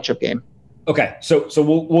catch-up game. Okay, so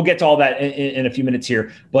we'll get to all that in a few minutes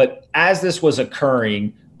here. But as this was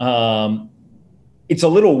occurring, it's a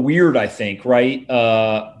little weird, I think, right?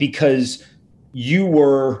 Because you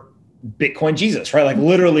were Bitcoin Jesus, right? Like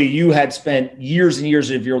literally you had spent years and years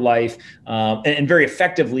of your life and very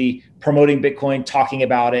effectively promoting Bitcoin, talking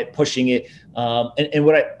about it, pushing it. And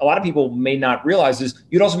what a lot of people may not realize is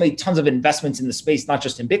you'd also made tons of investments in the space, not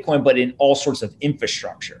just in Bitcoin, but in all sorts of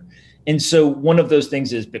infrastructure. And so one of those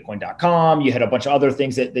things is Bitcoin.com. You had a bunch of other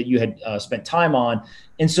things that you had spent time on.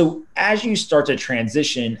 And so as you start to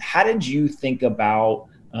transition, how did you think about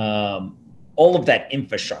all of that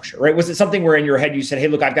infrastructure, right? Was it something where in your head you said, hey,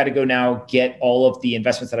 look, I've got to go now get all of the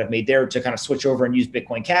investments that I've made there to kind of switch over and use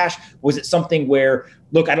Bitcoin Cash? Was it something where,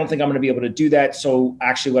 look, I don't think I'm going to be able to do that, so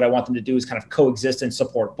actually what I want them to do is kind of coexist and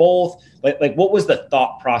support both? Like what was the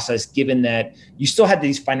thought process, given that you still had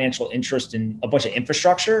these financial interests in a bunch of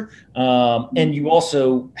infrastructure, and you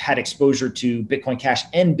also had exposure to Bitcoin Cash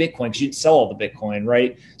and Bitcoin because you didn't sell all the Bitcoin,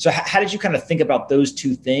 right? So how did you kind of think about those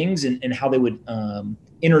two things and how they would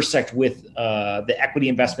intersect with the equity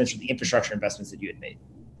investments or the infrastructure investments that you had made?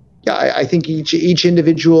 Yeah, I think each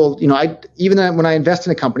individual, even when I invest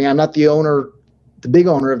in a company, I'm not the owner, the big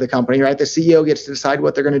owner of the company, right? The CEO gets to decide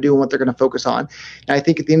what they're going to do and what they're going to focus on. And I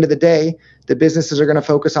think at the end of the day, the businesses are going to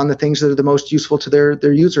focus on the things that are the most useful to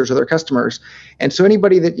their users or their customers. And so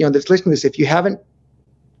anybody that, that's listening to this, if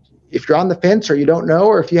you're on the fence or you don't know,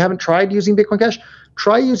 or if you haven't tried using Bitcoin Cash,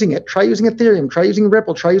 try using it. Try using Ethereum. Try using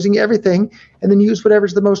Ripple. Try using everything, and then use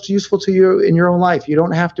whatever's the most useful to you in your own life. You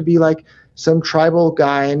don't have to be like some tribal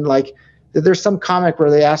guy and like there's some comic where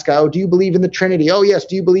they ask, oh, do you believe in the Trinity? Oh, yes.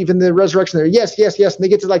 Do you believe in the resurrection? There, yes, yes, yes. And they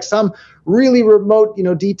get to like some really remote,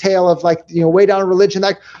 detail of like, way down religion,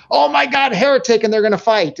 like, oh my God, heretic, and they're going to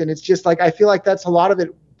fight. And it's just like, I feel like that's a lot of it,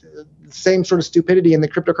 same sort of stupidity in the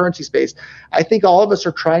cryptocurrency space. I think all of us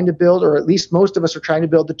are trying to build, or at least most of us are trying to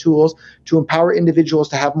build the tools to empower individuals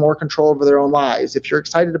to have more control over their own lives. If you're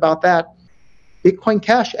excited about that, Bitcoin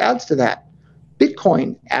Cash adds to that.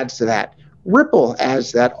 Bitcoin adds to that. Ripple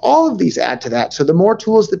adds to that. All of these add to that. So the more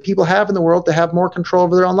tools that people have in the world to have more control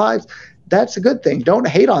over their own lives, that's a good thing. Don't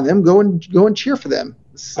hate on them. Go and cheer for them.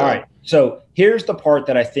 So. All right. So here's the part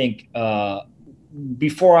that I think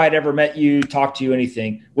before I'd ever met you, talked to you,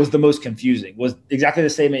 anything, was the most confusing, was exactly the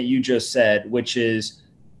statement you just said, which is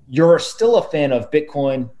you're still a fan of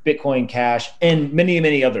Bitcoin, Bitcoin Cash, and many,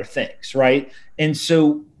 many other things, right? And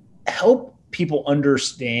so help people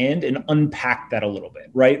understand and unpack that a little bit,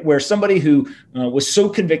 right? Where somebody who was so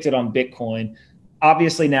convicted on Bitcoin,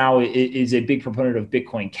 obviously now is a big proponent of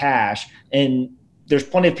Bitcoin Cash. And there's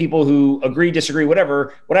plenty of people who agree, disagree,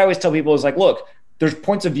 whatever. What I always tell people is like, look, there's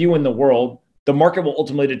points of view in the world. The market will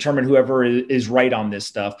ultimately determine whoever is right on this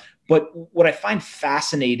stuff. But what I find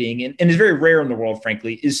fascinating and is very rare in the world,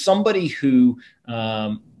 frankly, is somebody who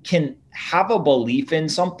can have a belief in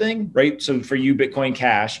something, right? So for you, Bitcoin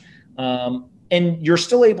Cash, and you're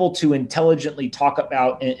still able to intelligently talk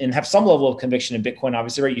about and have some level of conviction in Bitcoin,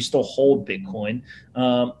 obviously, right? You still hold Bitcoin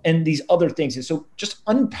and these other things. And so just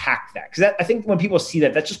unpack that. Because I think when people see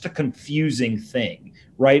that, that's just a confusing thing,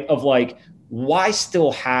 right? Of like, why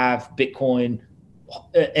still have Bitcoin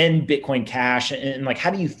and Bitcoin Cash? And like, how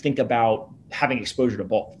do you think about having exposure to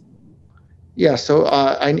both? Yeah, so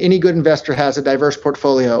any good investor has a diverse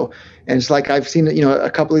portfolio. And it's like I've seen,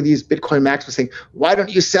 a couple of these Bitcoin maximus saying, why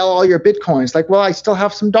don't you sell all your Bitcoins? Like, well, I still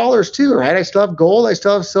have some dollars too, right? I still have gold, I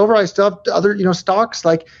still have silver, I still have other, stocks.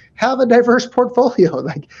 Like, have a diverse portfolio.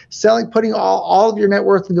 Like putting all of your net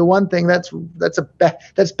worth into one thing, that's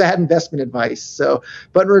bad investment advice. So,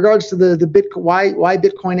 but in regards to the Bitcoin, why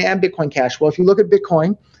Bitcoin and Bitcoin Cash? Well, if you look at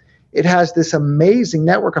Bitcoin, it has this amazing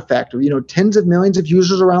network effect of, tens of millions of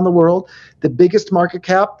users around the world, the biggest market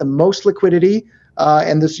cap, the most liquidity,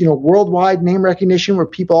 and this, worldwide name recognition where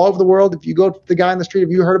people all over the world, if you go to the guy in the street,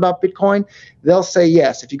 have you heard about Bitcoin? They'll say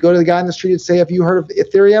yes. If you go to the guy in the street and say, have you heard of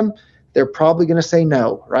Ethereum? They're probably going to say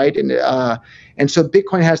no, right? And so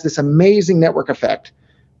Bitcoin has this amazing network effect,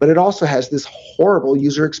 but it also has this horrible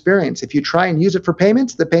user experience. If you try and use it for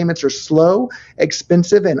payments, the payments are slow,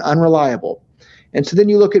 expensive, and unreliable. And so then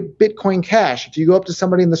you look at Bitcoin Cash. If you go up to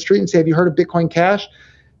somebody in the street and say, have you heard of Bitcoin Cash?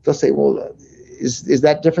 They'll say, well, is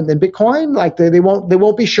that different than Bitcoin? Like they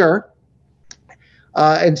won't be sure.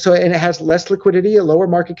 And it has less liquidity, a lower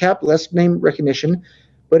market cap, less name recognition,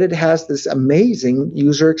 but it has this amazing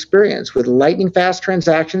user experience with lightning fast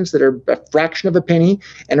transactions that are a fraction of a penny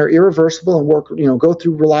and are irreversible and work, go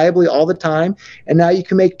through reliably all the time. And now you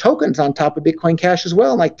can make tokens on top of Bitcoin Cash as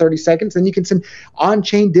well in like 30 seconds. Then you can send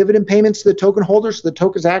on-chain dividend payments to the token holders. So the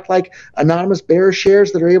tokens act like anonymous bearer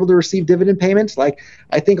shares that are able to receive dividend payments. Like,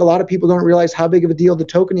 I think a lot of people don't realize how big of a deal the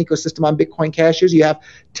token ecosystem on Bitcoin Cash is. You have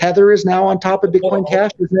Tether is now on top of Bitcoin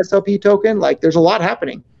Cash with an SLP token. Like, there's a lot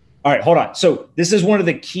happening. All right, hold on. So this is one of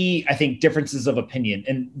the key, I think, differences of opinion.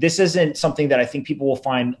 And this isn't something that I think people will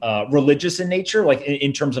find religious in nature, like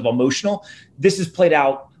in terms of emotional. This is played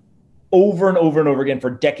out over and over and over again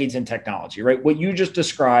for decades in technology, right? What you just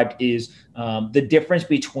described is the difference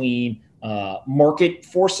between market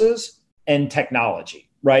forces and technology,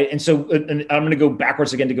 right? And so and I'm going to go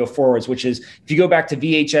backwards again to go forwards, which is if you go back to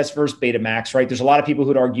VHS versus Betamax, right? There's a lot of people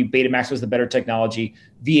who'd argue Betamax was the better technology.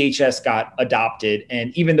 VHS got adopted.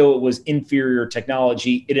 And even though it was inferior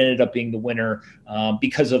technology, it ended up being the winner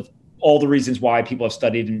because of all the reasons why people have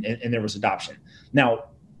studied and there was adoption. Now,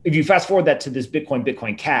 if you fast forward that to this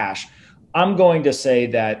Bitcoin Cash, I'm going to say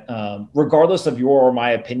that regardless of your or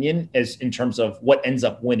my opinion as in terms of what ends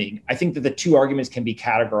up winning, I think that the two arguments can be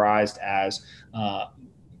categorized as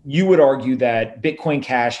you would argue that Bitcoin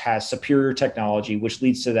Cash has superior technology, which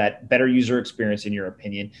leads to that better user experience in your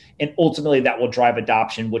opinion. And ultimately that will drive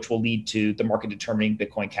adoption, which will lead to the market determining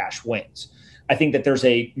Bitcoin Cash wins. I think that there's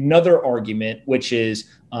another argument, which is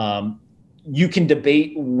you can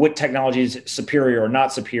debate what technology is superior or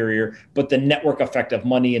not superior, but the network effect of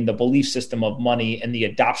money and the belief system of money and the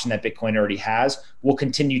adoption that Bitcoin already has will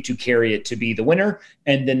continue to carry it to be the winner.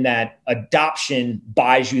 And then that adoption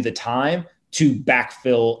buys you the time to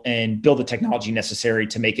backfill and build the technology necessary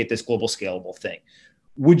to make it this global scalable thing.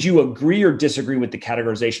 Would you agree or disagree with the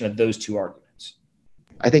categorization of those two arguments?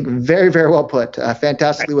 I think very, very well put,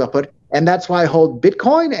 fantastically well put. And that's why I hold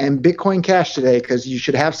Bitcoin and Bitcoin Cash today, because you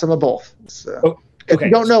should have some of both. So. Okay.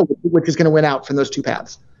 You don't know which is going to win out from those two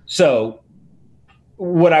paths. So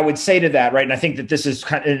what I would say to that, right, and I think that this is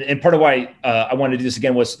kind of, and part of why I wanted to do this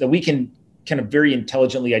again was that we can kind of very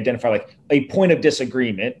intelligently identify like a point of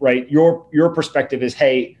disagreement, right? Your perspective is,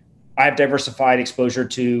 hey, I have diversified exposure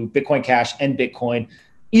to Bitcoin Cash and Bitcoin.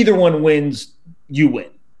 Either one wins, you win,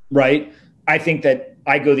 right? I think that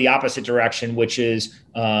I go the opposite direction, which is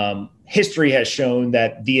history has shown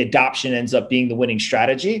that the adoption ends up being the winning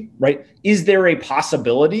strategy, right? Is there a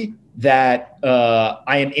possibility that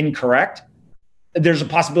I am incorrect? There's a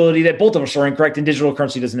possibility that both of us are incorrect and digital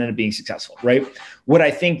currency doesn't end up being successful, right? What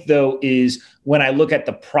I think, though, is when I look at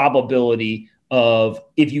the probability of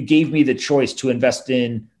if you gave me the choice to invest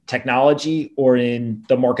in technology or in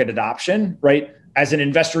the market adoption, right? As an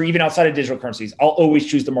investor, even outside of digital currencies, I'll always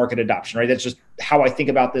choose the market adoption, right? That's just how I think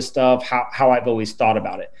about this stuff, how I've always thought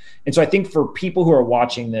about it. And so I think for people who are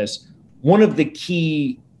watching this, one of the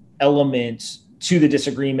key elements to the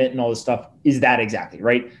disagreement and all this stuff is that exactly,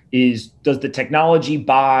 right? Does the technology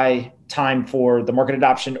buy time for the market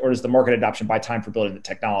adoption, or does the market adoption buy time for building the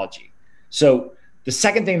technology? So the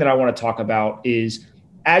second thing that I want to talk about is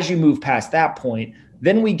as you move past that point,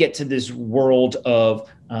 then we get to this world of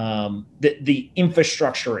the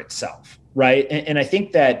infrastructure itself, right? And I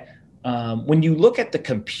think that when you look at the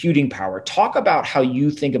computing power, talk about how you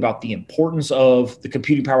think about the importance of the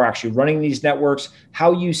computing power actually running these networks,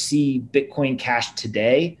 how you see Bitcoin Cash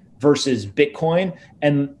today versus Bitcoin.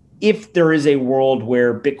 And if there is a world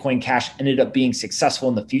where Bitcoin Cash ended up being successful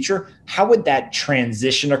in the future, how would that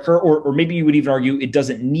transition occur? Or maybe you would even argue it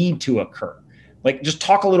doesn't need to occur. Like, just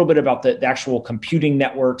talk a little bit about the actual computing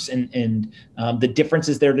networks and the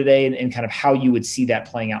differences there today and kind of how you would see that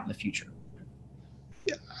playing out in the future.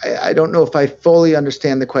 I don't know if I fully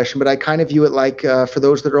understand the question, but I kind of view it like, for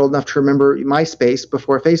those that are old enough to remember MySpace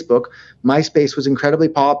before Facebook, MySpace was incredibly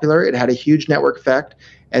popular. It had a huge network effect.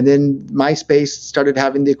 And then MySpace started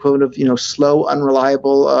having the equivalent of, slow,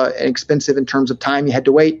 unreliable, and expensive in terms of time. You had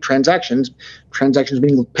to wait transactions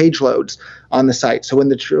being page loads on the site. So when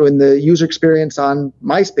the user experience on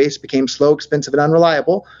MySpace became slow, expensive, and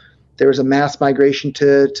unreliable, there was a mass migration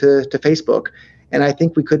to Facebook. And I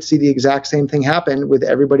think we could see the exact same thing happen with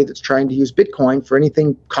everybody that's trying to use Bitcoin for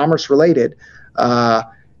anything commerce related.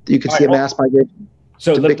 You could see a mass migration.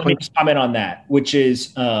 So let me just comment on that, which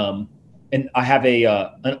is, and I have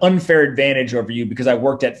an unfair advantage over you because I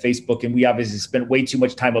worked at Facebook and we obviously spent way too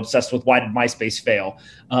much time obsessed with why did MySpace fail.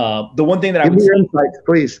 The one thing that Give me your insights,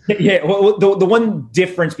 please. Yeah, well, the one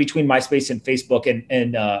difference between MySpace and Facebook,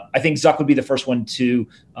 and I think Zuck would be the first one to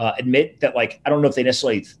admit that, like, I don't know if they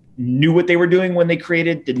necessarily knew what they were doing when they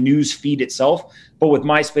created the news feed itself, but with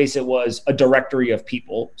MySpace, it was a directory of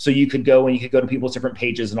people. So you could go to people's different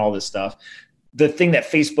pages and all this stuff. The thing that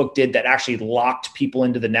Facebook did that actually locked people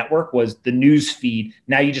into the network was the news feed.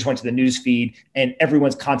 Now you just went to the news feed and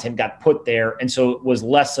everyone's content got put there. And so it was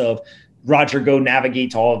less of, Roger, go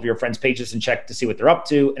navigate to all of your friends' pages and check to see what they're up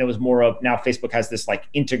to. And it was more of, now Facebook has this like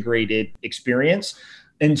integrated experience.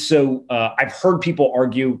 And so I've heard people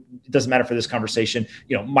argue, it doesn't matter for this conversation,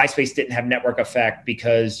 MySpace didn't have network effect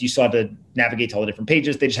because you still had to navigate to all the different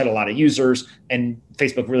pages. They just had a lot of users and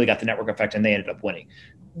Facebook really got the network effect and they ended up winning.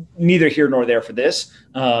 Neither here nor there for this.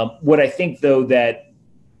 What I think, though, that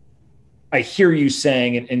I hear you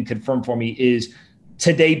saying and confirm for me is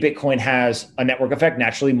today Bitcoin has a network effect.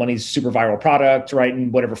 Naturally, money's a super viral product, right?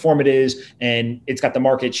 In whatever form it is. And it's got the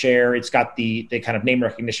market share. It's got the kind of name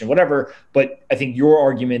recognition, whatever. But I think your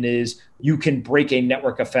argument is you can break a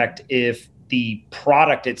network effect if the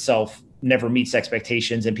product itself never meets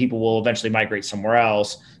expectations and people will eventually migrate somewhere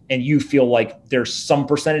else. And you feel like there's some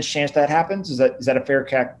percentage chance that happens. Is that a fair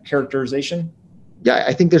characterization? Yeah,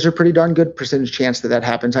 I think there's a pretty darn good percentage chance that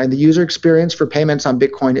happens. The user experience for payments on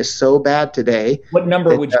Bitcoin is so bad today. What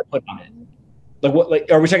number would you put on it?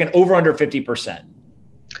 Like, are we talking over under 50%?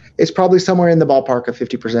 It's probably somewhere in the ballpark of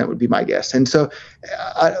 50% would be my guess. And so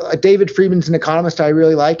David Friedman's an economist I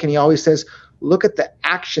really like, and he always says, look at the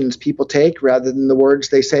actions people take rather than the words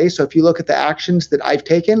they say. So if you look at the actions that I've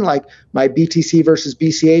taken, like my BTC versus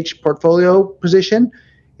BCH portfolio position,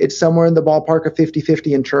 it's somewhere in the ballpark of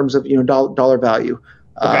 50-50 in terms of dollar value.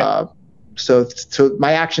 Okay. So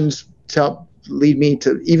my actions lead me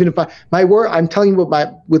to, even if I'm telling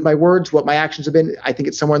you with my words what my actions have been. I think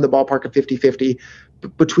it's somewhere in the ballpark of 50-50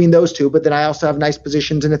 between those two. But then I also have nice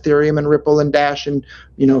positions in Ethereum and Ripple and Dash and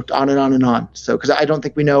on and on and on. So because I don't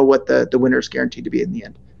think we know what the winner is guaranteed to be in the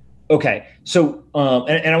end. Okay. So,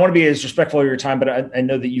 and I want to be as respectful of your time, but I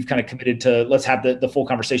know that you've kind of committed to, let's have the full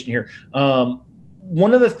conversation here.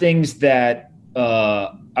 One of the things that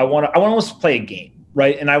I want to play a game.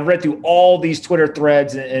 right? And I read through all these Twitter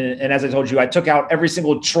threads, and as I told you, I took out every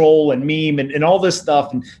single troll and meme and all this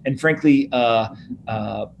stuff, and frankly,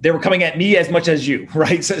 they were coming at me as much as you,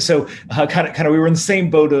 right? So kind of, we were in the same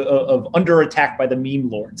boat of under attack by the meme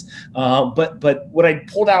lords. But what I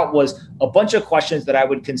pulled out was a bunch of questions that I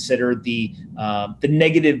would consider the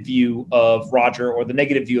negative view of Roger or the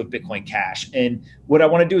negative view of Bitcoin Cash. And what I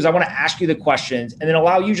want to do is I want to ask you the questions and then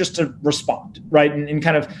allow you just to respond, right? And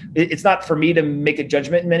kind of, it's not for me to make a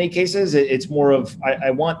judgment in many cases. It's more of,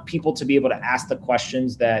 I want people to be able to ask the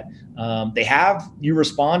questions that they have, you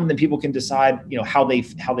respond, and then people can decide, how they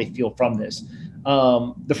feel from this.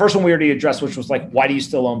 The first one we already addressed, which was like, why do you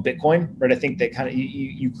still own Bitcoin? Right. I think that kind of,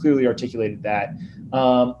 you clearly articulated that.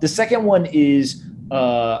 The second one is,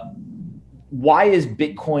 why is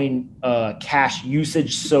Bitcoin Cash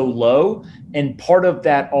usage so low? And part of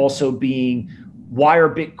that also being, why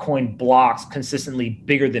are Bitcoin blocks consistently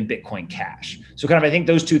bigger than Bitcoin Cash? So kind of, I think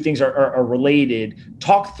those two things are related.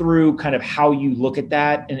 Talk through kind of how you look at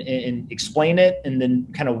that and explain it, and then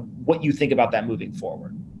kind of what you think about that moving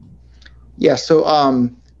forward. Yeah, so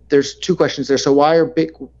there's two questions there. So why are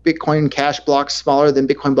Bitcoin Cash blocks smaller than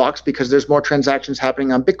Bitcoin blocks? Because there's more transactions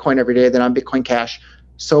happening on Bitcoin every day than on Bitcoin Cash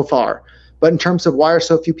so far. But in terms of why are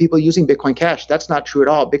so few people using Bitcoin Cash, that's not true at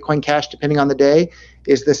all. Bitcoin Cash, depending on the day,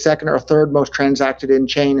 is the second or third most transacted in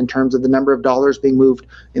chain in terms of the number of dollars being moved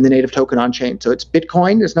in the native token on chain. So it's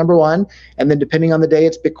Bitcoin is number one, and then depending on the day,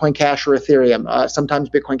 it's Bitcoin Cash or Ethereum. Sometimes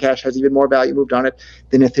Bitcoin Cash has even more value moved on it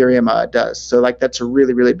than Ethereum does. So that's a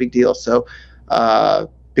really, really big deal. So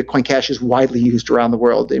Bitcoin Cash is widely used around the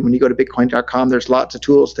world. And when you go to bitcoin.com, there's lots of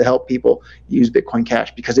tools to help people use Bitcoin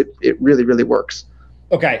Cash because it really, really works.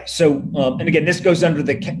 Okay, so and again, this goes under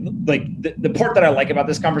the part that I like about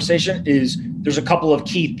this conversation is there's a couple of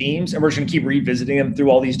key themes, and we're just going to keep revisiting them through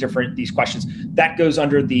all these questions. That goes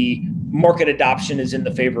under the market adoption is in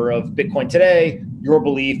the favor of Bitcoin today. Your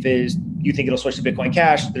belief is you think it'll switch to Bitcoin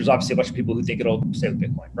Cash. There's obviously a bunch of people who think it'll stay with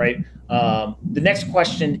Bitcoin, right? The next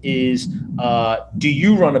question is, do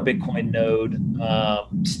you run a Bitcoin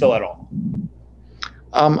node still at all?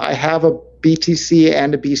 I have a BTC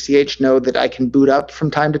and a BCH node that I can boot up from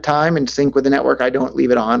time to time and sync with the network. I don't leave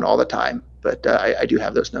it on all the time, but I do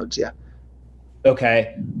have those nodes, yeah.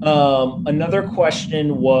 Okay. Another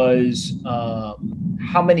question was,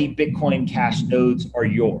 how many Bitcoin Cash nodes are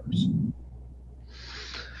yours?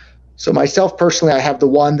 So myself personally, I have the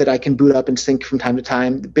one that I can boot up and sync from time to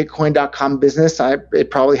time. The Bitcoin.com business, it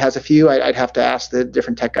probably has a few. I'd have to ask the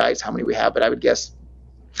different tech guys how many we have, but I would guess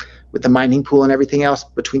with the mining pool and everything else,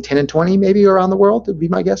 between 10 and 20 maybe around the world would be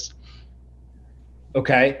my guess.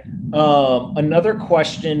 Okay. Another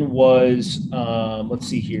question was, let's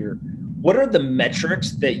see here. What are the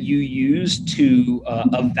metrics that you use to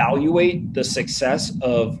evaluate the success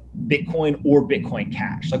of Bitcoin or Bitcoin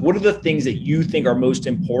Cash? Like, what are the things that you think are most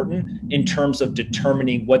important in terms of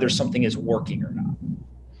determining whether something is working or not?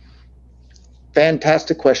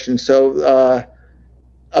 Fantastic question. So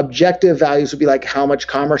objective values would be like how much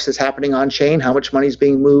commerce is happening on chain, how much money is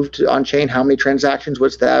being moved on chain, how many transactions,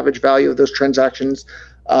 what's the average value of those transactions.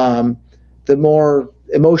 The more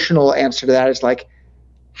emotional answer to that is like,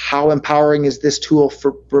 how empowering is this tool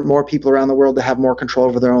for more people around the world to have more control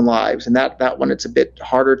over their own lives? And that one, it's a bit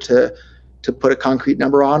harder to put a concrete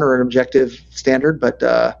number on or an objective standard. But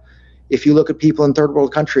if you look at people in third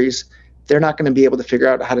world countries, they're not going to be able to figure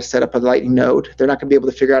out how to set up a Lightning node. They're not going to be able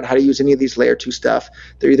to figure out how to use any of these layer 2 stuff.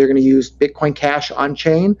 They're either going to use Bitcoin Cash on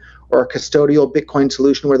chain or a custodial Bitcoin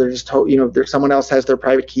solution where they're just, someone else has their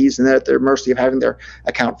private keys and they're at their mercy of having their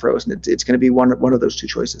account frozen. It's going to be one of those two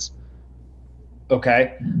choices.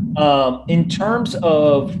 Okay. In terms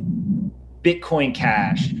of Bitcoin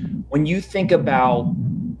Cash, when you think about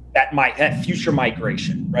that future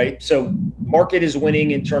migration, right? So market is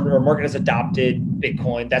winning in terms, or market has adopted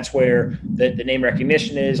Bitcoin. That's where the name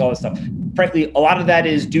recognition is, all this stuff. Frankly, a lot of that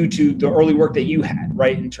is due to the early work that you had,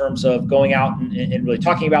 right? In terms of going out and really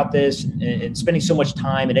talking about this and spending so much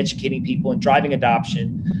time and educating people and driving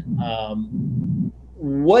adoption.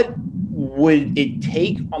 What would it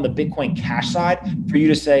take on the Bitcoin Cash side for you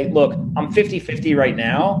to say, look, I'm 50-50 right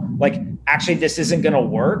now. Like, actually, this isn't going to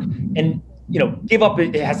work. And give up,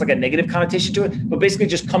 it has like a negative connotation to it, but basically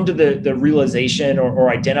just come to the realization or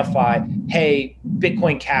identify, hey,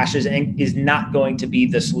 Bitcoin Cash is not going to be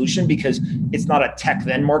the solution because it's not a tech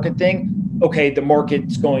then market thing. Okay, the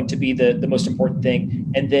market's going to be the most important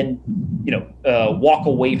thing. And then, walk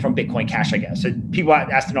away from Bitcoin Cash, I guess. So people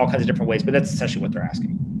asked in all kinds of different ways, but that's essentially what they're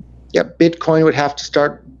asking. Yeah, Bitcoin would have to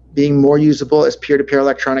start being more usable as peer-to-peer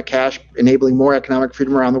electronic cash, enabling more economic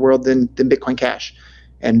freedom around the world than Bitcoin Cash.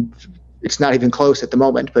 And it's not even close at the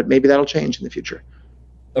moment, but maybe that'll change in the future.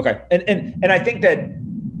 Okay. And I think that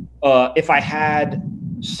if I had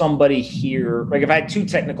somebody here, like if I had two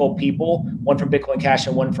technical people, one from Bitcoin Cash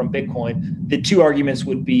and one from Bitcoin, the two arguments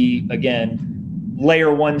would be, again,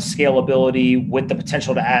 layer one scalability with the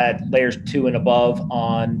potential to add layers 2 and above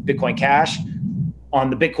on Bitcoin Cash.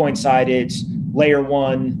 On the Bitcoin side, it's layer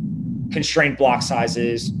one constrained block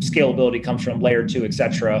sizes, scalability comes from layer 2, et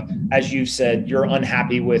cetera. As you said, you're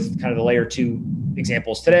unhappy with kind of the layer 2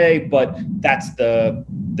 examples today, but that's the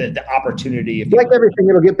opportunity. Like everything,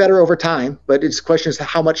 it'll get better over time, but it's question is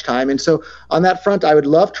how much time. And so on that front, I would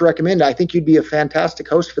love to recommend, I think you'd be a fantastic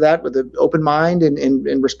host for that with an open mind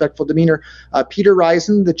and respectful demeanor. Peter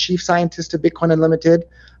Risen, the chief scientist of Bitcoin Unlimited,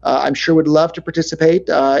 I'm sure would love to participate,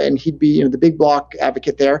 and he'd be the big block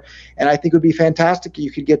advocate there. And I think it would be fantastic.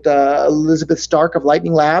 You could get Elizabeth Stark of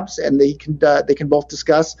Lightning Labs, and they can both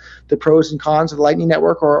discuss the pros and cons of the Lightning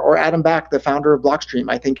Network, or Adam Back, the founder of Blockstream.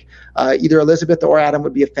 I think either Elizabeth or Adam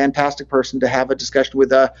would be a fantastic person to have a discussion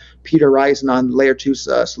with Peter Risen on layer 2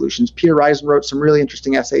 solutions. Peter Risen wrote some really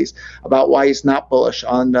interesting essays about why he's not bullish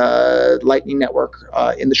on the Lightning Network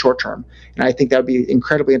in the short term. And I think that would be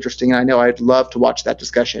incredibly interesting. And I know I'd love to watch that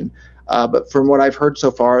discussion. But from what I've heard so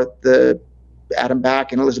far, the Adam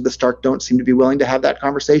Back and Elizabeth Stark don't seem to be willing to have that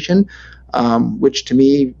conversation, which to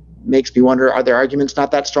me makes me wonder, are their arguments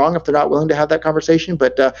not that strong if they're not willing to have that conversation?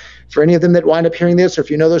 But for any of them that wind up hearing this, or if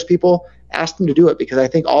you know those people, ask them to do it, because I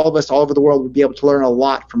think all of us all over the world would be able to learn a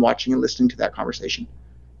lot from watching and listening to that conversation.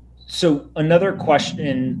 So another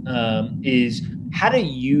question is, how do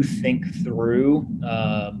you think through,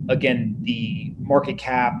 again, the market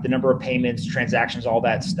cap, the number of payments, transactions, all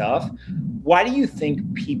that stuff? Why do you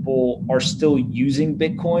think people are still using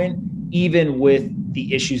Bitcoin, even with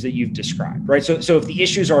the issues that you've described, right? So if the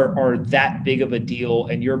issues are that big of a deal,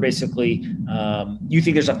 and you're basically, you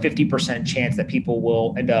think there's a 50% chance that people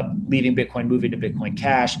will end up leaving Bitcoin, moving to Bitcoin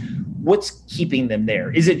Cash, what's keeping them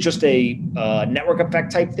there? Is it just a network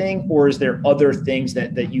effect type thing, or is there other things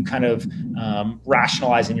that you kind of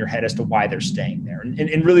rationalize in your head as to why they're staying there?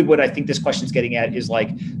 And really what I think this question is getting at is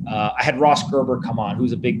like, I had Ross Gerber come on,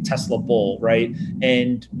 who's a big Tesla bull, right?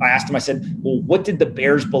 And I asked him, I said, well, what did the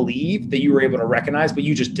bears believe that you were able to recognize, but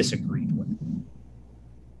you just disagreed with?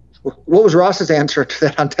 What was Ross's answer to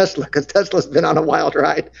that on Tesla? Because Tesla's been on a wild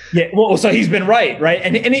ride. Yeah, well, so he's been right?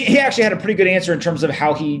 And he actually had a pretty good answer in terms of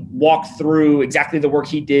how he walked through exactly the work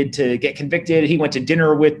he did to get convicted. He went to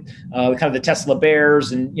dinner with kind of the Tesla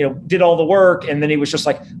bears and, did all the work. And then he was just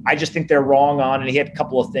like, I just think they're wrong on, and he had a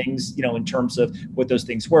couple of things, in terms of what those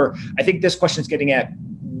things were. I think this question is getting at,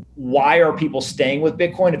 why are people staying with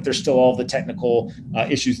Bitcoin if there's still all the technical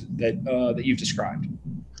issues that you've described?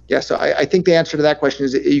 Yeah, so I think the answer to that question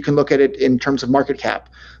is you can look at it in terms of market cap.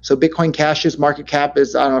 So Bitcoin Cash's market cap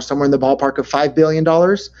is, I don't know, somewhere in the ballpark of $5 billion.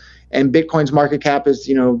 And Bitcoin's market cap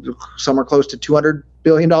is, somewhere close to $200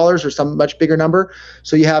 billion or some much bigger number.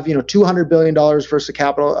 So you have, $200 billion versus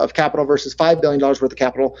capital versus $5 billion worth of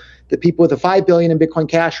capital. The people with the $5 billion in Bitcoin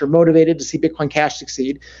Cash are motivated to see Bitcoin Cash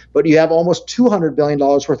succeed, but you have almost $200 billion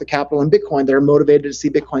worth of capital in Bitcoin that are motivated to see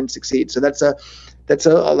Bitcoin succeed. So that's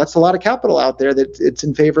a lot of capital out there that it's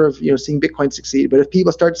in favor of seeing Bitcoin succeed. But if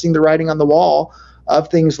people start seeing the writing on the wall of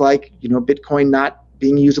things like Bitcoin not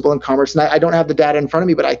being usable in commerce, and I don't have the data in front of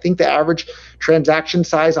me, but I think the average transaction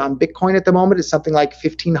size on Bitcoin at the moment is something like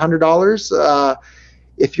 $1,500.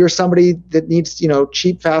 If you're somebody that needs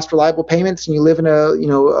cheap, fast, reliable payments, and you live in a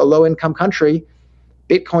low income country,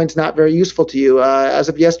 Bitcoin's not very useful to you. As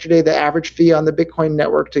of yesterday, the average fee on the Bitcoin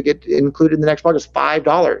network to get included in the next block is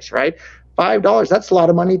 $5, right? $5, that's a lot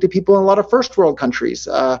of money to people in a lot of first world countries.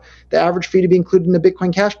 The average fee to be included in the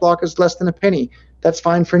Bitcoin Cash block is less than a penny. That's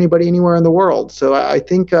fine for anybody anywhere in the world. So I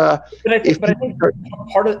think, I think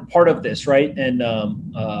part of this, right? And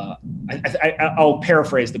I'll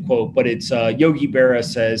paraphrase the quote, but it's Yogi Berra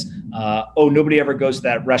says, "Oh, nobody ever goes to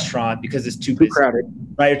that restaurant because it's too busy, crowded,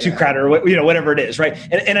 right? Or too crowded, or whatever it is, right?"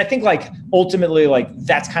 And I think ultimately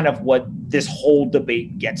that's kind of what this whole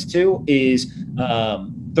debate gets to is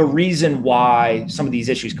the reason why some of these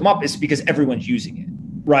issues come up is because everyone's using it.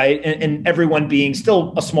 Right. And everyone being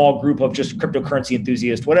still a small group of just cryptocurrency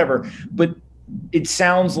enthusiasts, whatever. But it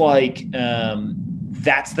sounds like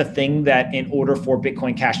that's the thing that in order for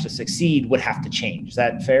Bitcoin Cash to succeed would have to change. Is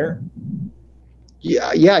that fair?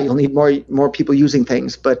 Yeah, you'll need more people using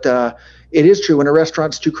things. But it is true when a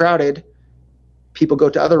restaurant's too crowded, people go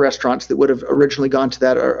to other restaurants that would have originally gone to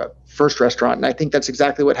that first restaurant. And I think that's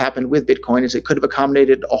exactly what happened with Bitcoin, is it could have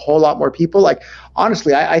accommodated a whole lot more people. Like,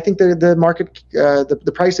 honestly, I think the market,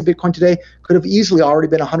 the price of Bitcoin today could have easily already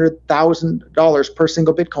been $100,000 per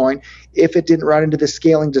single Bitcoin if it didn't run into the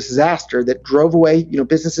scaling disaster that drove away,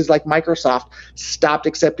 businesses like Microsoft stopped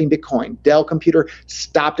accepting Bitcoin. Dell Computer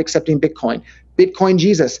stopped accepting Bitcoin. Bitcoin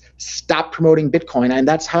Jesus stopped promoting Bitcoin. And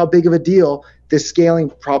that's how big of a deal this scaling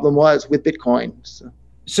problem was with Bitcoin.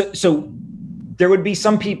 So there would be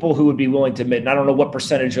some people who would be willing to admit, and I don't know what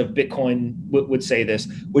percentage of Bitcoin would say this,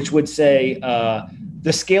 which would say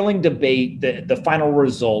the scaling debate, the final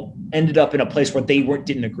result ended up in a place where they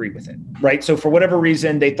didn't agree with it, right? So for whatever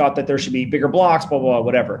reason, they thought that there should be bigger blocks, blah, blah, blah,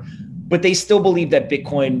 whatever. But they still believe that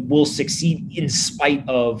Bitcoin will succeed in spite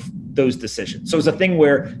of those decisions. So it's a thing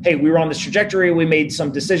where, hey, we were on this trajectory, we made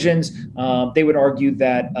some decisions. They would argue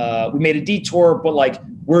that we made a detour, but like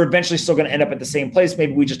we're eventually still going to end up at the same place.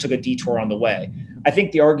 Maybe we just took a detour on the way. I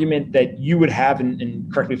think the argument that you would have,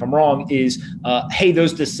 and correct me if I'm wrong, is, hey,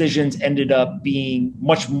 those decisions ended up being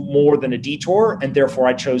much more than a detour, and therefore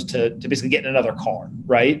I chose to basically get in another car,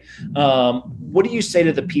 right? What do you say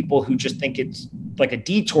to the people who just think it's like a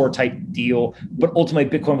detour type deal, but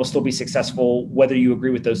ultimately Bitcoin will still be successful whether you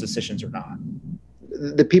agree with those decisions or not?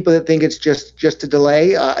 The people that think it's just a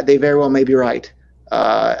delay, they very well may be right.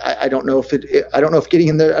 I don't know if getting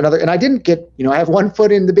in there another, and I didn't get, I have one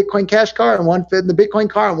foot in the Bitcoin Cash car and one foot in the Bitcoin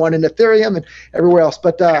car and one in Ethereum and everywhere else.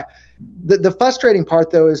 But the frustrating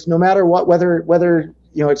part though is no matter what, whether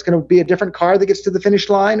it's going to be a different car that gets to the finish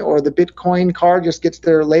line or the Bitcoin car just gets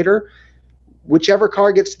there later, whichever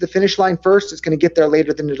car gets to the finish line first, it's going to get there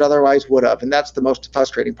later than it otherwise would have. And that's the most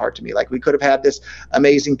frustrating part to me. Like, we could have had this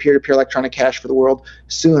amazing peer-to-peer electronic cash for the world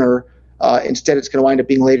sooner. Instead, it's going to wind up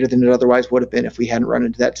being later than it otherwise would have been if we hadn't run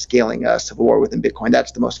into that scaling civil war within Bitcoin.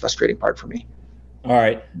 That's the most frustrating part for me. All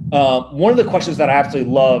right. One of the questions that I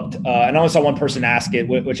absolutely loved, and I only saw one person ask it,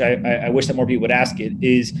 which I wish that more people would ask it,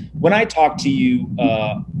 is when I talk to you,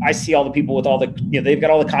 I see all the people with all the, they've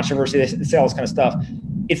got all the controversy, they say all this kind of stuff.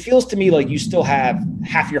 It feels to me like you still have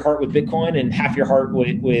half your heart with Bitcoin and half your heart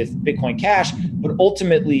with Bitcoin Cash, but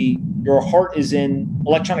ultimately your heart is in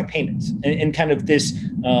electronic payments and kind of this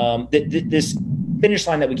this finish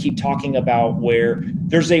line that we keep talking about, where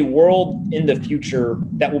there's a world in the future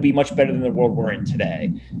that will be much better than the world we're in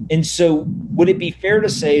today. And so would it be fair to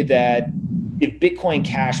say that if Bitcoin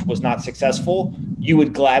Cash was not successful, you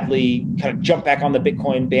would gladly kind of jump back on the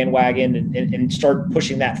Bitcoin bandwagon and start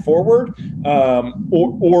pushing that forward?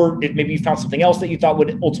 Or if maybe you found something else that you thought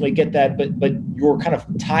would ultimately get that, but you're kind of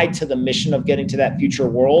tied to the mission of getting to that future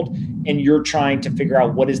world, and you're trying to figure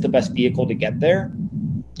out what is the best vehicle to get there?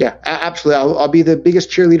 Yeah, absolutely. I'll be the biggest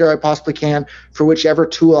cheerleader I possibly can for whichever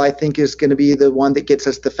tool I think is going to be the one that gets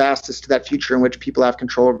us the fastest to that future in which people have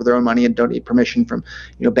control over their own money and don't need permission from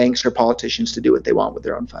banks or politicians to do what they want with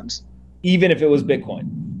their own funds. Even if it was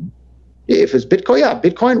Bitcoin? If it's Bitcoin, yeah,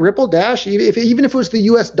 Bitcoin, Ripple, Dash. Even if it was the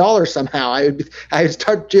U.S. dollar somehow, I would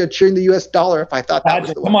start cheering the U.S. dollar if I thought that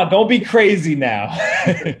was the one. Come on, don't be crazy now.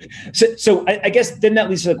 So I guess then that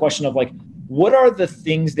leads to the question of like, what are the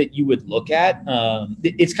things that you would look at?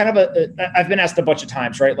 It's kind of I've been asked a bunch of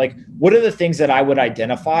times, right? Like, what are the things that I would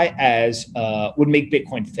identify as would make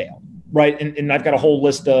Bitcoin fail, right? And I've got a whole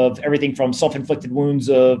list of everything from self-inflicted wounds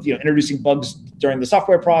of, introducing bugs during the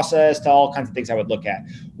software process to all kinds of things I would look at.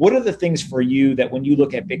 What are the things for you that when you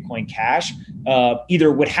look at Bitcoin Cash,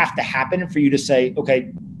 either would have to happen for you to say,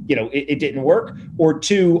 okay, it didn't work, or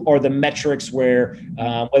two, are the metrics where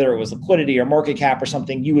whether it was liquidity or market cap or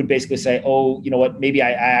something, you would basically say, oh, you know what, maybe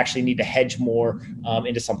I actually need to hedge more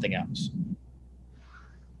into something else?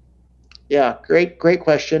 Yeah, great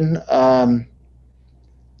question.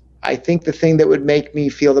 I think the thing that would make me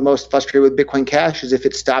feel the most frustrated with Bitcoin Cash is if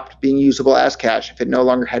it stopped being usable as cash, if it no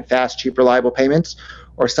longer had fast, cheap, reliable payments,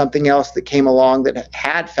 or something else that came along that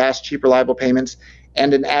had fast, cheap, reliable payments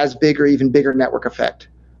and an as big or even bigger network effect.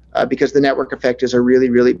 Because the network effect is a really,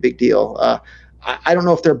 really big deal. I don't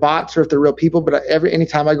know if they're bots or if they're real people, but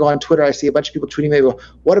anytime I go on Twitter, I see a bunch of people tweeting me, well,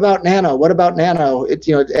 what about Nano? What about Nano?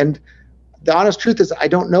 And the honest truth is I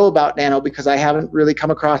don't know about Nano because I haven't really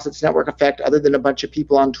come across its network effect other than a bunch of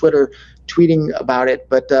people on Twitter tweeting about it.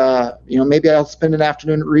 But, maybe I'll spend an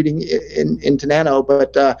afternoon reading into Nano.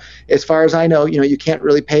 But as far as I know, you can't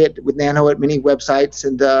really pay it with Nano at many websites.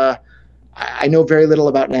 And I know very little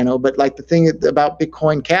about Nano, but like the thing about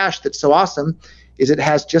Bitcoin Cash that's so awesome is it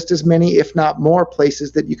has just as many, if not more,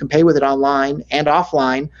 places that you can pay with it online and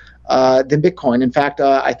offline than Bitcoin. In fact,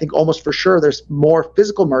 I think almost for sure there's more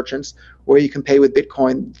physical merchants where you can pay with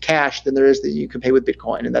Bitcoin Cash than there is that you can pay with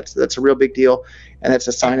Bitcoin, and that's a real big deal, and that's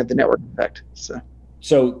a sign of the network effect.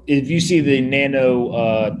 So if you see the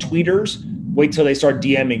nano tweeters, wait till they start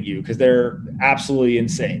DMing you because they're absolutely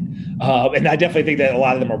insane. And I definitely think that a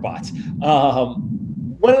lot of them are bots.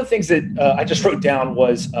 One of the things that I just wrote down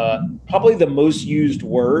was probably the most used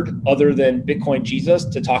word other than Bitcoin Jesus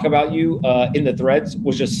to talk about you in the threads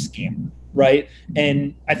was just scammer, right?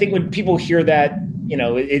 And I think when people hear that,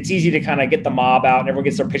 it's easy to kind of get the mob out and everyone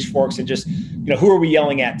gets their pitchforks and just, who are we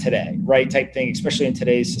yelling at today, right? Type thing, especially in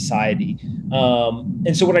today's society.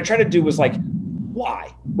 And so what I try to do was like,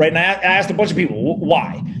 why, right? And I asked a bunch of people,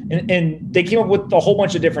 why? And they came up with a whole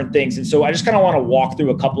bunch of different things. And so I just kind of want to walk through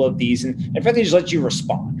a couple of these and in fact, they just let you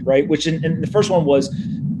respond, right? Which in the first one was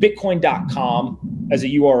Bitcoin.com as a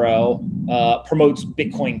URL promotes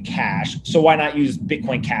Bitcoin Cash. So why not use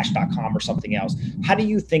BitcoinCash.com or something else? How do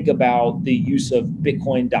you think about the use of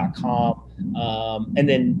Bitcoin.com and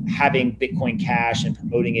then having Bitcoin Cash and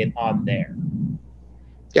promoting it on there?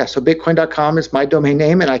 Yeah, so Bitcoin.com is my domain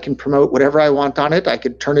name, and I can promote whatever I want on it. I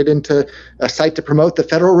could turn it into a site to promote the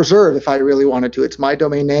Federal Reserve if I really wanted to. It's my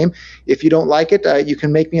domain name. If you don't like it, you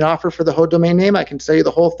can make me an offer for the whole domain name. I can sell you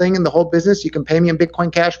the whole thing and the whole business. You can pay me in Bitcoin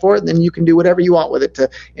Cash for it, and then you can do whatever you want with it to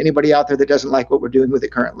anybody out there that doesn't like what we're doing with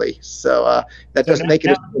it currently. So that doesn't make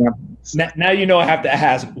it a scam. Now I have to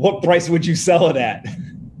ask, what price would you sell it at?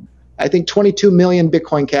 I think 22 million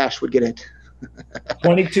Bitcoin Cash would get it.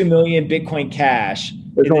 22 million Bitcoin Cash.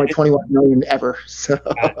 There's only 21 million ever. So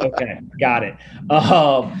okay, got it.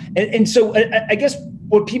 And so I guess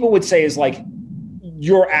what people would say is like,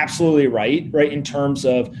 you're absolutely right in terms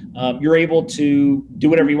of you're able to do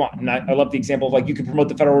whatever you want. And I love the example of like you can promote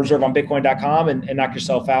the Federal Reserve on Bitcoin.com and knock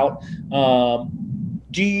yourself out.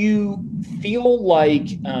 Do you feel like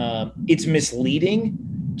it's misleading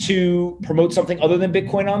to promote something other than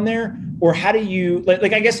Bitcoin on there? Or how do you,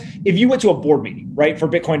 like I guess if you went to a board meeting, right, for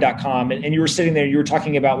Bitcoin.com and you were sitting there, you were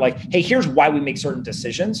talking about like, hey, here's why we make certain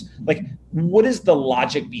decisions. Like, what is the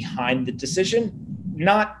logic behind the decision?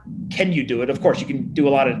 Not can you do it? Of course, you can do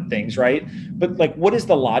a lot of things, right? But like, what is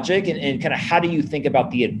the logic and kind of how do you think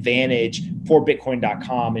about the advantage for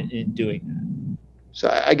Bitcoin.com in doing that?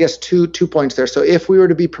 So I guess two points there. So if we were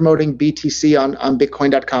to be promoting BTC on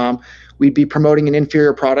Bitcoin.com, we'd be promoting an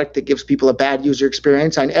inferior product that gives people a bad user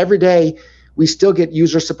experience. And every day we still get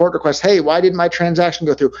user support requests. Hey, why didn't my transaction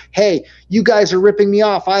go through? Hey, you guys are ripping me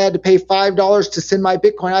off. I had to pay $5 to send my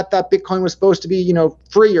Bitcoin. I thought Bitcoin was supposed to be,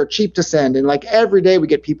 free or cheap to send. And like every day we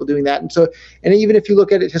get people doing that. And even if you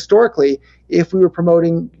look at it historically, if we were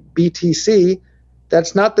promoting BTC,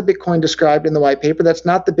 that's not the Bitcoin described in the white paper. That's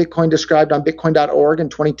not the Bitcoin described on Bitcoin.org in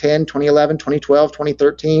 2010, 2011, 2012,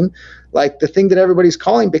 2013. Like the thing that everybody's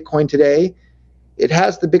calling Bitcoin today, it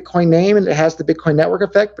has the Bitcoin name and it has the Bitcoin network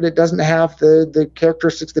effect, but it doesn't have the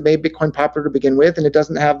characteristics that made Bitcoin popular to begin with. And it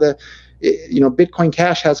doesn't have Bitcoin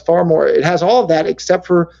Cash has far more. It has all of that except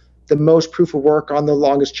for the most proof of work on the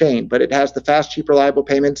longest chain, but it has the fast, cheap, reliable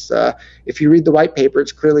payments. If you read the white paper,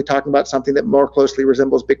 it's clearly talking about something that more closely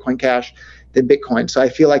resembles Bitcoin Cash than Bitcoin. So I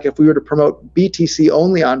feel like if we were to promote BTC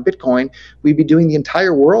only on Bitcoin, we'd be doing the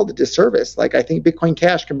entire world a disservice. Like I think Bitcoin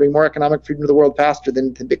Cash can bring more economic freedom to the world faster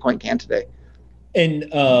than Bitcoin can today. And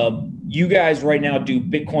you guys right now do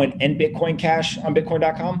Bitcoin and Bitcoin Cash on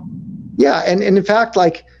Bitcoin.com? Yeah, and in fact,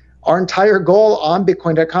 like our entire goal on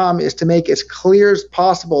Bitcoin.com is to make as clear as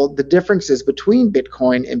possible the differences between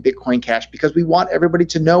Bitcoin and Bitcoin Cash, because we want everybody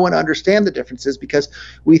to know and understand the differences, because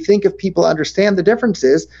we think if people understand the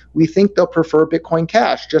differences, we think they'll prefer Bitcoin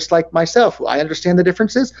Cash. Just like myself, I understand the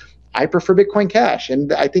differences, I prefer Bitcoin Cash.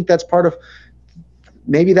 And I think that's part of,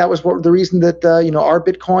 maybe that was the reason that our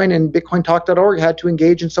Bitcoin and BitcoinTalk.org had to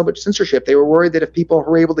engage in so much censorship. They were worried that if people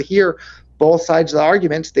were able to hear both sides of the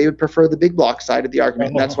arguments, they would prefer the big block side of the argument.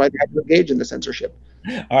 And that's why they had to engage in the censorship.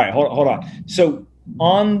 All right, hold on. So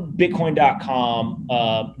on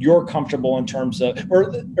Bitcoin.com, you're comfortable in terms of,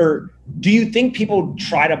 or do you think people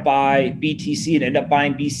try to buy BTC and end up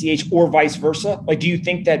buying BCH or vice versa? Like, do you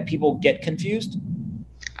think that people get confused?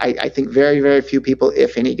 I think very, very few people,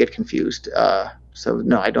 if any, get confused. So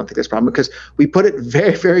no, I don't think that's a problem, because we put it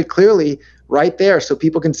very, very clearly right there so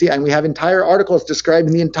people can see, and we have entire articles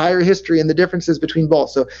describing the entire history and the differences between both.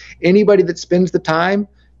 So anybody that spends the time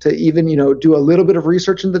to even, do a little bit of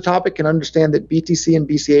research into the topic can understand that BTC and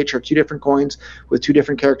BCH are two different coins with two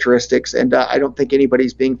different characteristics. And I don't think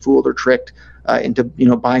anybody's being fooled or tricked into,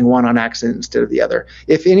 buying one on accident instead of the other.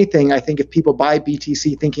 If anything, I think if people buy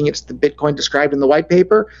BTC thinking it's the Bitcoin described in the white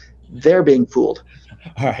paper, they're being fooled.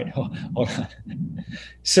 All right, hold on.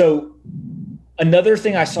 So Another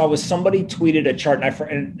thing I saw was somebody tweeted a chart,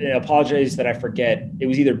 and I apologize that I forget. It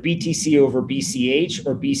was either BTC over BCH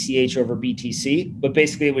or BCH over BTC, but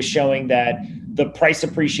basically it was showing that the price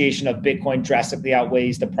appreciation of Bitcoin drastically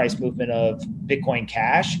outweighs the price movement of Bitcoin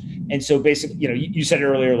Cash. And so basically, you said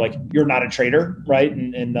earlier, like, you're not a trader, right?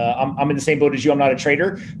 And I'm in the same boat as you. I'm not a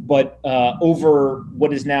trader, but over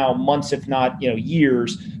what is now months, if not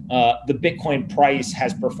years, the Bitcoin price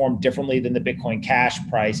has performed differently than the Bitcoin Cash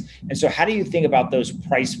price. And so how do you think about those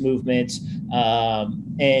price movements?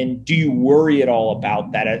 And do you worry at all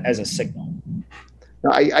about that as a signal?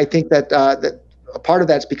 No, I think that that a part of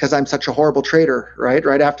that's because I'm such a horrible trader, right?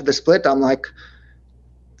 Right after the split, I'm like,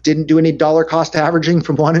 didn't do any dollar cost averaging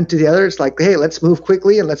from one end to the other. It's like, hey, let's move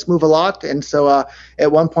quickly and let's move a lot. And so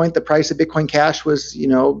at one point, the price of Bitcoin Cash was,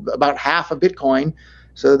 about half a Bitcoin.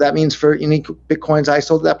 So that means for any Bitcoins I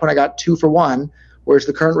sold at that point, I got 2 for 1, whereas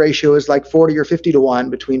the current ratio is like 40 or 50 to 1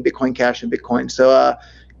 between Bitcoin Cash and Bitcoin. So,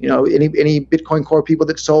 any Bitcoin Core people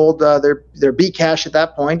that sold their Bcash at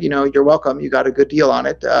that point, you're welcome. You got a good deal on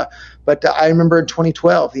it. But I remember in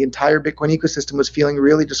 2012, the entire Bitcoin ecosystem was feeling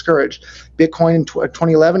really discouraged. Bitcoin in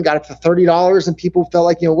 2011 got up to $30, and people felt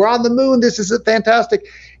like, we're on the moon. This is fantastic.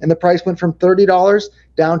 And the price went from $30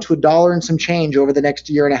 down to $1 and some change over the next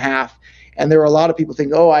year and a half. And there were a lot of people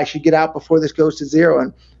thinking, oh, I should get out before this goes to zero.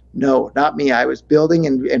 And no, not me. I was building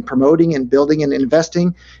and promoting and building and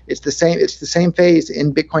investing. It's the same phase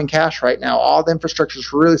in Bitcoin Cash right now. All the infrastructure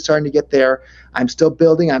is really starting to get there. I'm still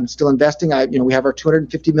building. I'm still investing. We have our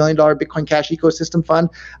 $250 million Bitcoin Cash ecosystem fund.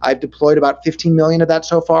 I've deployed about 15 million of that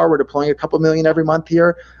so far. We're deploying a couple million every month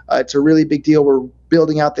here. It's a really big deal. We're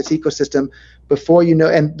building out this ecosystem before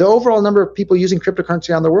and the overall number of people using cryptocurrency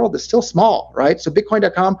around the world is still small, right? So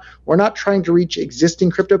Bitcoin.com, we're not trying to reach existing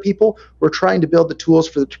crypto people. We're trying to build the tools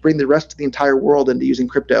to bring the rest of the entire world into using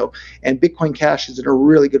crypto. And Bitcoin Cash is in a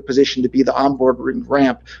really good position to be the onboarding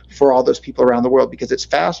ramp for all those people around the world because it's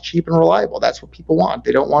fast, cheap, and reliable. That's what people want.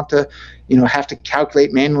 They don't want to, have to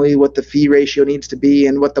calculate manually what the fee ratio needs to be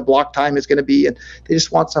and what the block time is going to be. And they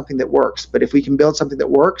just want something that works. But if we can build something that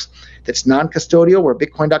works, that's non-custodial, where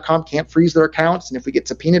Bitcoin.com can't freeze their accounts, and if we get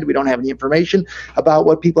subpoenaed, we don't have any information about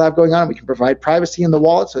what people have going on. We can provide privacy in the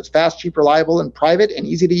wallet, so it's fast, cheap, reliable, and private, and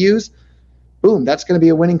easy to use. Boom, that's going to be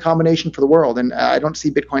a winning combination for the world. And I don't see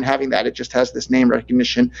Bitcoin having that. It just has this name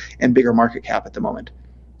recognition and bigger market cap at the moment.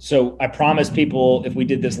 So I promised people if we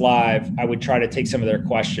did this live, I would try to take some of their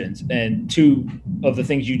questions. And 2 of the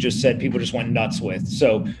things you just said, people just went nuts with.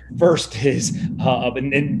 So first is,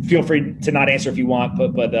 and feel free to not answer if you want,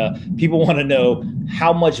 but people want to know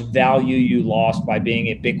how much value you lost by being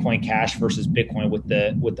at Bitcoin Cash versus Bitcoin with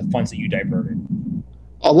the funds that you diverted.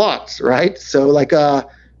 A lot, right? So at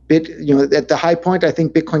the high point, I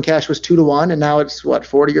think Bitcoin Cash was 2 to 1, and now it's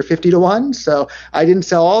 40 or 50 to 1. So I didn't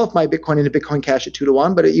sell all of my Bitcoin into Bitcoin Cash at 2 to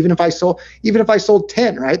 1, but even if I sold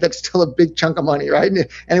 10, right, that's still a big chunk of money, right? And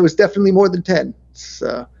it was definitely more than 10. It's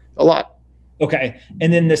a lot. Okay,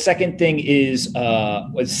 and then the second thing is,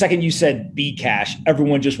 the second you said Bcash,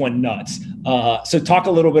 everyone just went nuts. So talk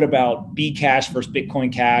a little bit about Bcash versus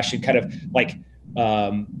Bitcoin Cash and kind of like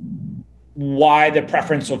why the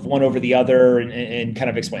preference of one over the other and kind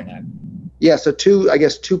of explain that. Yeah, so 2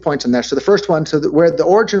 points on that. So the first one, where the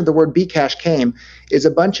origin of the word Bcash came is a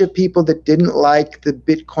bunch of people that didn't like the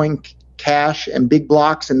Bitcoin Cash and big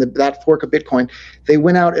blocks and that fork of Bitcoin. They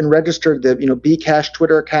went out and registered the Bcash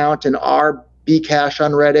Twitter account and our Bcash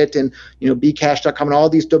on Reddit and Bcash.com and all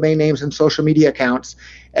these domain names and social media accounts,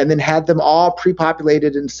 and then had them all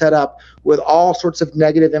pre-populated and set up with all sorts of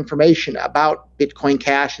negative information about Bitcoin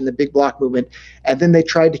Cash and the big block movement. And then they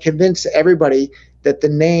tried to convince everybody that the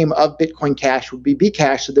name of Bitcoin Cash would be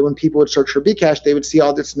Bcash, so that when people would search for Bcash, they would see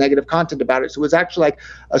all this negative content about it. So it was actually like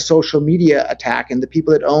a social media attack, and the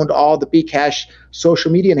people that owned all the Bcash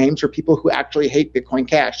social media names are people who actually hate Bitcoin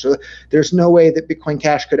Cash. So there's no way that Bitcoin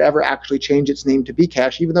Cash could ever actually change its name to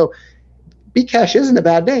Bcash, even though Bcash isn't a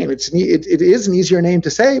bad name. It is an easier name to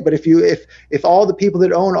say, but if all the people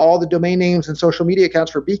that own all the domain names and social media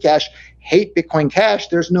accounts for Bcash hate Bitcoin Cash,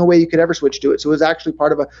 there's no way you could ever switch to it. So it was actually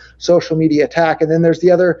part of a social media attack. And then there's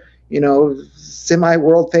the other,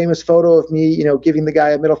 semi-world famous photo of me, giving the guy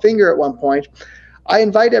a middle finger at one point. I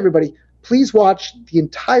invite everybody, please watch the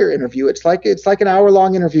entire interview. It's like an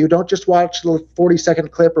hour-long interview. Don't just watch the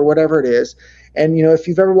 40-second clip or whatever it is. And if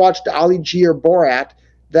you've ever watched Ali G or Borat,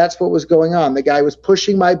 that's what was going on. The guy was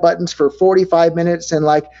pushing my buttons for 45 minutes, and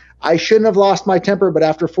I shouldn't have lost my temper, but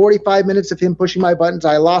after 45 minutes of him pushing my buttons,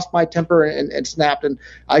 I lost my temper and snapped, and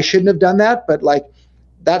I shouldn't have done that, but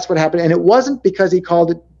that's what happened. And it wasn't because he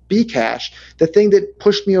called it Bcash. The thing that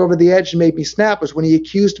pushed me over the edge and made me snap was when he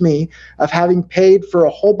accused me of having paid for a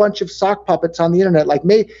whole bunch of sock puppets on the internet. Like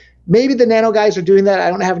maybe the nano guys are doing that. I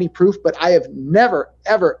don't have any proof, but I have never,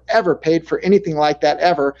 ever, ever paid for anything like that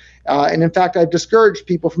ever. And in fact, I've discouraged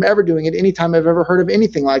people from ever doing it anytime I've ever heard of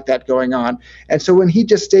anything like that going on. And so when he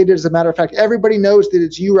just stated, as a matter of fact, everybody knows that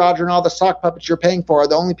it's you, Roger, and all the sock puppets you're paying for are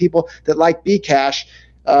the only people that like Bcash,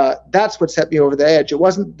 that's what set me over the edge. It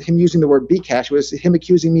wasn't him using the word Bcash. It was him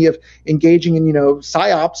accusing me of engaging in,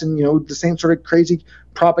 psyops and, the same sort of crazy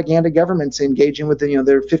propaganda governments engaging with,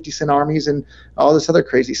 their 50-cent armies and all this other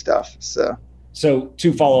crazy stuff. So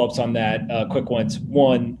 2 follow-ups on that, quick ones.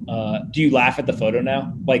 One, do you laugh at the photo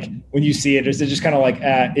now? Like when you see it, is it just kind of like,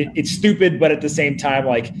 it's stupid, but at the same time,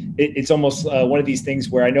 like it's almost one of these things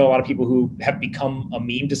where I know a lot of people who have become a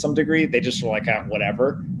meme to some degree. They just are like,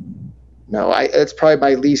 whatever. No, it's probably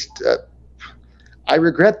my least. I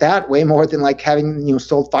regret that way more than like having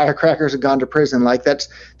sold firecrackers and gone to prison. Like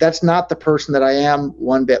that's not the person that I am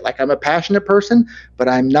one bit. Like I'm a passionate person, but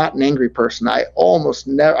I'm not an angry person. I almost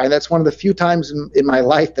never. That's one of the few times in my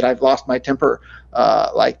life that I've lost my temper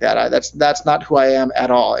like that. That's not who I am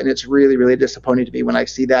at all, and it's really, really disappointing to me when I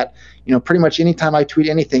see that. Pretty much anytime I tweet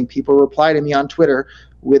anything, people reply to me on Twitter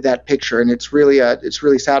with that picture, and it's really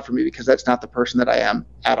sad for me because that's not the person that I am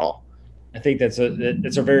at all. I think that's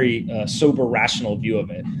a very sober, rational view of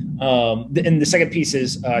it. And the second piece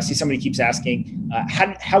is, I see somebody keeps asking,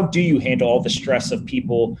 how do you handle all the stress of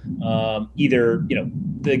people? Either,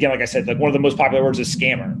 again, like I said, like one of the most popular words is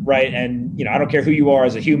scammer, right? And I don't care who you are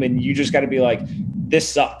as a human, you just got to be like, this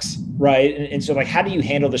sucks, right? And so, like, how do you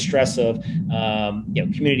handle the stress of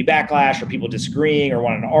community backlash or people disagreeing or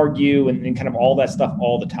wanting to argue and kind of all that stuff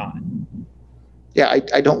all the time? Yeah,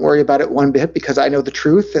 I don't worry about it one bit because I know the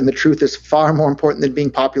truth, and the truth is far more important than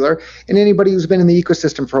being popular. And anybody who's been in the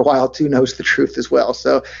ecosystem for a while too knows the truth as well.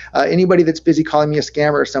 So anybody that's busy calling me a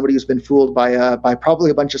scammer is somebody who's been fooled by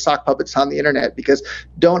probably a bunch of sock puppets on the internet. Because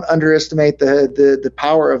don't underestimate the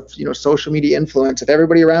power of social media influence. If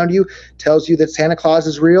everybody around you tells you that Santa Claus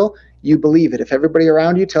is real, you believe it. If everybody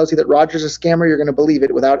around you tells you that Roger's a scammer, you're going to believe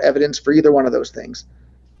it without evidence for either one of those things.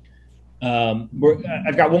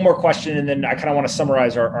 I've got one more question, and then I kind of want to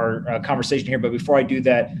summarize our conversation here. But before I do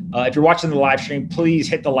that, if you're watching the live stream, please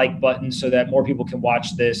hit the like button so that more people can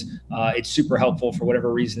watch this. It's super helpful for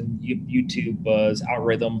whatever reason YouTube's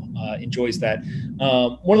algorithm enjoys that.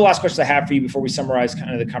 One of the last questions I have for you before we summarize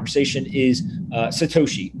kind of the conversation is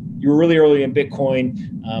Satoshi. You were really early in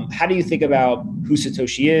Bitcoin. How do you think about who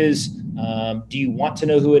Satoshi is? Do you want to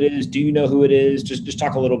know who it is? Do you know who it is? Just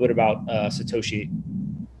talk a little bit about Satoshi.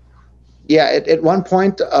 Yeah, at one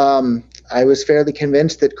point, I was fairly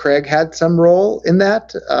convinced that Craig had some role in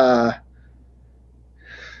that.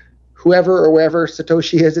 Whoever or wherever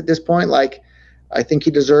Satoshi is at this point, like, I think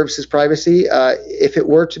he deserves his privacy. If it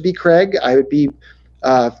were to be Craig, I would be,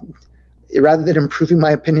 rather than improving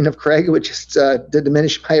my opinion of Craig, it would just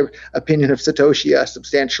diminish my opinion of Satoshi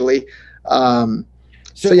substantially.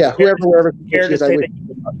 So yeah, wherever Satoshi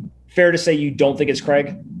is, fair to say you don't think it's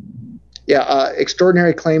Craig? Yeah,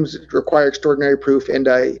 extraordinary claims require extraordinary proof, and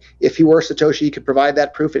if he were Satoshi, he could provide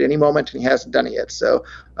that proof at any moment, and he hasn't done it yet. So,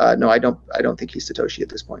 no, I don't think he's Satoshi at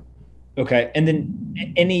this point. Okay, and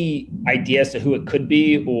then any idea as to who it could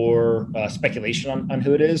be, or speculation on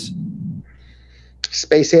who it is?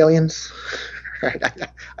 Space aliens, right?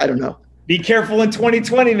 I don't know. Be careful in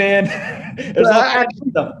 2020, man. There's all kinds of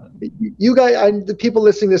stuff. You guys, the people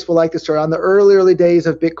listening to this will like this story. On the early days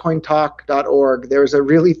of BitcoinTalk.org, there was a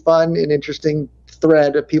really fun and interesting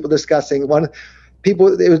thread of people discussing.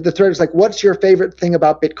 The thread was like, "What's your favorite thing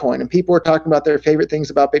about Bitcoin?" And people were talking about their favorite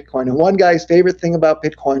things about Bitcoin. And one guy's favorite thing about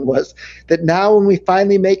Bitcoin was that now, when we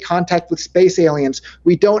finally make contact with space aliens,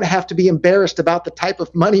 we don't have to be embarrassed about the type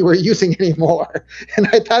of money we're using anymore. And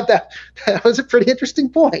I thought that was a pretty interesting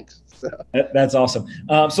point. So. That's awesome.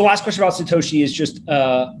 So last question about Satoshi is just,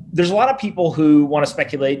 there's a lot of people who want to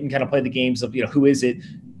speculate and kind of play the games of, who is it?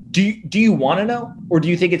 Do you want to know, or do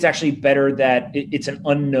you think it's actually better that it's an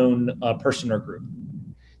unknown person or group?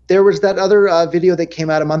 There was that other video that came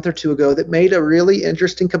out a month or two ago that made a really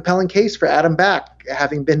interesting, compelling case for Adam Back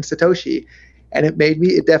having been Satoshi. And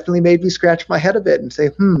it definitely made me scratch my head a bit and say,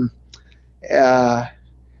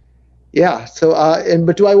 yeah. So,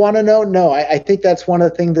 but do I want to know? No, I think that's one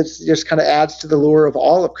of the things that just kind of adds to the lure of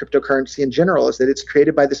all of cryptocurrency in general, is that it's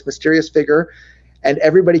created by this mysterious figure. and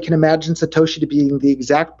everybody can imagine Satoshi to being the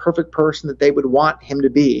exact perfect person that they would want him to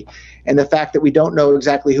be. And the fact that we don't know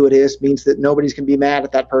exactly who it is means that nobody's going to be mad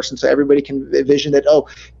at that person. So everybody can envision that, oh,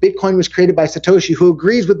 Bitcoin was created by Satoshi, who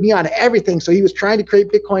agrees with me on everything. So he was trying to create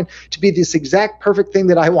Bitcoin to be this exact perfect thing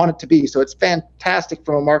that I want it to be. So it's fantastic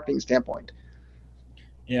from a marketing standpoint.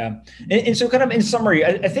 Yeah. And so kind of in summary,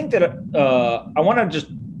 I think that I want to just,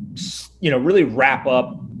 really wrap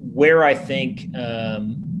up where I think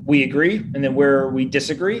we agree and then where we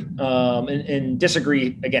disagree. And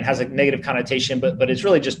disagree, again, has a negative connotation, but it's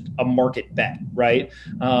really just a market bet, right?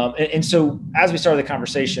 And so as we started the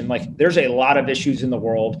conversation, like there's a lot of issues in the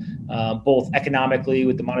world, both economically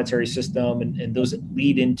with the monetary system and those that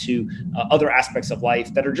lead into other aspects of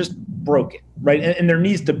life that are just broken, right? And there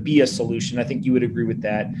needs to be a solution. I think you would agree with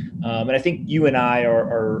that. And I think you and I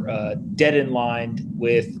are dead in line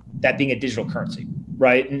with that being a digital currency,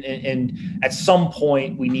 right? And at some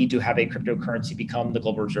point, we need to have a cryptocurrency become the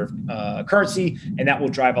global reserve currency, and that will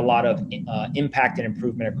drive a lot of impact and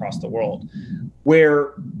improvement across the world.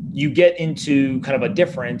 Where you get into kind of a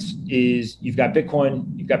difference is you've got Bitcoin,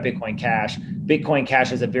 you've got Bitcoin Cash. Bitcoin Cash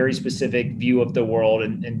has a very specific view of the world,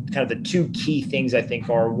 and kind of the two key things I think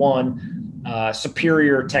are, one,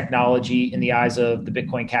 superior technology in the eyes of the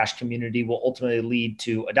Bitcoin Cash community will ultimately lead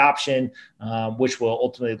to adoption, which will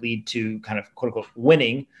ultimately lead to kind of quote unquote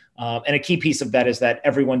winning. And a key piece of that is that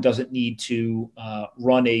everyone doesn't need to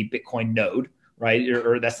run a Bitcoin node, right?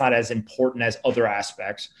 Or that's not as important as other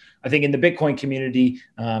aspects. I think in the Bitcoin community,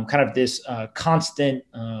 kind of this constant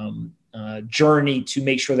journey to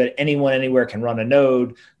make sure that anyone anywhere can run a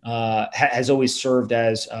node has always served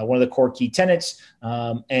as one of the core key tenets.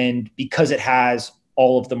 And because it has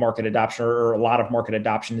all of the market adoption, or a lot of market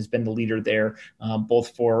adoption, has been the leader there,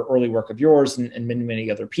 both for early work of yours and many,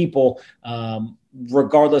 many other people.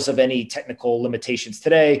 Regardless of any technical limitations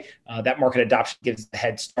today, that market adoption gives the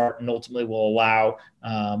head start and ultimately will allow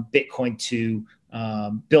Bitcoin to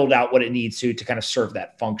build out what it needs to kind of serve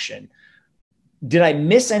that function. Did I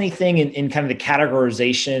miss anything in kind of the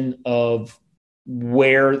categorization of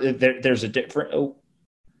where there's a different? Oh,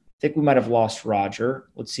 I think we might have lost Roger.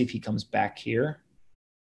 Let's see if he comes back here.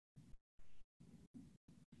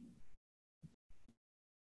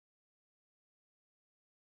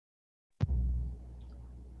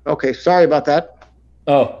 Okay, sorry about that.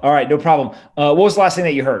 Oh, all right, no problem. What was the last thing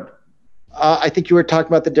that you heard? I think you were talking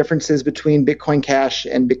about the differences between Bitcoin Cash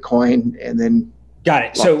and Bitcoin, and then got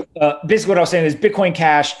it. So basically what I was saying is Bitcoin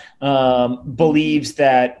Cash believes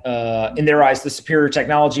that in their eyes, the superior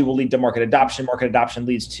technology will lead to market adoption. Market adoption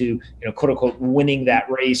leads to, quote unquote, winning that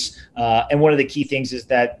race. And one of the key things is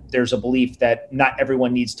that there's a belief that not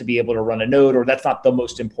everyone needs to be able to run a node, or that's not the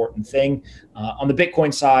most important thing. On the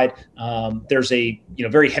Bitcoin side, there's a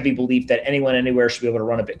very heavy belief that anyone anywhere should be able to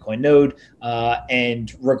run a Bitcoin node.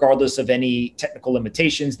 And regardless of any technical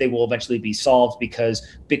limitations, they will eventually be solved because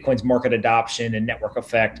Bitcoin's market adoption and network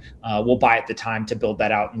effect will buy at the time to build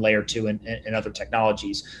that out in layer 2 and other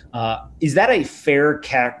technologies. Is that a fair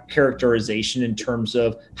characterization in terms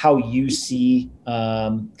of how you see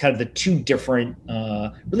kind of the two different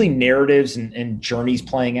really narratives and journeys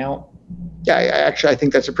playing out? Yeah, I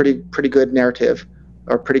think that's a pretty good narrative,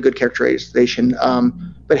 or pretty good characterization.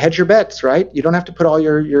 But hedge your bets, right? You don't have to put all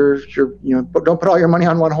your don't put all your money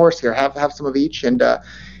on one horse here. Have some of each, and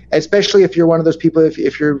especially if you're one of those people,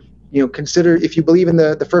 if you're consider, if you believe in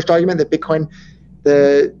the first argument that Bitcoin,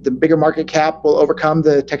 the bigger market cap will overcome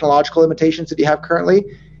the technological limitations that you have currently.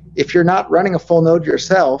 If you're not running a full node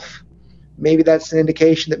yourself, maybe that's an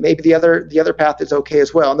indication that maybe the other path is okay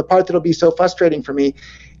as well. And the part that'll be so frustrating for me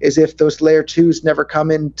is if those layer 2s never come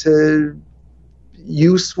into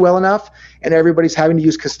use well enough and everybody's having to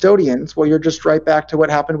use custodians. Well, you're just right back to what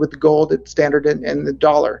happened with the gold at Standard and the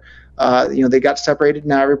dollar. They got separated.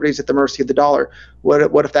 Now everybody's at the mercy of the dollar.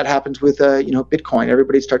 What if that happens with Bitcoin?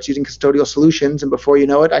 Everybody starts using custodial solutions, and before you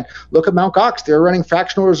know it, look at Mt. Gox. They were running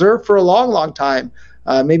fractional reserve for a long time.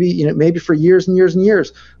 Maybe for years and years and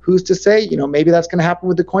years. Who's to say? Maybe that's going to happen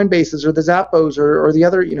with the Coinbases or the Zappos or the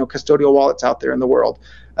other custodial wallets out there in the world.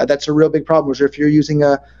 That's a real big problem. Where if you're using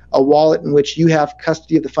a wallet in which you have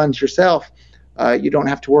custody of the funds yourself, you don't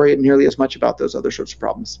have to worry nearly as much about those other sorts of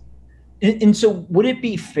problems. And so would it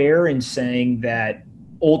be fair in saying that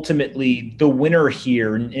ultimately the winner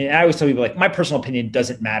here, and I always tell people, like, my personal opinion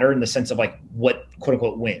doesn't matter in the sense of like what quote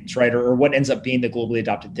unquote wins, right? Or what ends up being the globally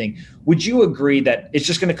adopted thing. Would you agree that it's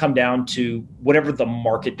just going to come down to whatever the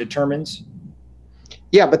market determines?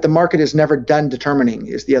 Yeah, but the market is never done determining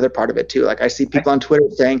is the other part of it too. Like I see people on Twitter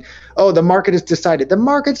saying, oh, the market has decided. The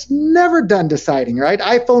market's never done deciding, right?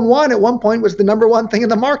 iPhone 1 at one point was the number one thing in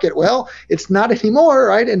the market. Well, it's not anymore,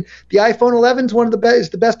 right? And the iPhone 11 is is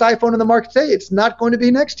the best iPhone in the market today. It's not going to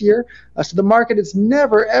be next year. So the market is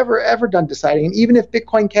never, ever, ever done deciding. And even if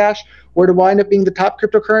Bitcoin Cash were to wind up being the top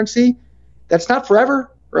cryptocurrency, that's not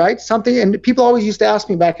forever. Right? Something, and people always used to ask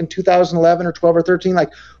me back in 2011 or 12 or 13,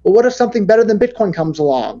 like, well, what if something better than Bitcoin comes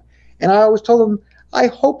along? And I always told them, I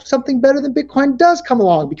hope something better than Bitcoin does come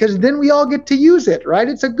along, because then we all get to use it, right?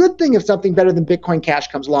 It's a good thing if something better than Bitcoin Cash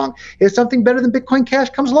comes along. If something better than Bitcoin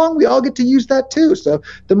Cash comes along, we all get to use that too. So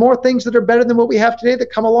the more things that are better than what we have today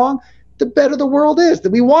that come along, the better the world is.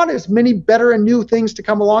 That we want as many better and new things to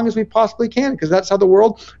come along as we possibly can, because that's how the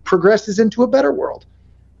world progresses into a better world.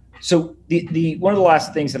 So the one of the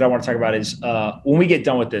last things that I want to talk about is when we get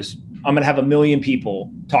done with this, I'm going to have 1 million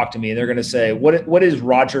people talk to me, and they're going to say, what is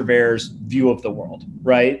Roger Ver's view of the world,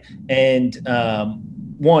 right? And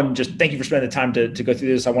one, just thank you for spending the time to go through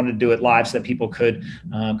this. I wanted to do it live so that people could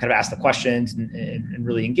kind of ask the questions and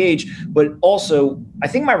really engage. But also, I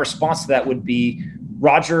think my response to that would be,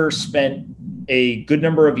 Roger spent a good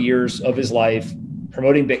number of years of his life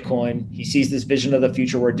promoting Bitcoin. He sees this vision of the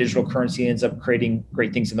future where digital currency ends up creating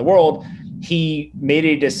great things in the world. He made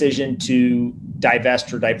a decision to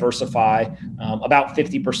divest or diversify about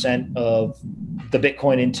 50% of the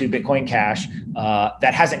Bitcoin into Bitcoin Cash.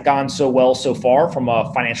 That hasn't gone so well so far from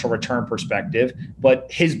a financial return perspective, but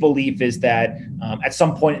his belief is that at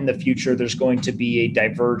some point in the future, there's going to be a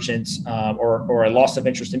divergence or a loss of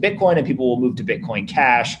interest in Bitcoin, and people will move to Bitcoin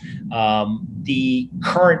Cash. The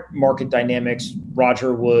current market dynamics,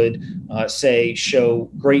 Roger would say, show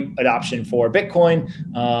great adoption for Bitcoin,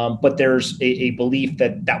 but there's a belief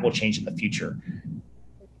that that will change in the future.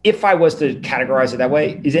 If I was to categorize it that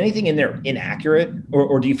way, is anything in there inaccurate,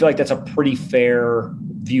 or do you feel like that's a pretty fair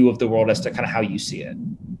view of the world as to kind of how you see it?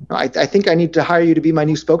 I think I need to hire you to be my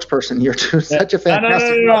new spokesperson. You're such a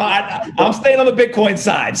fantastic. No. I'm staying on the Bitcoin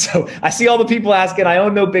side. So I see all the people asking. I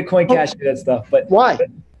own no Bitcoin Cash, that stuff. But why?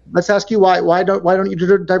 Let's ask you why. Why don't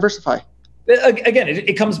you diversify? Again,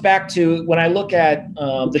 it comes back to when I look at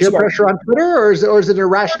the peer pressure on Twitter, or is it an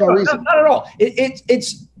irrational reason? Not at all.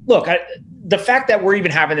 It's look. The fact that we're even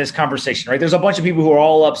having this conversation, right? There's a bunch of people who are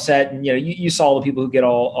all upset, and you saw the people who get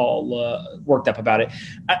all worked up about it.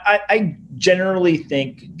 I generally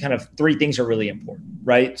think kind of 3 things are really important,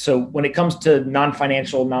 right? So when it comes to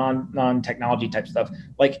non-financial, non-technology type stuff,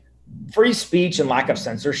 like free speech and lack of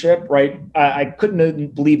censorship, right? I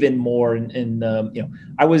couldn't believe in more.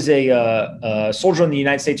 I was a soldier in the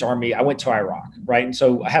United States Army. I went to Iraq, right? And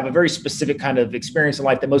so I have a very specific kind of experience in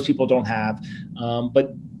life that most people don't have,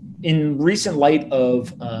 but in recent light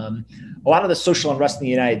of a lot of the social unrest in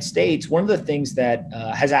the United States, one of the things that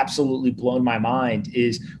has absolutely blown my mind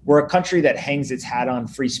is we're a country that hangs its hat on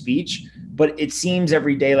free speech, but it seems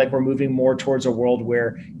every day like we're moving more towards a world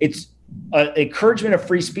where it's an encouragement of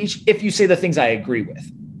free speech if you say the things I agree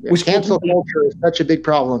with. Yeah, which cancel culture is such a big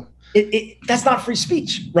problem. That's not free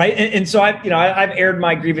speech, right? And so I've aired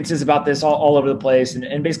my grievances about this all over the place,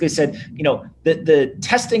 and basically said, the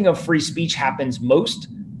testing of free speech happens most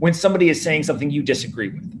when somebody is saying something you disagree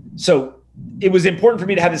with. So it was important for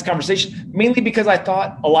me to have this conversation, mainly because I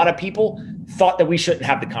thought a lot of people thought that we shouldn't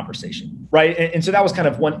have the conversation, right? And so that was kind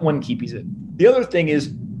of one key piece of it. The other thing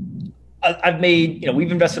is I've made,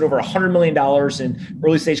 we've invested over $100 million in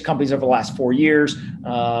early stage companies over the last 4 years,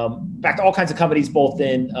 backed all kinds of companies, both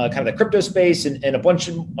in kind of the crypto space and a bunch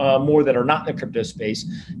of more that are not in the crypto space.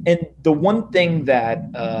 And the one thing that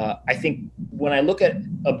I think when I look at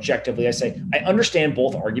objectively, I say, I understand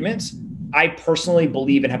both arguments. I personally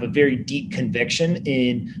believe and have a very deep conviction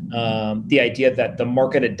in the idea that the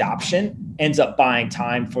market adoption ends up buying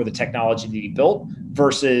time for the technology to be built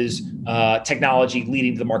versus technology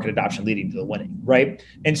leading to the market adoption, leading to the winning, right?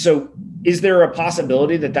 And so is there a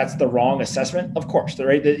possibility that that's the wrong assessment? Of course,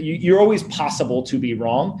 right? You're always possible to be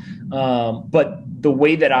wrong. But the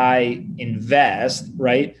way that I invest,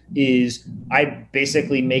 right, is I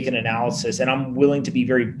basically make an analysis, and I'm willing to be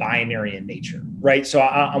very binary in nature, right? So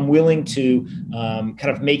I'm willing to kind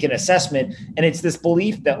of make an assessment. And it's this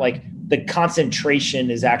belief that like the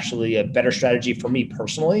concentration is actually a better strategy for me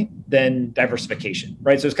personally than diversification,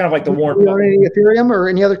 right? So it's kind of like the Warren. Do you own any Ethereum or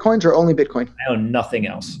any other coins, or only Bitcoin? I own nothing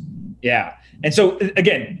else. Yeah. And so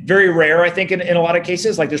again, very rare, I think, in a lot of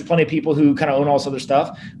cases. Like there's plenty of people who kind of own all this other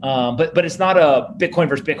stuff, but it's not a Bitcoin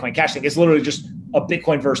versus Bitcoin Cash thing. It's literally just a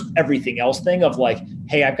Bitcoin versus everything else thing of like,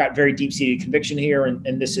 hey, I've got very deep-seated conviction here,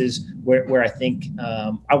 and this is where I think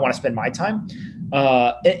I want to spend my time.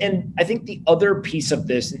 And I think the other piece of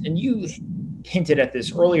this, and you hinted at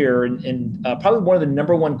this earlier, and probably one of the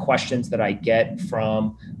number one questions that I get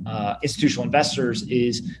from institutional investors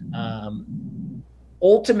is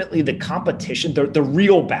ultimately the competition, the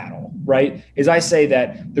real battle, right? Is I say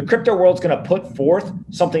that the crypto world's going to put forth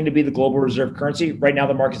something to be the global reserve currency. Right now,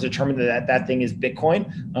 the market's determined that thing is Bitcoin.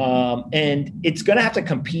 And it's going to have to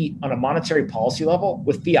compete on a monetary policy level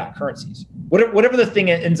with fiat currencies. Whatever the thing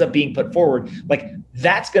ends up being put forward, like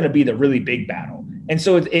that's going to be the really big battle. And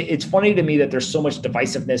so it's funny to me that there's so much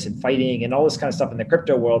divisiveness and fighting and all this kind of stuff in the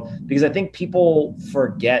crypto world, because I think people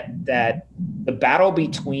forget that the battle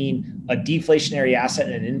between a deflationary asset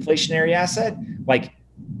and an inflationary asset, like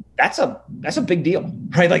that's a big deal,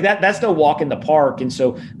 right? Like that's no walk in the park. And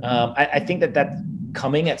so I think that that's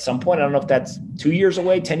coming at some point. I don't know if that's 2 years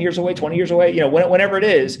away, 10 years away, 20 years away, whenever it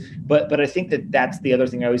is. But I think that that's the other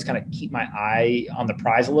thing. I always kind of keep my eye on the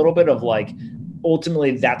prize a little bit of like,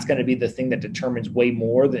 ultimately that's going to be the thing that determines way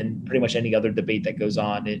more than pretty much any other debate that goes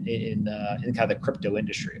on in kind of the crypto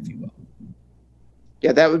industry, if you will.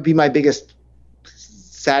 Yeah, that would be my biggest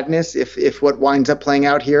sadness if what winds up playing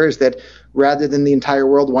out here is that rather than the entire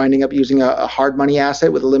world winding up using a hard money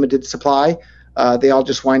asset with a limited supply, they all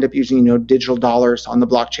just wind up using digital dollars on the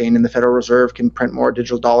blockchain, and the Federal Reserve can print more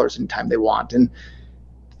digital dollars anytime they want. And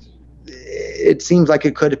it seems like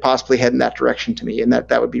it could possibly head in that direction to me, and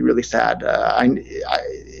that would be really sad.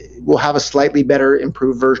 We'll have a slightly better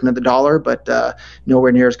improved version of the dollar, but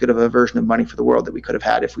nowhere near as good of a version of money for the world that we could have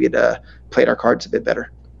had if we had played our cards a bit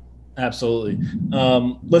better. Absolutely.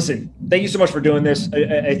 Listen, thank you so much for doing this.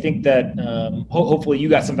 I think that hopefully you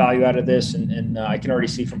got some value out of this, and I can already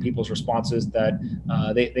see from people's responses that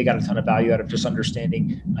they got a ton of value out of just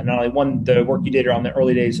understanding not only the work you did around the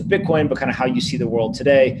early days of Bitcoin, but kind of how you see the world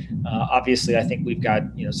today. Obviously, I think we've got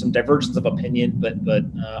some divergence of opinion, but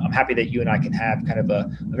I'm happy that you and I can have kind of a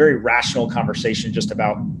very rational conversation just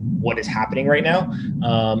about what is happening right now.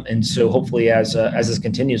 And so hopefully as this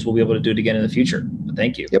continues, we'll be able to do it again in the future. But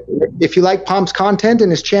thank you. Yep. If you like Pomp's content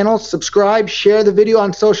and his channel, subscribe, share the video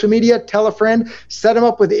on social media, tell a friend, set him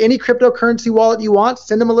up with any cryptocurrency wallet you want,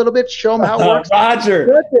 send him a little bit, show him how it works.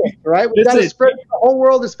 Roger. Right? We've got to spread the whole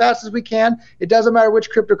world as fast as we can. It doesn't matter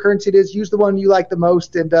which cryptocurrency it is. Use the one you like the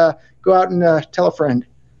most and go out and tell a friend.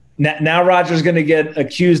 Now Roger's going to get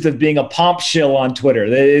accused of being a Pomp shill on Twitter.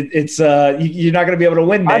 It's you're not going to be able to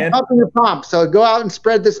win, man. I'm pumping your Pomp. So go out and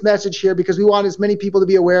spread this message here, because we want as many people to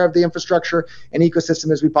be aware of the infrastructure and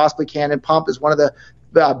ecosystem as we possibly can. And Pomp is one of the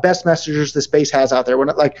best messengers the space has out there.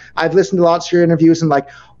 I've listened to lots of your interviews, and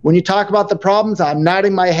when you talk about the problems, I'm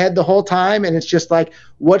nodding my head the whole time, and it's just like,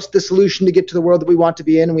 what's the solution to get to the world that we want to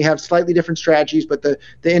be in? And we have slightly different strategies, but the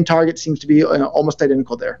end target seems to be almost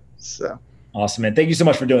identical there. So. Awesome, man. Thank you so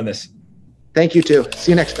much for doing this. Thank you, too.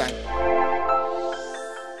 See you next time.